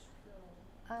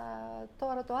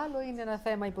 Τώρα το άλλο είναι ένα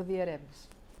θέμα υποδιερεύνηση.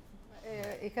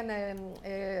 Είχαν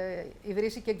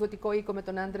ιδρύσει και εκδοτικό οίκο με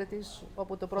τον άντρα της,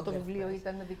 όπου το πρώτο βιβλίο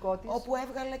ήταν δικό της. Όπου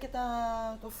έβγαλε και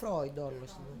το Φρόιντ όλο,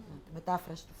 τη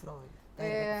μετάφραση του Φρόιντ.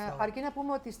 Αρκεί να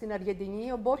πούμε ότι στην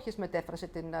Αργεντινή ο Μπόρχες μετέφρασε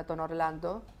τον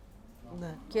Ορλάντο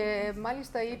και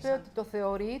μάλιστα είπε ότι το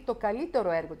θεωρεί το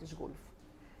καλύτερο έργο της Γουλφ.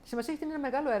 Σημασία έχει, είναι ένα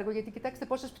μεγάλο έργο, γιατί κοιτάξτε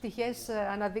πόσες πτυχές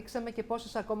αναδείξαμε και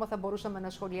πόσες ακόμα θα μπορούσαμε να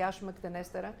σχολιάσουμε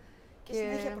εκτενέστερα. Και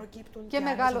συνέχεια προκύπτουν και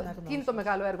μεγάλο, τι είναι το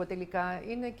μεγάλο έργο τελικά?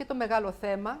 Είναι και το μεγάλο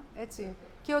θέμα, έτσι,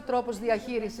 και ο τρόπος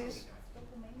διαχείρισης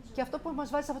και αυτό που μας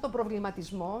βάζει σε αυτόν τον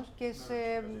προβληματισμό και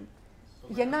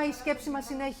γεννάει η σκέψη μας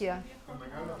συνέχεια. Το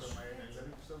μεγάλο θέμα είναι,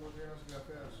 δηλαδή πιστεύω ότι ένας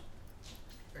συγγραφέας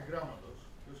εγγράμματος,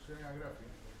 ποιος ξέρει να γράφει,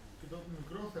 και το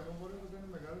μικρό θέμα μπορεί να το κάνει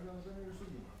μεγάλο και να το κάνει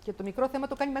αριστούργημα. Και το μικρό θέμα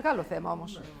το κάνει μεγάλο θέμα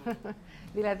όμως.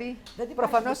 Δηλαδή,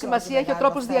 προφανώς σημασία έχει ο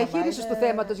τρόπος διαχείρισης του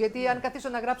θέματος. Γιατί αν καθίσω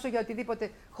να γράψω για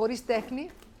οτιδήποτε χωρίς τέχνη,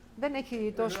 δεν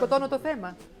έχει, σκοτώνω το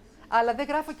θέμα. Αλλά δεν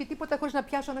γράφω και τίποτα χωρίς να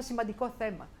πιάσω ένα σημαντικό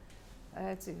θέμα.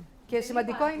 Έτσι. Και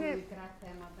σημαντικό είναι.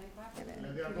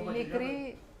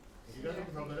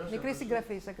 Μικρή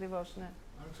συγγραφής ακριβώς. Ναι.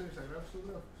 Αν ξέρεις να γράφεις, το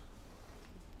γράφεις.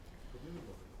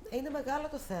 Είναι μεγάλο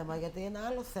το θέμα, γιατί ένα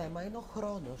άλλο θέμα είναι ο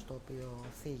χρόνος το οποίο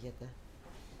θίγεται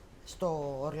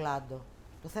στο Ορλάντο.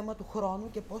 Το θέμα του χρόνου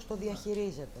και πώς το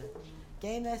διαχειρίζεται. Και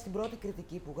είναι στην πρώτη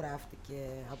κριτική που γράφτηκε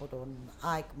από τον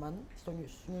Άικμαν στο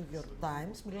New York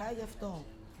Times, μιλάει γι' αυτό.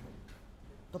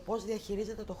 Το πώς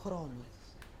διαχειρίζεται το χρόνο.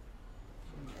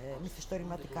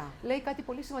 Μυθιστορηματικά. Λέει κάτι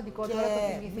πολύ σημαντικό και τώρα το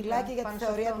θυμήθηκα. Μιλάει και για τη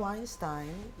θεωρία του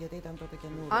Einstein, γιατί ήταν τότε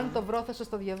καινούργιο. Αν το βρω θα σας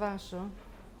το διαβάσω.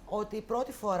 Ότι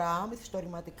πρώτη φορά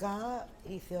μυθιστορηματικά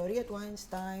η θεωρία του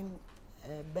Einstein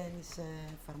μπαίνει σε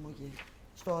εφαρμογή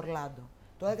στο Ορλάντο.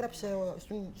 Το έγραψε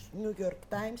στο New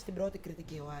York Times στην πρώτη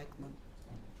κριτική ο Άικμαν.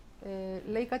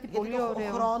 Λέει κάτι πολύ ωραίο.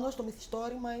 Ο χρόνος, το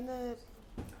μυθιστόρημα είναι,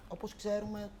 όπως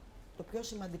ξέρουμε, το πιο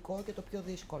σημαντικό και το πιο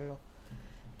δύσκολο.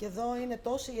 Και εδώ είναι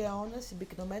τόσοι αιώνες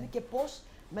συμπυκνωμένοι και πώς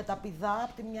μεταπηδά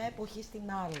από τη μια εποχή στην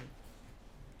άλλη.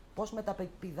 Πώς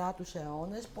μεταπηδά τους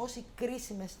αιώνες, πώς οι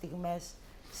κρίσιμες στιγμές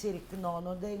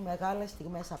συρρυκνώνονται, οι μεγάλες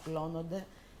στιγμές απλώνονται.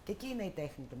 Και εκεί είναι η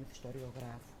τέχνη του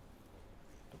μυθιστοριογράφου.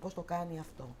 Το πώς το κάνει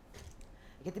αυτό.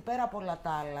 Γιατί πέρα από όλα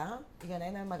τα άλλα, για να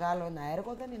είναι μεγάλο ένα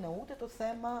έργο, δεν είναι ούτε το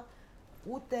θέμα,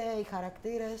 ούτε οι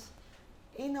χαρακτήρες.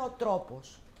 Είναι ο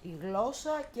τρόπος, η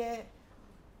γλώσσα και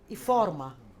η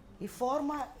φόρμα. Η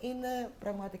φόρμα είναι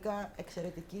πραγματικά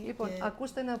εξαιρετική. Λοιπόν,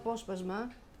 ακούστε ένα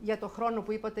απόσπασμα για το χρόνο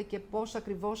που είπατε και πώς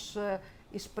ακριβώς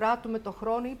εισπράττουμε το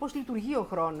χρόνο ή πώς λειτουργεί ο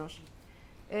χρόνος.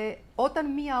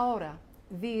 Όταν μία ώρα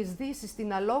διεισδύσει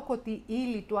στην αλόκοτη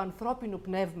ύλη του ανθρώπινου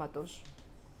πνεύματος,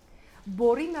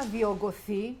 μπορεί να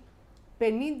διωγγωθεί 50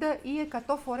 ή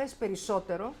 100 φορές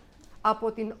περισσότερο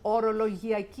από την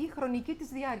ορολογιακή χρονική της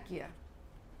διάρκεια.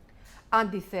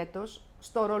 Αντιθέτως,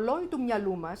 στο ρολόι του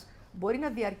μυαλού μας μπορεί να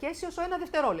διαρκέσει ως 1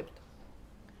 δευτερόλεπτο.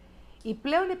 Οι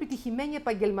πλέον επιτυχημένοι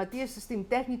επαγγελματίες στην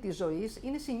τέχνη της ζωής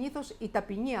είναι συνήθως οι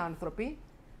ταπεινοί άνθρωποι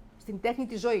στην τέχνη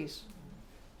της ζωής.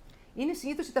 Είναι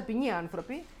συνήθως οι ταπεινοί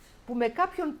άνθρωποι που με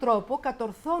κάποιον τρόπο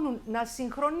κατορθώνουν να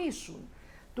συγχρονίσουν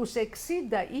τους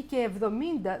 60 ή και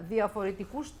 70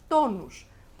 διαφορετικούς τόνους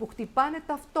που χτυπάνε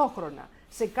ταυτόχρονα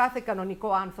σε κάθε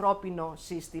κανονικό ανθρώπινο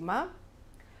σύστημα,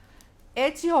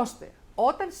 έτσι ώστε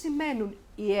όταν σημαίνουν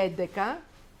οι 11,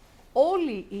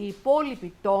 όλοι οι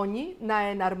υπόλοιποι τόνοι να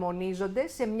εναρμονίζονται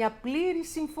σε μια πλήρη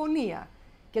συμφωνία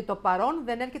και το παρόν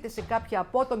δεν έρχεται σε κάποια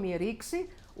απότομη ρήξη,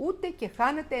 ούτε και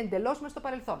χάνεται εντελώς μες στο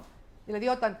παρελθόν. Δηλαδή,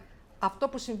 όταν αυτό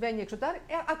που συμβαίνει εξωτάρ,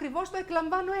 ακριβώς το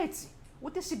εκλαμβάνω έτσι.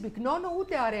 Ούτε συμπυκνώνω,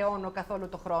 ούτε αραιώνω καθόλου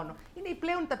το χρόνο. Είναι οι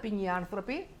πλέον ταπεινοί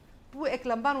άνθρωποι που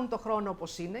εκλαμβάνουν το χρόνο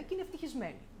όπως είναι και είναι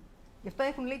ευτυχισμένοι. Γι' αυτό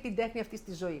έχουν, λέει, την τέχνη αυτής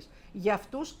της ζωής. Για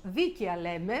αυτούς δίκαια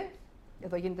λέμε,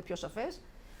 εδώ γίνεται πιο σαφές,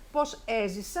 πως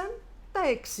έζησαν τα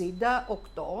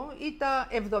 68 ή τα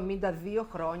 72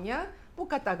 χρόνια που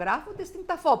καταγράφονται στην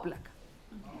ταφόπλακα.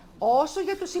 Όσο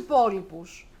για τους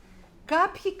υπόλοιπους,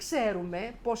 κάποιοι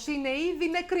ξέρουμε πως είναι ήδη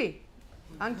νεκροί,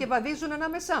 αν και βαδίζουν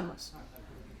ανάμεσά μας.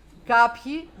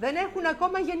 Κάποιοι δεν έχουν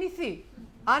ακόμα γεννηθεί,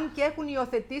 αν και έχουν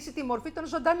υιοθετήσει τη μορφή των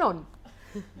ζωντανών.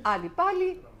 Άλλοι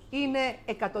πάλι είναι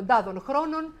εκατοντάδων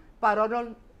χρόνων,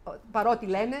 παρότι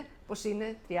λένε πως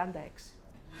είναι 36.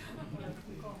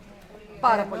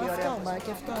 Πάρα πολύ ωραίο.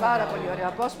 Πάρα πολύ ωραίο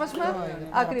απόσπασμα.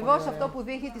 Ακριβώς αυτό που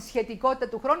δείχνει τη σχετικότητα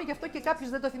του χρόνου. Γι' αυτό και κάποιος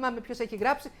δεν το θυμάμαι ποιος έχει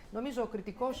γράψει. Νομίζω ο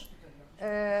κριτικός,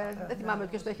 δεν θυμάμαι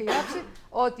ποιος το έχει γράψει,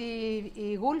 ότι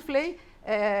η Woolf λέει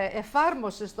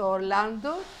εφάρμοσε στο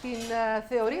Ορλάντο την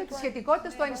θεωρία της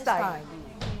σχετικότητας του Αϊνστάιν.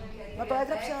 Μα το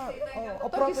έγραψε ο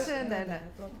πρώτος. Ναι.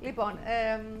 Λοιπόν,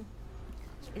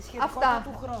 αυτά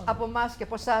από εμάς και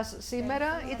από εσάς σήμερα.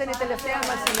 Ήταν η τελευταία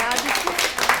μας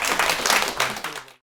συνάντηση.